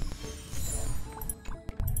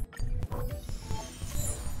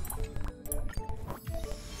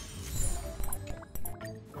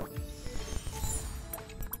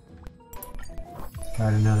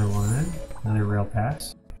 Got another one. Another rail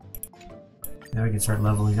pass. Now we can start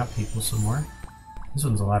leveling up people some more. This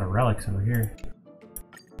one's a lot of relics over here.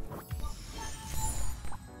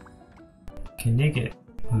 Can they get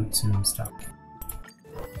boots and stuff?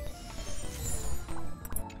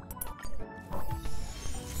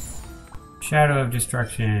 Shadow of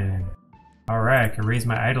Destruction. Alright, I can raise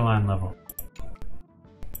my Eidolon level.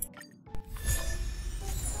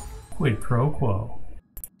 Quid pro quo.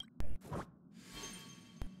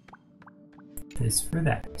 This for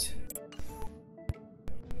that.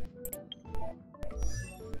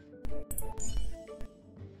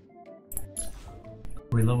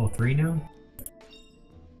 We're level 3 now?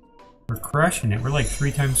 We're crushing it. We're like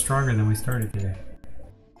 3 times stronger than we started today.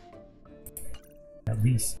 At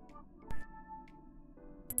least.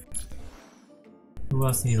 Who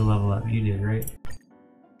else need to level up? You did, right?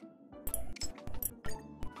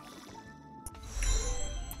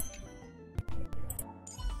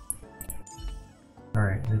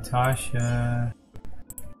 Alright, Natasha.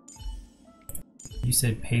 You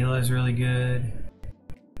said Pela is really good.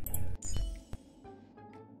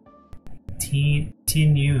 Tin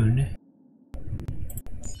Yoon.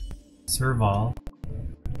 Serval.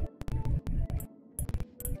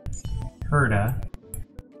 Herda.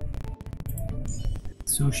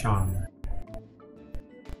 Sushan.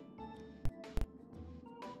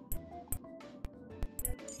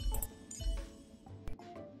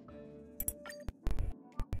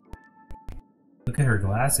 Look at her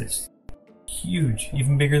glasses. Huge,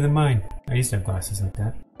 even bigger than mine. I used to have glasses like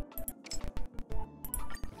that.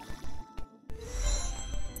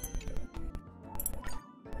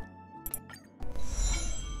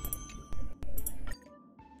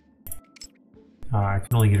 I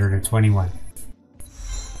can only get her to 21.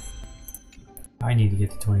 I need to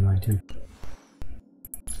get to 21 too.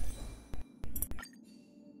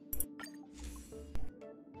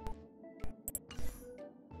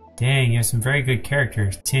 Dang, you have some very good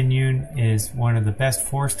characters. Tin Yoon is one of the best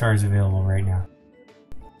 4 stars available right now.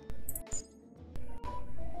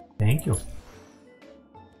 Thank you.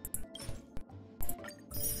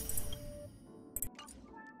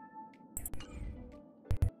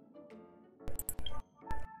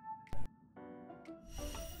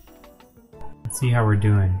 Let's see how we're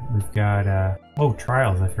doing. We've got, oh,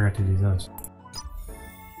 trials. I forgot to do those.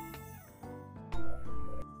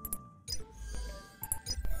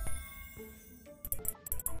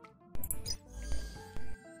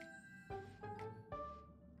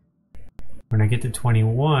 When I get to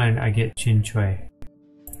 21, I get Chin Chui.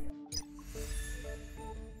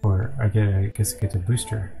 Or I guess I get a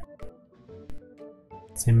booster.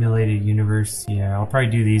 Simulated universe, yeah, I'll probably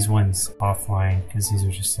do these ones offline because these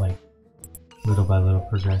are just like little by little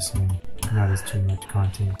progressing, not as too much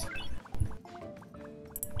content.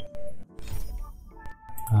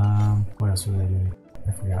 What else was I doing?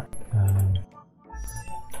 I forgot.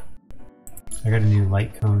 I got a new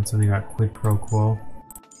light cone, something about quid pro quo.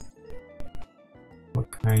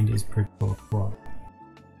 What kind is quid pro quo?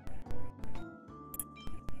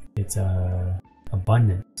 It's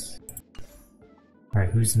abundance.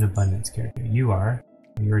 Alright, who's an abundance character? You are.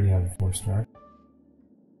 You already have a 4-star.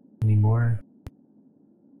 Any more?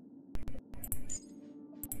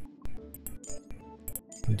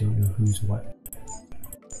 I don't know who's what.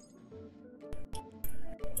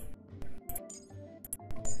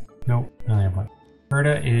 Nope, I have one.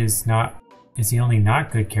 Herta is the only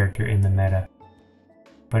not good character in the meta.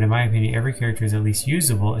 But in my opinion, every character is at least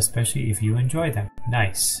usable, especially if you enjoy them.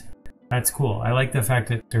 Nice. That's cool. I like the fact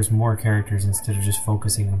that there's more characters instead of just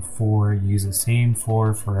focusing on 4, use the same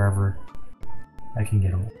 4 forever. I can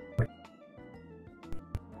get them. Wait.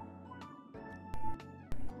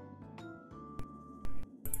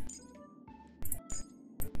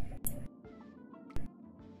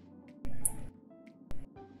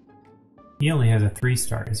 He only has a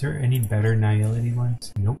 3-star. Is there any better Nihility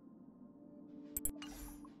ones? Nope.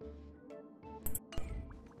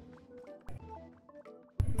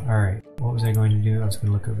 Alright, what was I going to do? I was going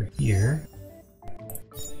to look over here.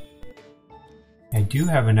 I do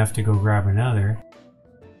have enough to go grab another.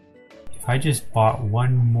 If I just bought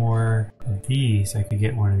one more of these, I could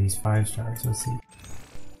get one of these 5-stars. Let's see.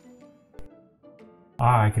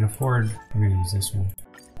 Ah, I can afford... I'm going to use this one.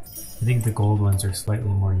 I think the gold ones are slightly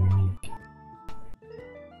more unique.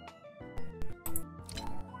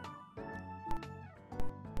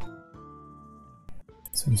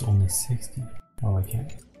 This one's only 60. Oh, I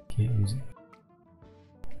can't use it.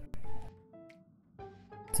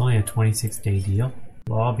 It's only a 26-day deal.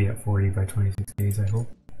 Well, I'll be at 40 by 26 days, I hope.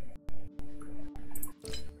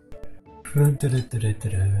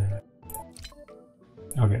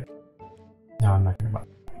 Okay. No, I'm not gonna buy.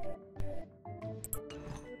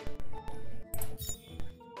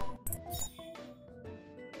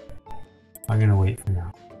 I'm gonna wait for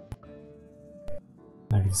now. I'm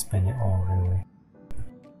not gonna spend it all right away.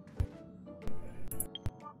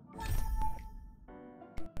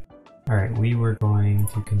 Alright, we were going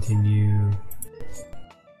to continue.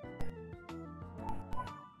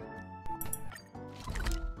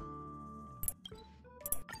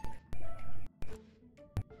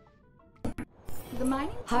 The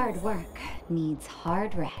mining hard work needs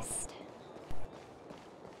hard rest.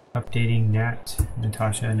 Updating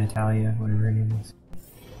Natasha, Natalia, whatever her name is.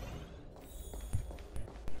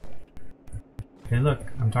 Hey look,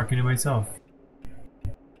 I'm talking to myself.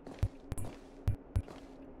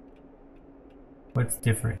 What's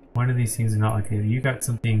different? One of these things is not like the other. You got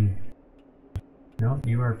something... No,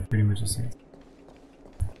 you are pretty much the same.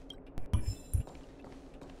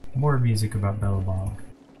 More music about Bellabog.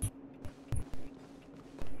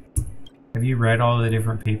 Have you read all the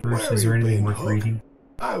different papers? Is there anything worth reading?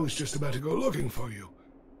 I was just about to go looking for you.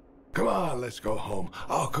 Come on, let's go home.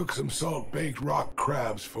 I'll cook some salt-baked rock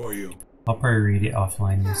crabs for you. I'll probably read it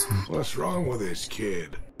offline this week. What's wrong with this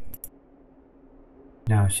kid?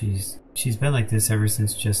 No, she's been like this ever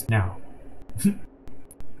since just now.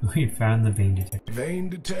 We found the vein detector. Vein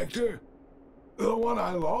detector? The one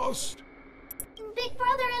I lost? Big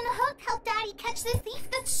Brother and Hook helped Daddy catch the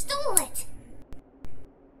thief that stole it.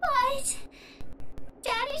 But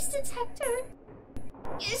Daddy's detector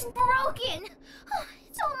is broken.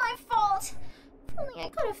 It's all my fault. If only I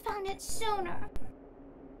could have found it sooner.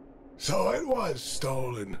 So it was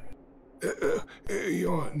stolen.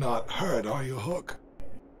 You're not hurt, are you, Hook?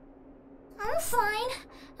 I'm fine.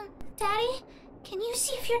 Daddy, can you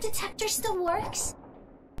see if your detector still works?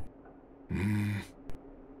 You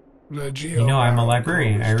know, I'm a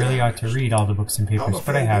librarian. I really ought to read all the books and papers,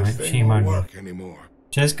 but I haven't. Shame on me.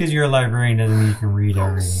 Just because you're a librarian doesn't mean you can read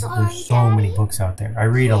everything. There's so many books out there. I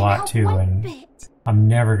read a lot too, and I'm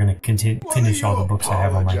never going to finish all the books I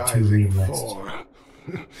have on my to-read list.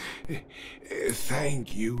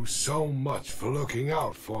 Thank you so much for looking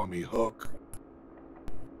out for me, Hook.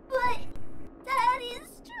 But Daddy's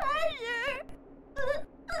treasure.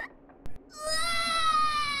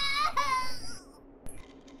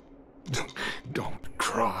 Don't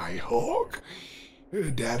cry, Hook.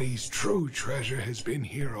 Daddy's true treasure has been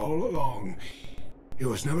here all along. It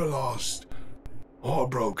was never lost or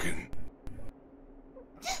broken.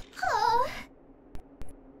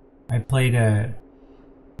 I played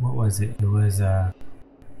what was it? It was a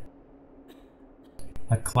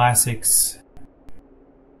classics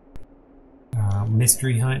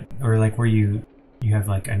mystery hunt, or like where you have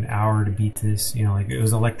like an hour to beat this. You know, like it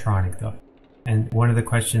was electronic though, and one of the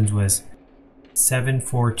questions was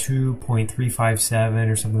 742.357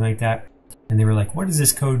 or something like that, and they were like, "What does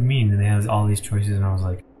this code mean?" And they had all these choices, and I was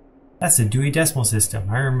like, "That's a Dewey Decimal System.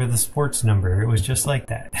 I remember the sports number. It was just like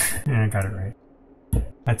that," and I got it right.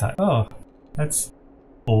 I thought, oh, that's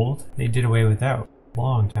old. They did away with that a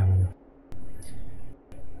long time ago.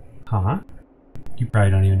 Huh? You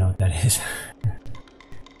probably don't even know what that is.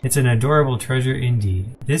 It's an adorable treasure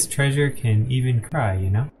indeed. This treasure can even cry,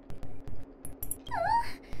 you know?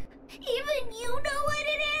 Even you know what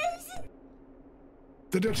it is?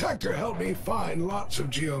 The detector helped me find lots of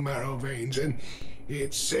geomarrow veins, and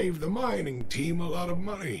it saved the mining team a lot of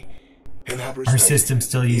money. In that respect, our system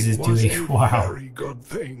still uses Dewey. Wow. Very good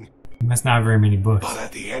thing. You must not have very many books. But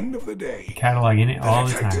at the end of the day, Cataloging it all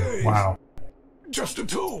the time. Wow. Just a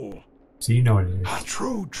tool. So you know what it is. A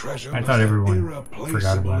true treasure. I thought everyone forgot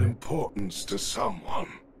irreplaceable about it. importance to someone.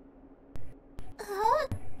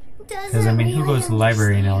 Because I mean, who goes to the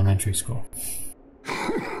library in elementary school?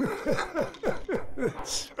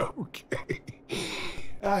 It's okay.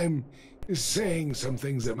 I'm saying some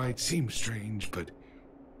things that might seem strange, but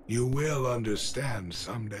you will understand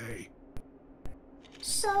someday.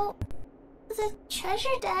 So, the treasure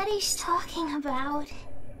Daddy's talking about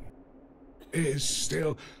is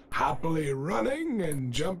still happily running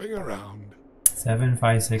and jumping around.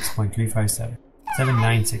 756.357.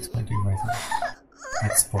 796.357.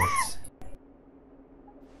 That's sports.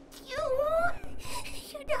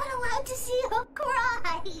 You're not allowed to see her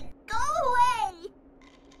cry. Go away.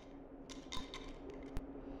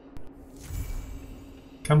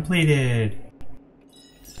 Completed.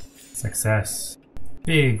 Success.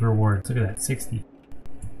 Big rewards. Look at that. 60.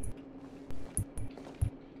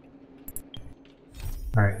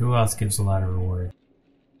 Alright, who else gives a lot of reward?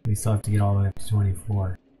 We still have to get all the way up to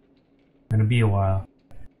 24. Gonna be a while.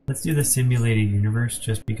 Let's do the simulated universe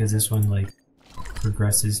just because this one like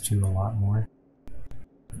progresses to a lot more.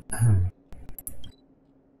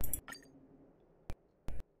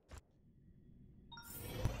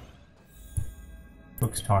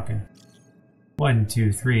 Book's talking. 1,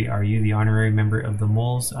 2, 3. Are you the honorary member of the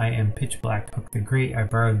Moles? I am Pitch Black, Hook the Great. I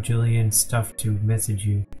borrowed Julian's stuff to message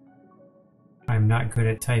you. I'm not good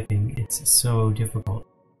at typing. It's so difficult.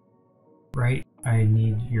 Right? I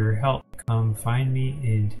need your help. Come find me,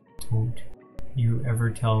 and don't you ever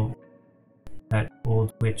tell that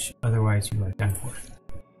old witch, otherwise you are done for.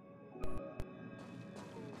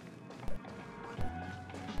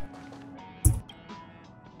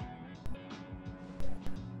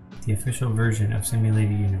 The official version of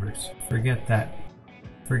Simulated Universe. Forget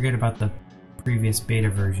about the previous beta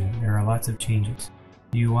version. There are lots of changes.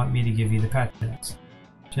 Do you want me to give you the patch notes?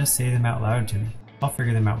 Just say them out loud to me. I'll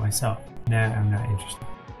figure them out myself. Nah, I'm not interested.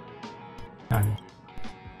 Got it.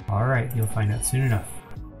 Alright, you'll find out soon enough.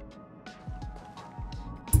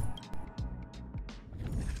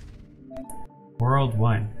 World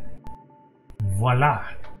 1. Voila!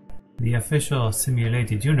 The official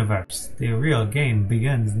Simulated Universe. The real game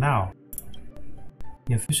begins now.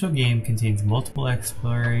 The official game contains multiple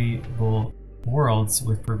explorable worlds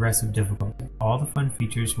with progressive difficulty. All the fun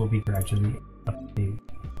features will be gradually updated.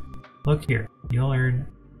 Look here, you'll earn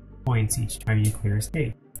points each time you clear a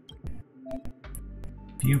stage.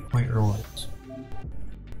 Viewpoint rewards.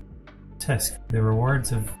 Tusk. The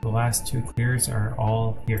rewards of the last 2 clears are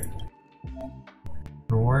all here.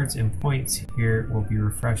 Rewards and points here will be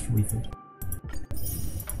refreshed weekly.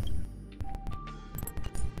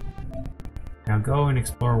 Now go and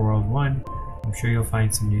explore World 1. I'm sure you'll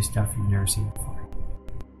find some new stuff you've never seen before.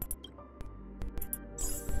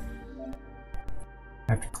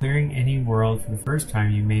 After clearing any world for the first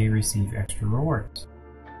time, you may receive extra rewards.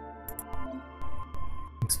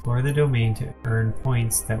 Explore the domain to earn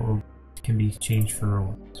points that can be exchanged for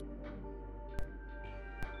rewards.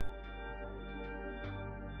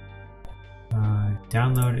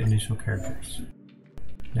 Download initial characters.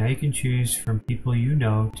 Now you can choose from people you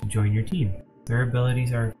know to join your team. Their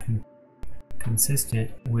abilities are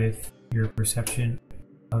consistent with your perception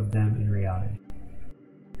of them in reality.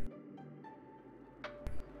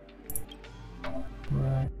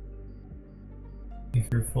 Right. If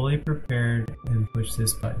you're fully prepared, then push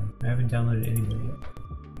this button. I haven't downloaded anybody yet.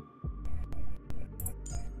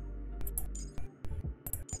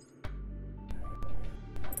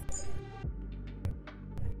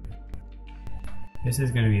 This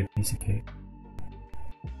is going to be a piece of cake.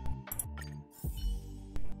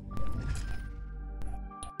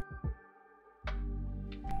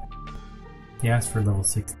 He asked for level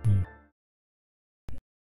 16.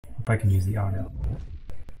 Hope I can use the auto.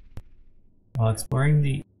 While exploring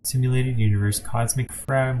the simulated universe, cosmic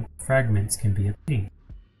fragments can be obtained.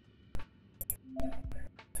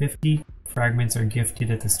 50 fragments are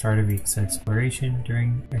gifted at the start of each exploration.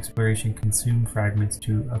 During exploration, consume fragments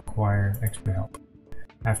to acquire extra help.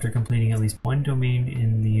 After completing at least one domain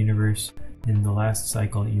in the universe in the last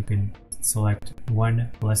cycle, you can select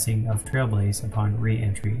one Blessing of Trailblaze upon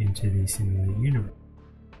re-entry into the simulated universe.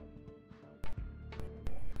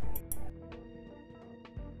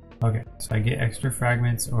 Okay, so I get extra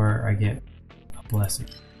fragments or I get a blessing.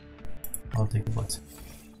 I'll take a blessing.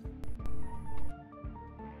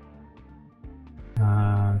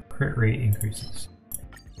 Crit rate increases.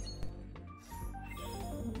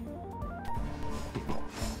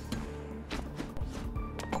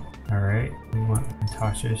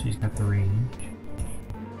 Natasha. She's got the range.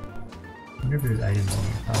 I wonder if there's items in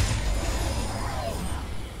here. Probably.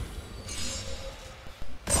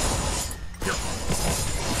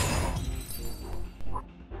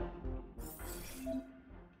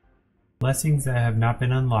 Blessings that have not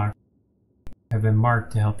been unlocked have been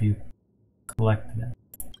marked to help you collect them.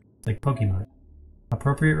 It's like Pokemon.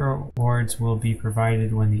 Appropriate rewards will be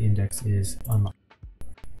provided when the index is unlocked.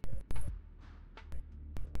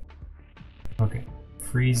 Okay.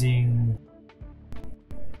 Freezing.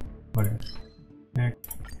 Whatever. Heck.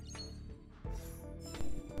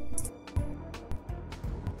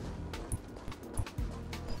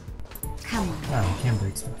 Come on. Oh, I can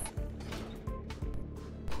break stuff.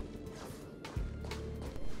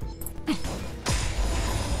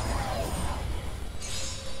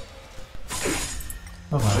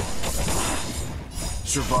 Oh, wow.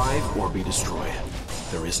 Survive or be destroyed.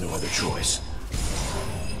 There is no other choice.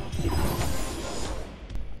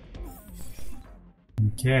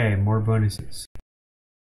 Okay, more bonuses.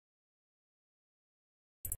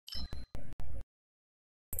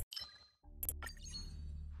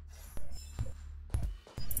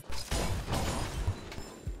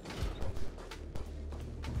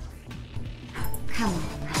 Come on.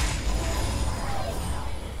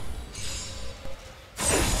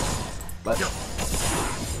 Let's go.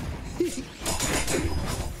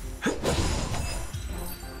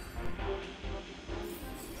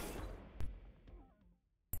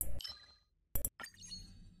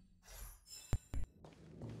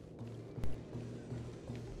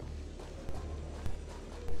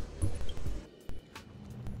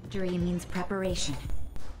 Victory means preparation.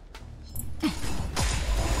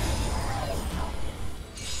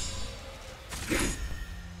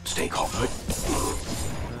 Stay calm.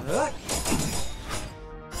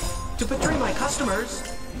 To betray my customers,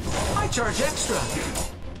 I charge extra.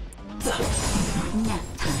 Nap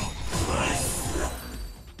time.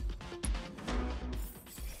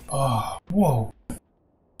 Oh, whoa.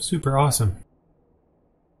 Super awesome.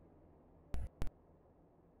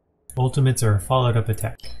 Ultimates are a followed up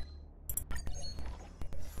attack.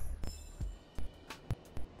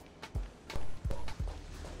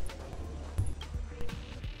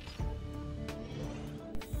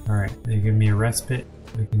 Alright, they give me a respite.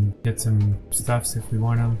 We can get some stuffs if we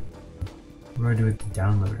want them. What do I do with the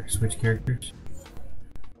downloader? Switch characters?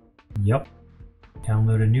 Yup.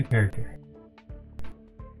 Download a new character.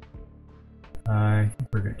 I think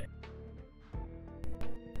we're good.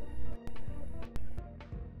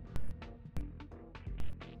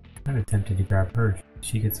 I'm kinda tempted to grab her.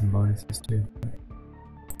 She gets some bonuses too.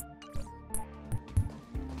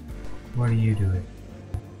 What are you doing?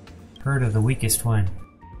 Herda, the weakest one.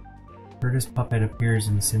 Herda's puppet appears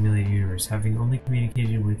in the simulated universe. Having only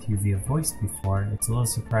communicated with you via voice before, it's a little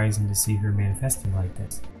surprising to see her manifesting like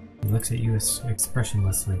this. He looks at you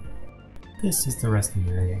expressionlessly. This is the resting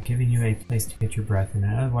area, giving you a place to get your breath in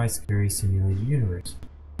an otherwise scary simulated universe.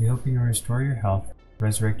 We hope you can restore your health,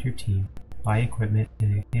 resurrect your team, buy equipment,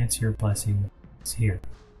 and enhance your blessings here.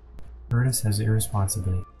 Herda says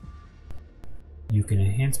irresponsibly. You can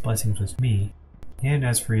enhance blessings with me, and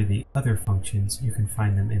as for the other functions, you can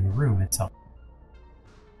find them in the room itself.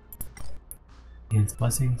 Enhance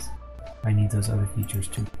blessings? I need those other features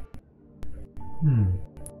too.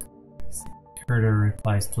 Herda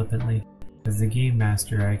replies flippantly. As the game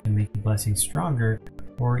master, I can make the blessings stronger,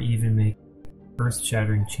 or even make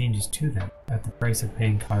earth-shattering changes to them, at the price of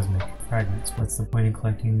paying cosmic fragments. What's the point in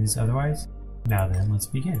collecting these otherwise? Now then, let's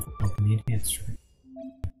begin. Open the enhanced tree.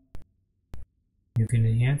 You can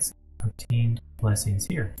enhance obtained blessings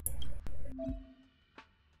here.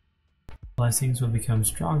 Blessings will become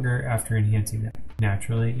stronger after enhancing them.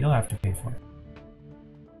 Naturally, you'll have to pay for it.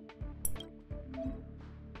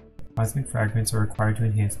 Cosmic fragments are required to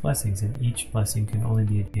enhance blessings, and each blessing can only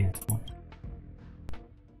be enhanced once.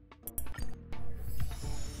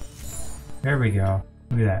 There we go.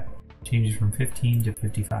 Look at that. Changes from 15 to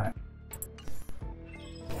 55.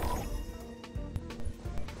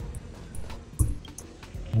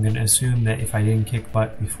 I'm going to assume that if I didn't kick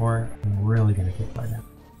butt before, I'm really going to kick butt now.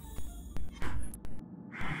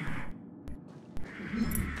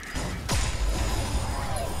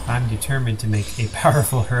 I'm determined to make a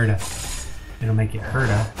powerful Herda. It'll make it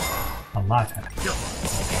Herda a lot better.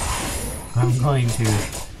 I'm going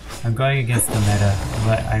against the meta,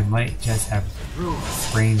 but I might just have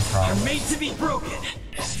brain problems. Are made to be broken.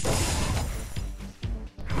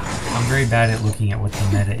 I'm very bad at looking at what the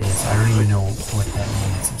meta is. I don't even know what that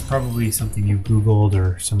means. It's probably something you Googled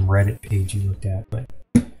or some Reddit page you looked at, but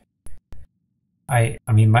I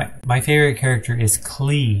mean my favorite character is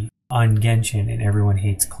Klee on Genshin and everyone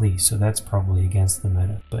hates Klee, so that's probably against the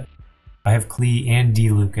meta. But I have Klee and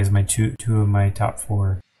D-Luke as my two of my top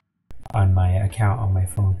 4 on my account on my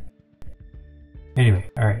phone. Anyway,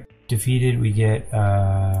 alright. Defeated, we get,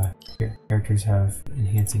 here, characters have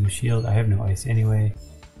enhancing of shield. I have no ice anyway.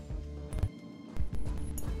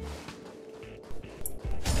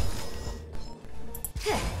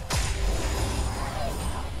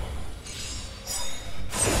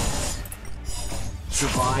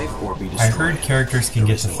 Survive or be destroyed. I heard characters can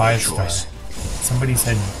get to 5-star. Somebody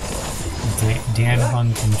said Dan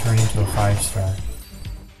Hung can turn into a 5-star.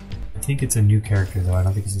 I think it's a new character though, I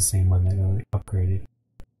don't think it's the same one that really upgraded.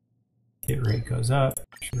 Hit rate goes up,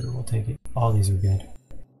 sure we'll take it. All these are good.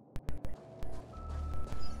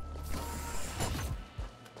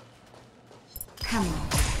 Come on.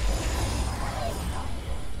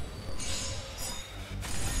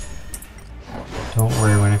 Don't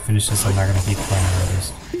worry, when I finish this I'm not going to keep playing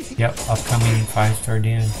others. Yep, upcoming 5-star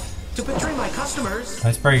Dan. To betray my customers.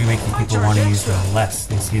 That's probably going to make the people want to use them less.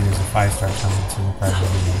 They see there's a 5-star coming, so they'll probably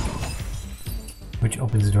remake. Which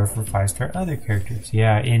opens the door for 5-star other characters.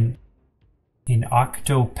 Yeah, in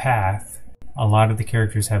Octopath, a lot of the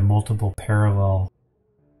characters have multiple parallel...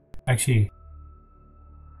 Actually,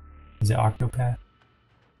 is it Octopath?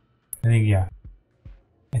 I think, yeah.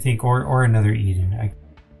 I think, or another Eden.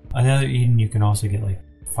 Another Eden, you can also get like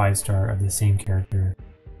 5-star of the same character,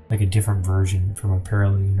 like a different version from a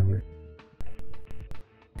parallel universe.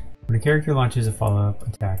 When a character launches a follow-up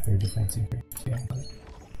attack, their defense increases. Yeah.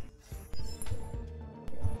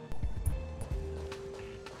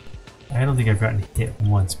 I don't think I've gotten hit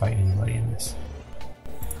once by anybody in this.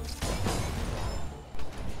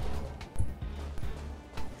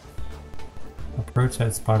 Approach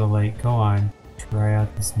that spot of light. Go on. Try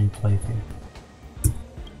out this new playthrough.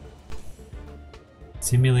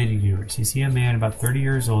 Simulated universe. You see a man about 30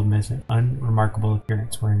 years old with an unremarkable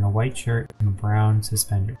appearance, wearing a white shirt and brown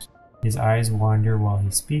suspenders. His eyes wander while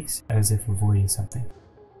he speaks, as if avoiding something.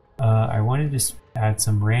 I wanted to add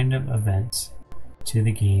some random events to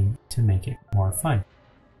the game to make it more fun.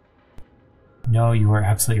 No, you are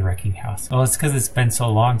absolutely wrecking house. Well, it's because it's been so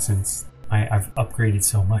long since I've upgraded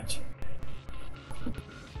so much.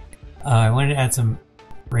 I wanted to add some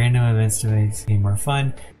random events to make the game more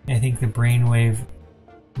fun. I think the brainwave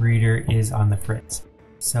reader is on the fritz.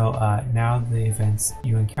 So now the events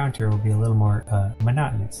you encounter will be a little more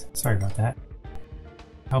monotonous. Sorry about that.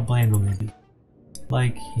 How bland will they be?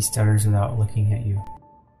 Like, he stutters without looking at you.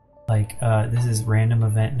 Like, this is random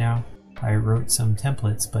event now. I wrote some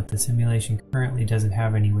templates, but the simulation currently doesn't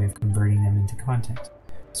have any way of converting them into content.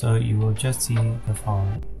 So you will just see the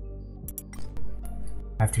following.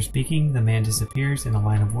 After speaking, the man disappears and a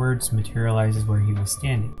line of words materializes where he was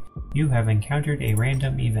standing. You have encountered a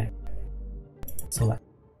random event. Select.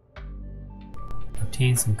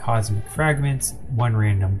 Obtain some cosmic fragments, one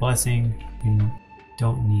random blessing. You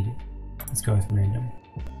don't need it. Let's go with random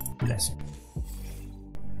blessing.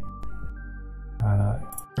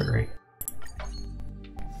 Right.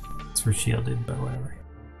 It's for shielded, but whatever.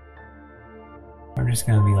 I'm just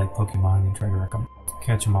gonna be like Pokemon and try to wreck them.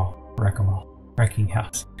 Catch them all. Wreck them all. Wrecking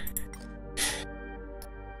house.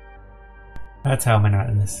 That's how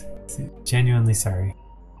monotonous. Genuinely sorry.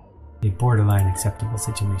 A borderline acceptable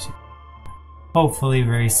situation. Hopefully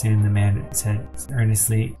very soon, the man said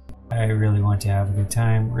earnestly, I really want to have a good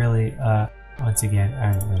time. Really, once again,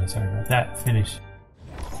 I'm really sorry about that. Finish.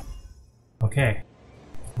 Okay.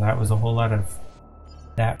 That was a whole lot of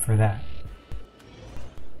that for that.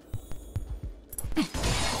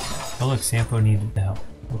 Oh look, Sampo needed the help.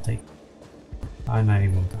 We'll take it. I'm not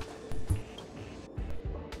even done.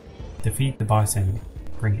 Defeat the boss enemy.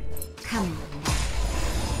 Bring it. Come on.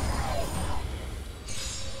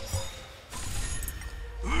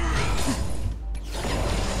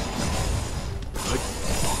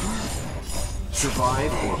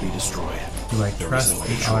 Survive or be destroyed. Do I trust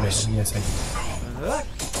the auto? Yes, I do.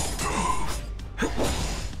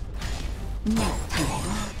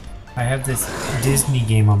 I have this Disney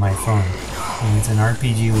game on my phone, and it's an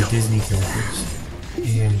RPG with Disney characters.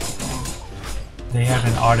 And they have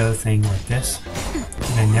an auto thing like this,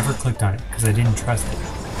 and I never clicked on it because I didn't trust it.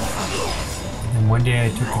 And then one day I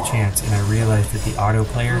took a chance and I realized that the auto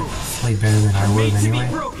player played better than I would anyway.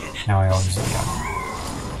 Now I always do the auto.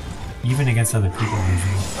 Even against other people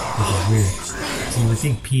usually, which is weird. So you would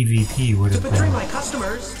think PvP would have been...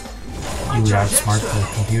 You would outsmart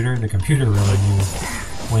the computer. The computer really knew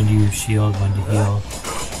when to use shield, when to heal.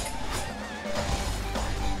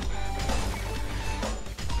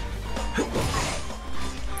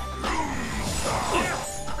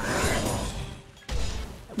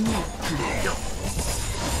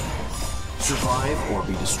 Survive or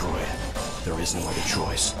be destroyed. There is no other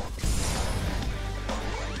choice.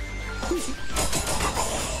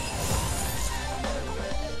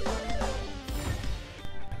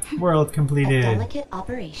 World completed. A delicate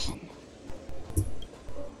operation.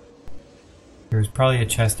 There was probably a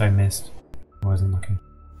chest I missed. I wasn't looking.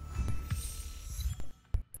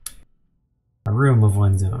 A room of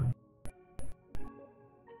one's own.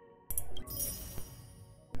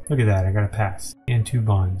 Look at that, I got a pass. And 2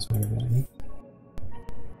 bonds, whatever that means.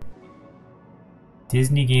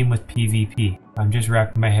 Disney game with PvP. I'm just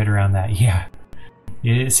wrapping my head around that. Yeah.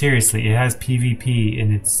 Seriously, it has PvP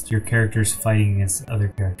and it's your characters fighting against other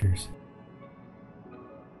characters.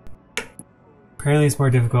 Apparently it's more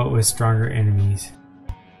difficult with stronger enemies.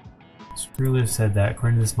 Screwliv said that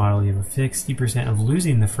according to this model you have a 60% of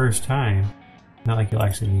losing the first time. Not like you'll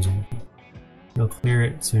actually lose anything. You'll clear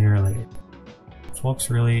it sooner or later. Is folks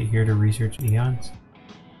really here to research eons?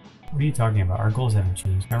 What are you talking about? Our goals haven't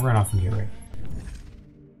changed. Now run off and get ready.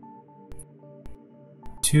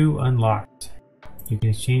 2 unlocked. You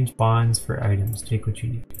can exchange bonds for items. Take what you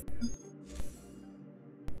need.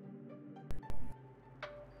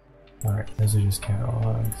 Alright, those are just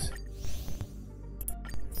catalogs.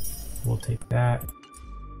 We'll take that.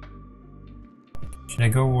 Should I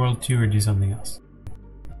go World 2 or do something else?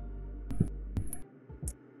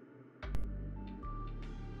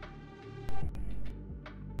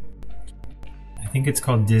 I think it's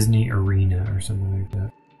called Disney Arena or something like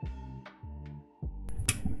that.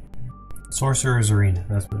 Sorcerer's Arena,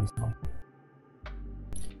 that's what it's called.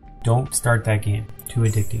 Don't start that game. Too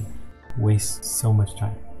addicting. Wastes so much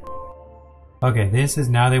time. Okay, this is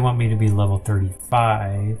now they want me to be level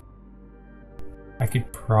 35. I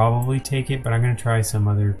could probably take it, but I'm going to try some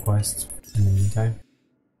other quests in the meantime.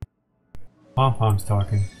 Pom-Pom's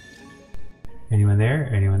talking. Anyone there?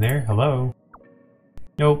 Anyone there? Hello?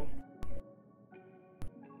 Nope.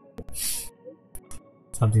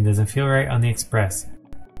 Something doesn't feel right on the express.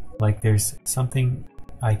 Like there's something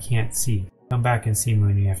I can't see. Come back and see me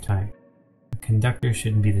when you have time. The conductor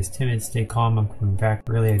shouldn't be this timid. Stay calm, I'm coming back.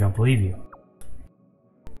 Really, I don't believe you.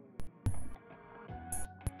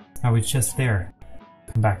 I was just there.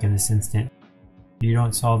 Come back in this instant. If you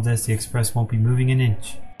don't solve this, the express won't be moving an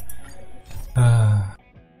inch.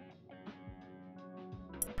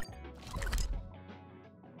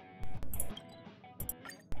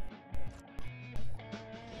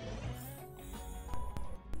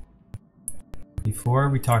 Before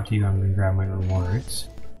we talk to you, I'm going to grab my rewards.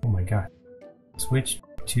 Oh my god. Switch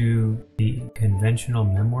to the conventional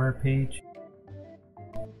memoir page.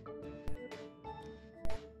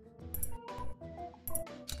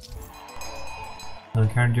 You'll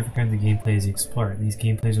encounter different kinds of gameplay as you explore it. These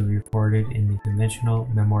gameplays will be reported in the conventional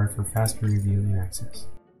memoir for faster review and access.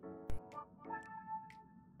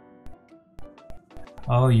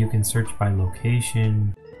 Oh, you can search by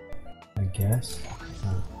location, I guess.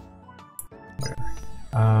 Oh. Whatever.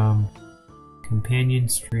 Companion,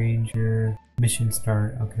 stranger, mission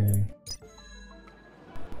start, okay.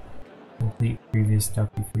 Complete previous stuff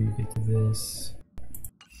before you get to this.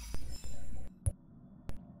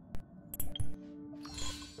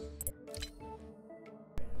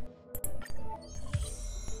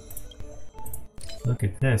 Look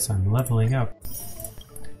at this, I'm leveling up.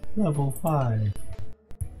 Level 5.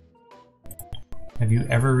 Have you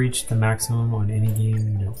ever reached the maximum on any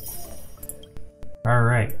game? No.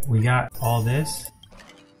 Alright, we got all this.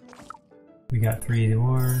 We got 3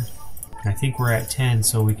 more. I think we're at 10,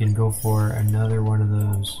 so we can go for another one of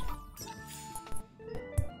those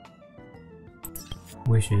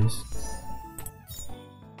wishes.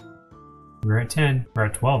 We're at 10. We're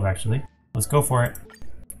at 12, actually. Let's go for it.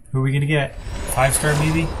 Who are we gonna get? 5-star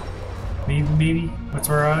maybe? Maybe? What's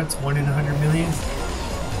our odds? 1 in 100 million?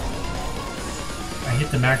 I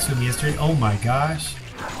hit the maximum yesterday. Oh my gosh.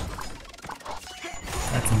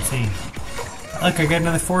 That's insane. Look, I got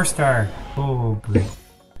another 4-star. Oh, great.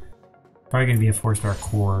 Probably gonna be a 4-star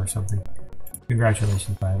core or something.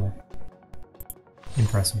 Congratulations, by the way.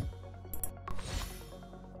 Impressive.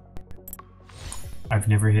 I've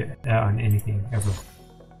never hit that on anything, ever.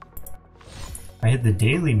 I hit the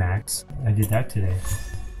daily max. I did that today.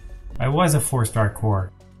 I was a 4-star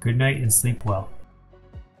core. Good night and sleep well.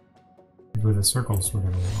 With the circles,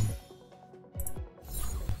 whatever.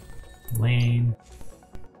 Lame.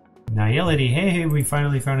 Nihility. Hey, we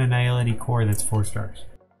finally found a Nihility core that's 4 stars.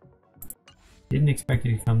 Didn't expect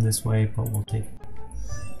it to come this way, but we'll take it.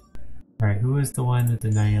 Alright, who is the one with the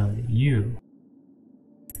Nihility? You.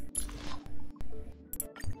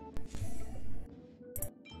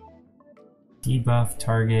 Debuff,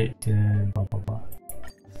 target, blah blah blah.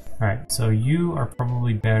 Alright, so you are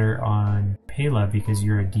probably better on Pela because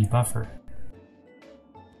you're a debuffer.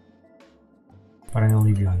 But I'm gonna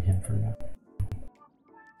leave you on him for that.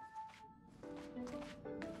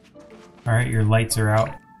 Alright, your lights are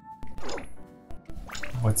out.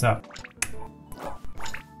 What's up?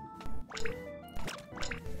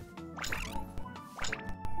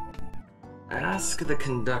 Ask the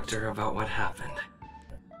conductor about what happened.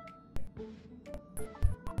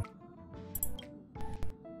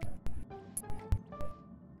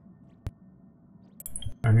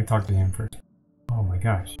 I'm gonna talk to him first. Oh my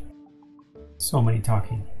gosh. So many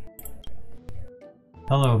talking.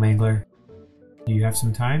 Hello, Mangler. Do you have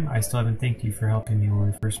some time? I still haven't thanked you for helping me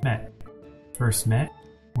when we first met. First met?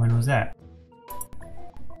 When was that?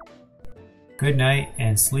 Good night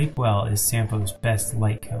and sleep well is Sampo's best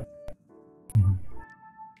light coat.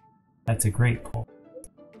 That's a great pull.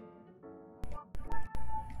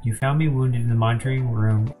 You found me wounded in the monitoring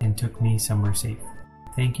room and took me somewhere safe.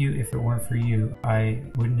 Thank you. If it weren't for you, I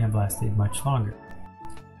wouldn't have lasted much longer.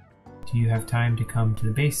 Do you have time to come to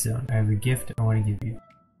the base zone? I have a gift I want to give you.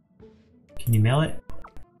 Can you mail it?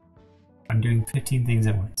 I'm doing 15 things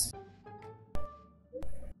at once.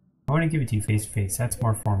 I want to give it to you face to face. That's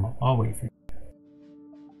more formal. I'll wait for you.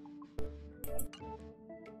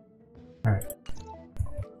 Alright.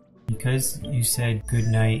 Because you said good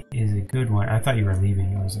night is a good one. I thought you were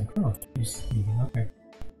leaving. I was like, oh, you're leaving. Okay.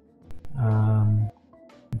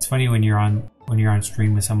 It's funny when you're on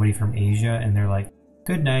stream with somebody from Asia and they're like,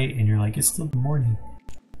 good night, and you're like, it's still the morning.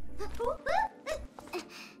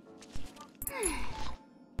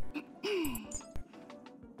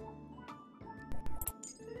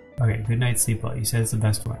 Okay, good night, sleep well. You said it's the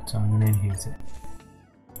best one, so I'm gonna enhance it.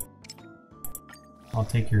 I'll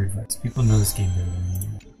take your advice. People know this game better than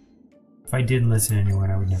me. If I didn't listen to anyone,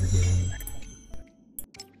 I would never get anywhere.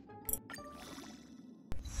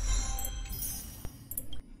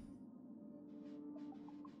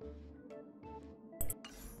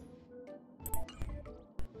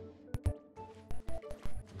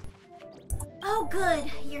 Oh good,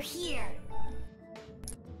 you're here.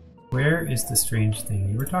 Where is the strange thing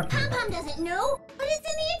you were talking about? Pom doesn't know, but it's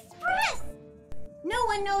in the Express! No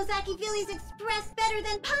one knows Akivili's Express better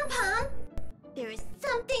than Pom-Pom! There is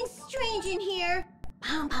something strange in here.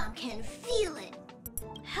 Pom-Pom can feel it.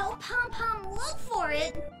 Help Pom-Pom look for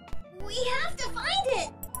it. We have to find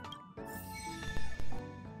it!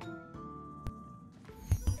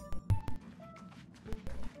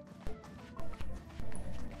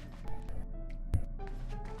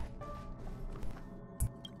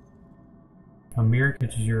 A mirror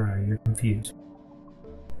catches your eye. You're confused.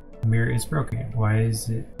 The mirror is broken. Why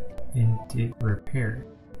isn't it repaired?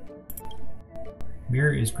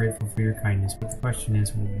 Mirror is grateful for your kindness, but the question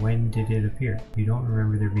is, when did it appear? You don't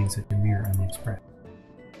remember there being such a mirror on the Express.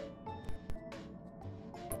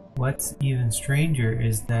 What's even stranger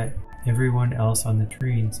is that everyone else on the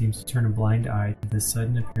train seems to turn a blind eye to the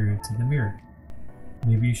sudden appearance of the mirror.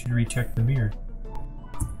 Maybe you should recheck the mirror.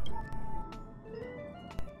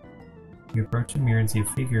 You approach the mirror and see a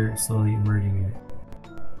figure slowly emerging in it,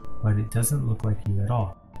 but it doesn't look like you at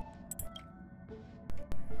all.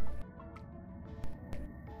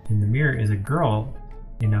 In the mirror is a girl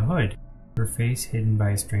in a hood, her face hidden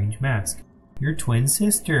by a strange mask. Your twin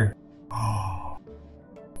sister! Oh.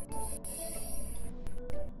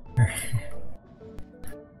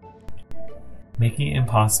 Making it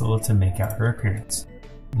impossible to make out her appearance.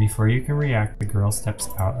 Before you can react, the girl steps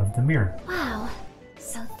out of the mirror. Wow.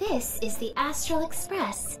 So this is the Astral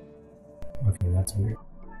Express. Okay, that's weird.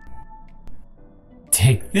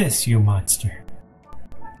 Take this, you monster!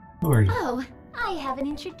 Who are you? Oh, I haven't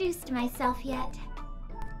introduced myself yet.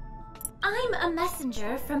 I'm a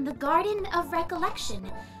messenger from the Garden of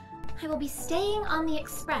Recollection. I will be staying on the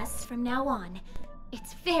Express from now on.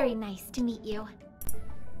 It's very nice to meet you.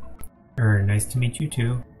 Nice to meet you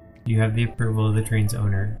too. You have the approval of the train's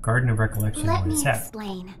owner. Garden of Recollection. Let me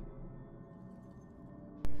explain.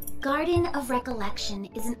 Garden of Recollection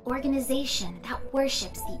is an organization that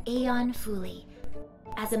worships the Aeon Fuli.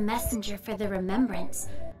 As a messenger for the remembrance,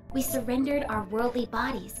 we surrendered our worldly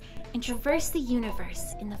bodies and traversed the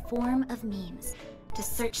universe in the form of memes to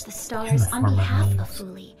search the stars on behalf of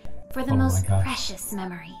Fuli for the most precious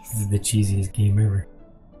memories. This is the cheesiest game ever.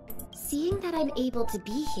 Seeing that I'm able to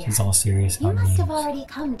be here, She's all serious about you must have memes. already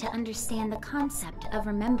come to understand the concept of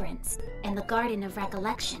remembrance and the Garden of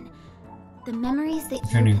Recollection. The memories that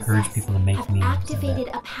trying to you encourage possess people to make have memes activated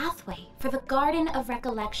a pathway for the Garden of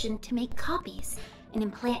Recollection to make copies and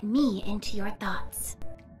implant me into your thoughts.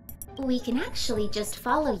 We can actually just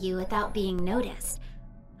follow you without being noticed.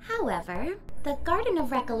 However, the Garden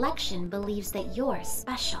of Recollection believes that you're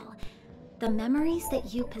special The memories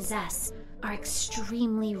that you possess are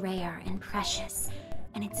extremely rare and precious,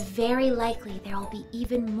 and it's very likely there will be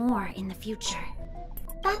even more in the future.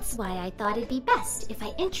 That's why I thought it'd be best if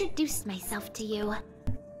I introduced myself to you.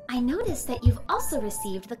 I noticed that you've also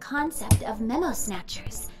received the concept of memo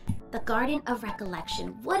snatchers. The Garden of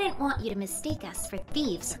Recollection wouldn't want you to mistake us for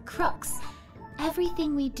thieves or crooks.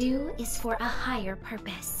 Everything we do is for a higher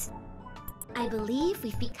purpose. I believe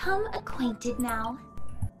we've become acquainted now.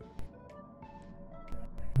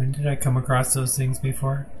 When did I come across those things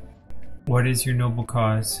before? What is your noble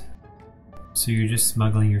cause? So you're just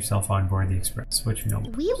smuggling yourself on board the Express. What's your noble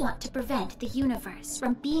cause? We want to prevent the universe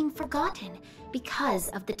from being forgotten because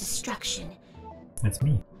of the destruction. That's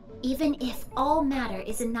me. Even if all matter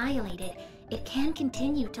is annihilated, it can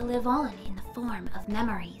continue to live on in the form of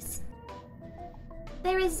memories.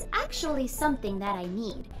 There is actually something that I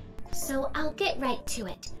need, so I'll get right to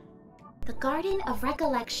it. The Garden of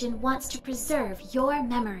Recollection wants to preserve your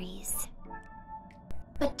memories.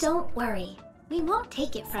 But don't worry, we won't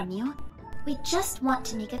take it from you. We just want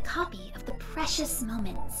to make a copy of the precious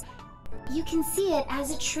moments. You can see it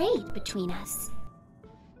as a trade between us.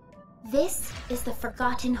 This is the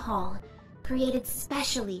Forgotten Hall, created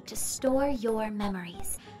specially to store your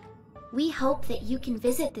memories. We hope that you can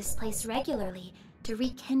visit this place regularly to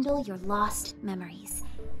rekindle your lost memories.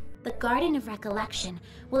 The Garden of Recollection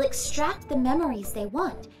will extract the memories they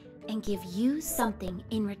want and give you something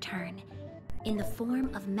in return, in the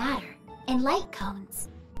form of matter and light cones.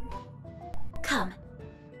 Come,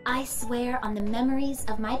 I swear on the memories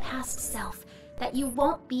of my past self that you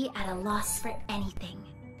won't be at a loss for anything.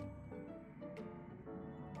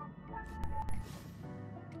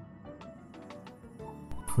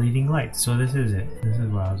 Fleeting light. So this is it. This is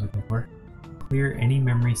what I was looking for. Clear any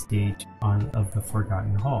memory stage of the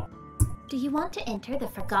Forgotten Hall. Do you want to enter the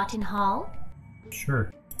Forgotten Hall?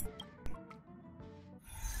 Sure.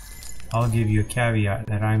 I'll give you a caveat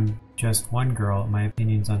that I'm just one girl. My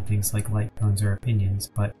opinions on things like light cones are opinions,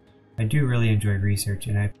 but I do really enjoy research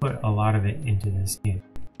and I put a lot of it into this game.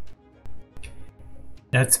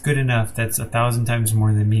 That's good enough. That's 1,000 times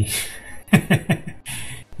more than me.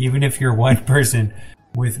 Even if you're one person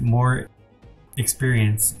with more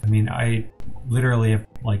experience, I mean, I literally have,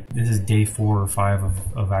 like, this is day 4 or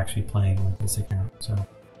 5 of actually playing with this account, so.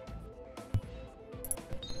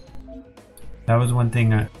 That was one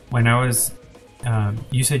thing when I was,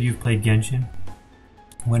 you said you've played Genshin?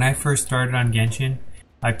 When I first started on Genshin,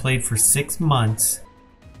 I played for 6 months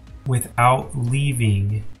without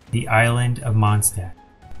leaving the island of Mondstadt.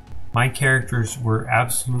 My characters were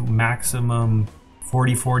absolute maximum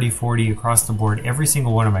 40, 40, 40 across the board, every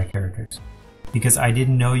single one of my characters. Because I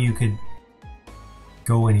didn't know you could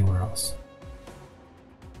go anywhere else.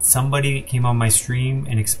 Somebody came on my stream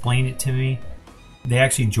and explained it to me. They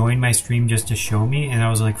actually joined my stream just to show me, and I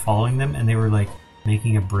was like following them, and they were like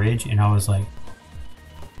making a bridge, and I was like,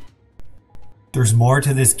 there's more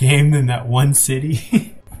to this game than that one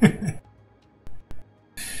city.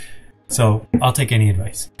 So I'll take any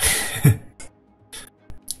advice.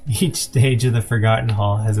 Each stage of the Forgotten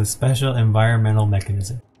Hall has a special environmental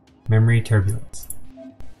mechanism, memory turbulence.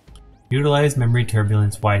 Utilize memory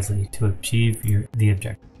turbulence wisely to achieve the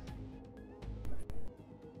objective.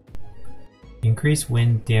 Increase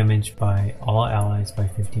wind damage by all allies by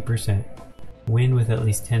 50%. Wind with at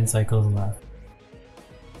least 10 cycles left.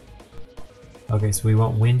 Okay, so we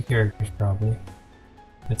want wind characters probably.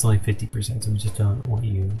 That's only 50%, so we just don't want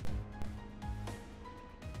you.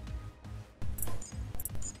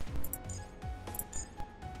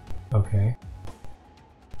 Okay.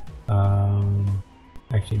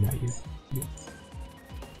 Actually not you.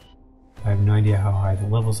 I have no idea how high the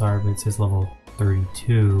levels are, but it says level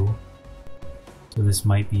 32. So this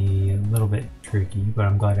might be a little bit tricky, but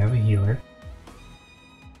I'm glad I have a healer.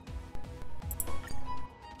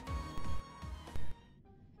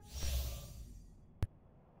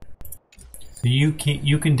 So you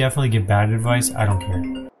can definitely give bad advice. I don't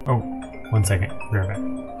care. Oh, 1 second. Be right back.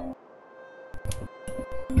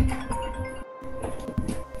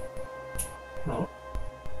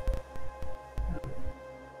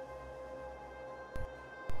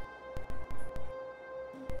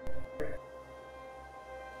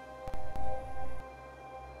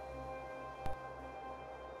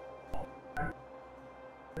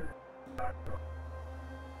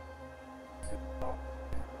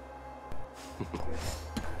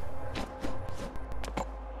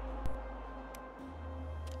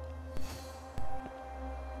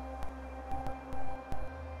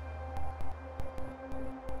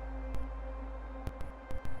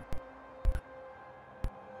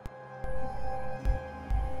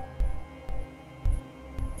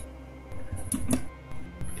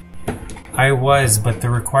 I was, but the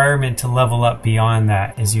requirement to level up beyond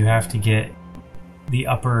that is you have to get the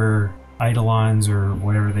upper Eidolons or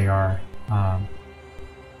whatever they are.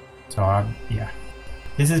 Yeah.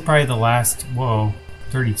 This is probably the last. Whoa,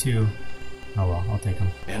 32. Oh well, I'll take them.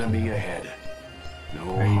 Enemy ahead.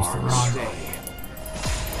 No I used it harm wrong. stay.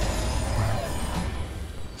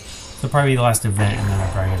 So probably the last event, and then I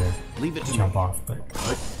probably had Leave it to to jump me. off. But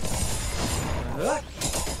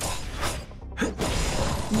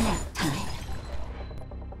Nap time.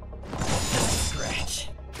 Scratch.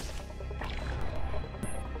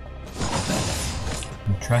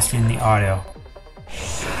 I'm trusting the auto.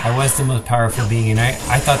 I was the most powerful being, and I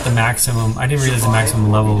thought the maximum. I didn't realize the maximum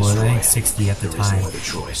level was, I think, 60 at the time.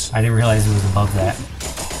 I didn't realize it was above that.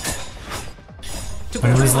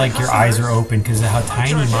 But it was like your eyes are open because of how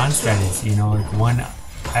tiny Mondstadt is, you know, like one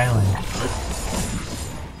island.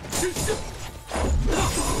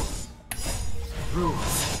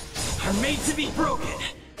 Rules are made to be broken.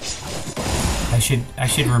 I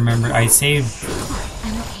should remember. I saved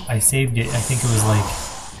it. I think it was like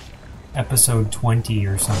episode 20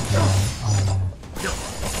 or something on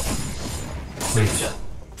Twitch.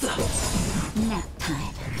 Nap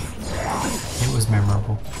time. It was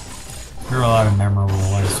memorable. There were a lot of memorable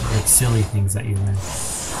ones, like silly things that you learn.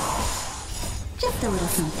 Just a little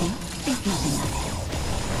something. Think nothing of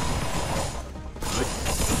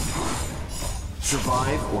it.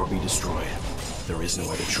 Survive or be destroyed. There is no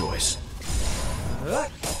other choice.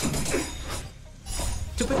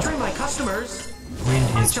 To betray my customers, Wind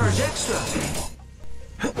I is charge good. extra.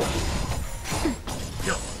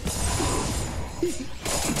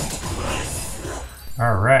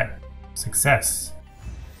 Alright. Success.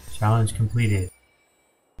 Challenge completed.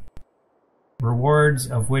 Rewards,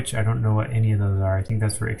 of which I don't know what any of those are. I think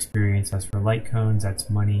that's for experience, that's for light cones, that's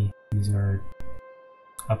money. These are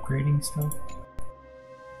upgrading stuff.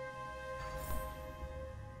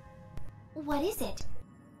 What is it?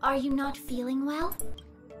 Are you not feeling well?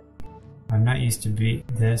 I'm not used to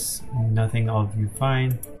this. Nothing, all of you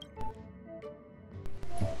fine.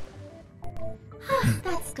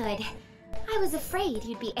 That's good. I was afraid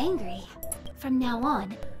you'd be angry. From now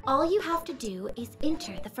on, all you have to do is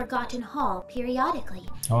enter the Forgotten Hall periodically.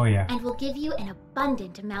 Oh yeah. And we'll give you an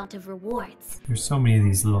abundant amount of rewards. There's so many of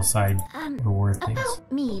these little side reward things.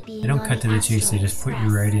 About me being They don't on cut to the chase, they just put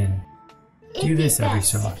you right in. Do this every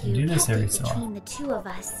so often. Do this every so Between often. the two of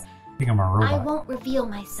us, I think I'm a I robot. won't reveal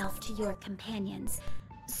myself to your companions.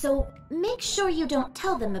 So make sure you don't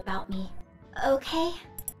tell them about me. Okay?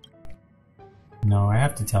 No, I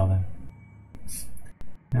have to tell them.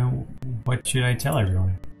 Now, what should I tell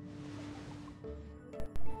everyone?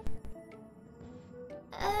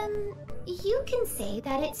 You can say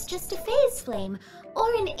that it's just a phase flame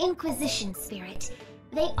or an Inquisition spirit.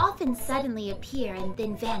 They often suddenly appear and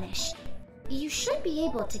then vanish. You should be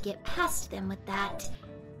able to get past them with that.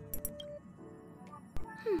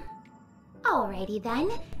 Alrighty then.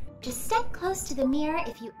 Just step close to the mirror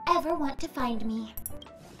if you ever want to find me.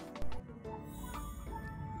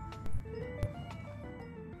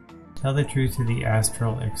 Tell the truth to the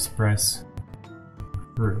Astral Express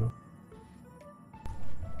crew.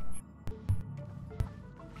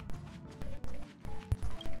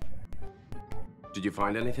 Did you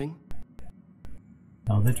find anything?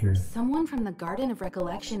 Tell the truth. Someone from the Garden of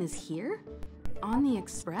Recollection is here? On the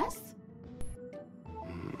Express?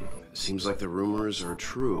 Seems like the rumors are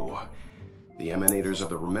true. The emanators of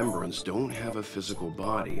the Remembrance don't have a physical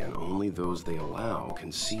body, and only those they allow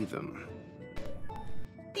can see them.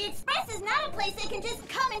 The Express is not a place they can just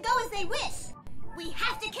come and go as they wish. We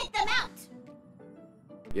have to kick them out.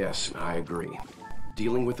 Yes, I agree.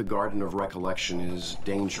 Dealing with the Garden of Recollection is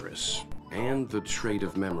dangerous, and the Trade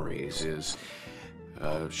of Memories is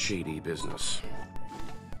shady business.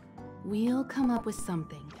 We'll come up with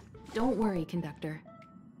something. Don't worry, Conductor.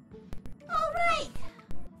 All right.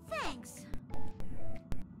 Thanks.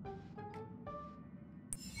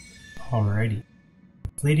 Alrighty.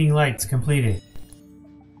 Fleeting lights completed.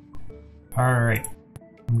 Alright.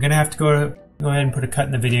 I'm gonna have to go ahead and put a cut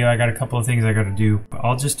in the video. I got a couple of things I gotta do.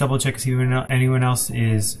 I'll just double check to see if anyone else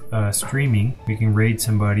is streaming. We can raid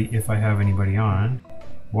somebody if I have anybody on.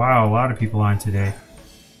 Wow, a lot of people on today.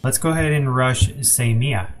 Let's go ahead and rush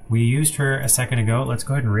Seimia. We used her a second ago. Let's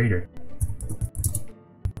go ahead and raid her.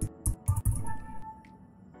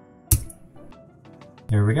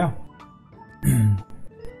 There we go.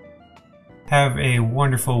 Have a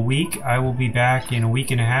wonderful week. I will be back in a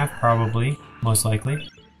week and a half, probably, most likely.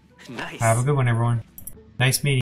 Nice. Have a good one, everyone. Nice meeting you.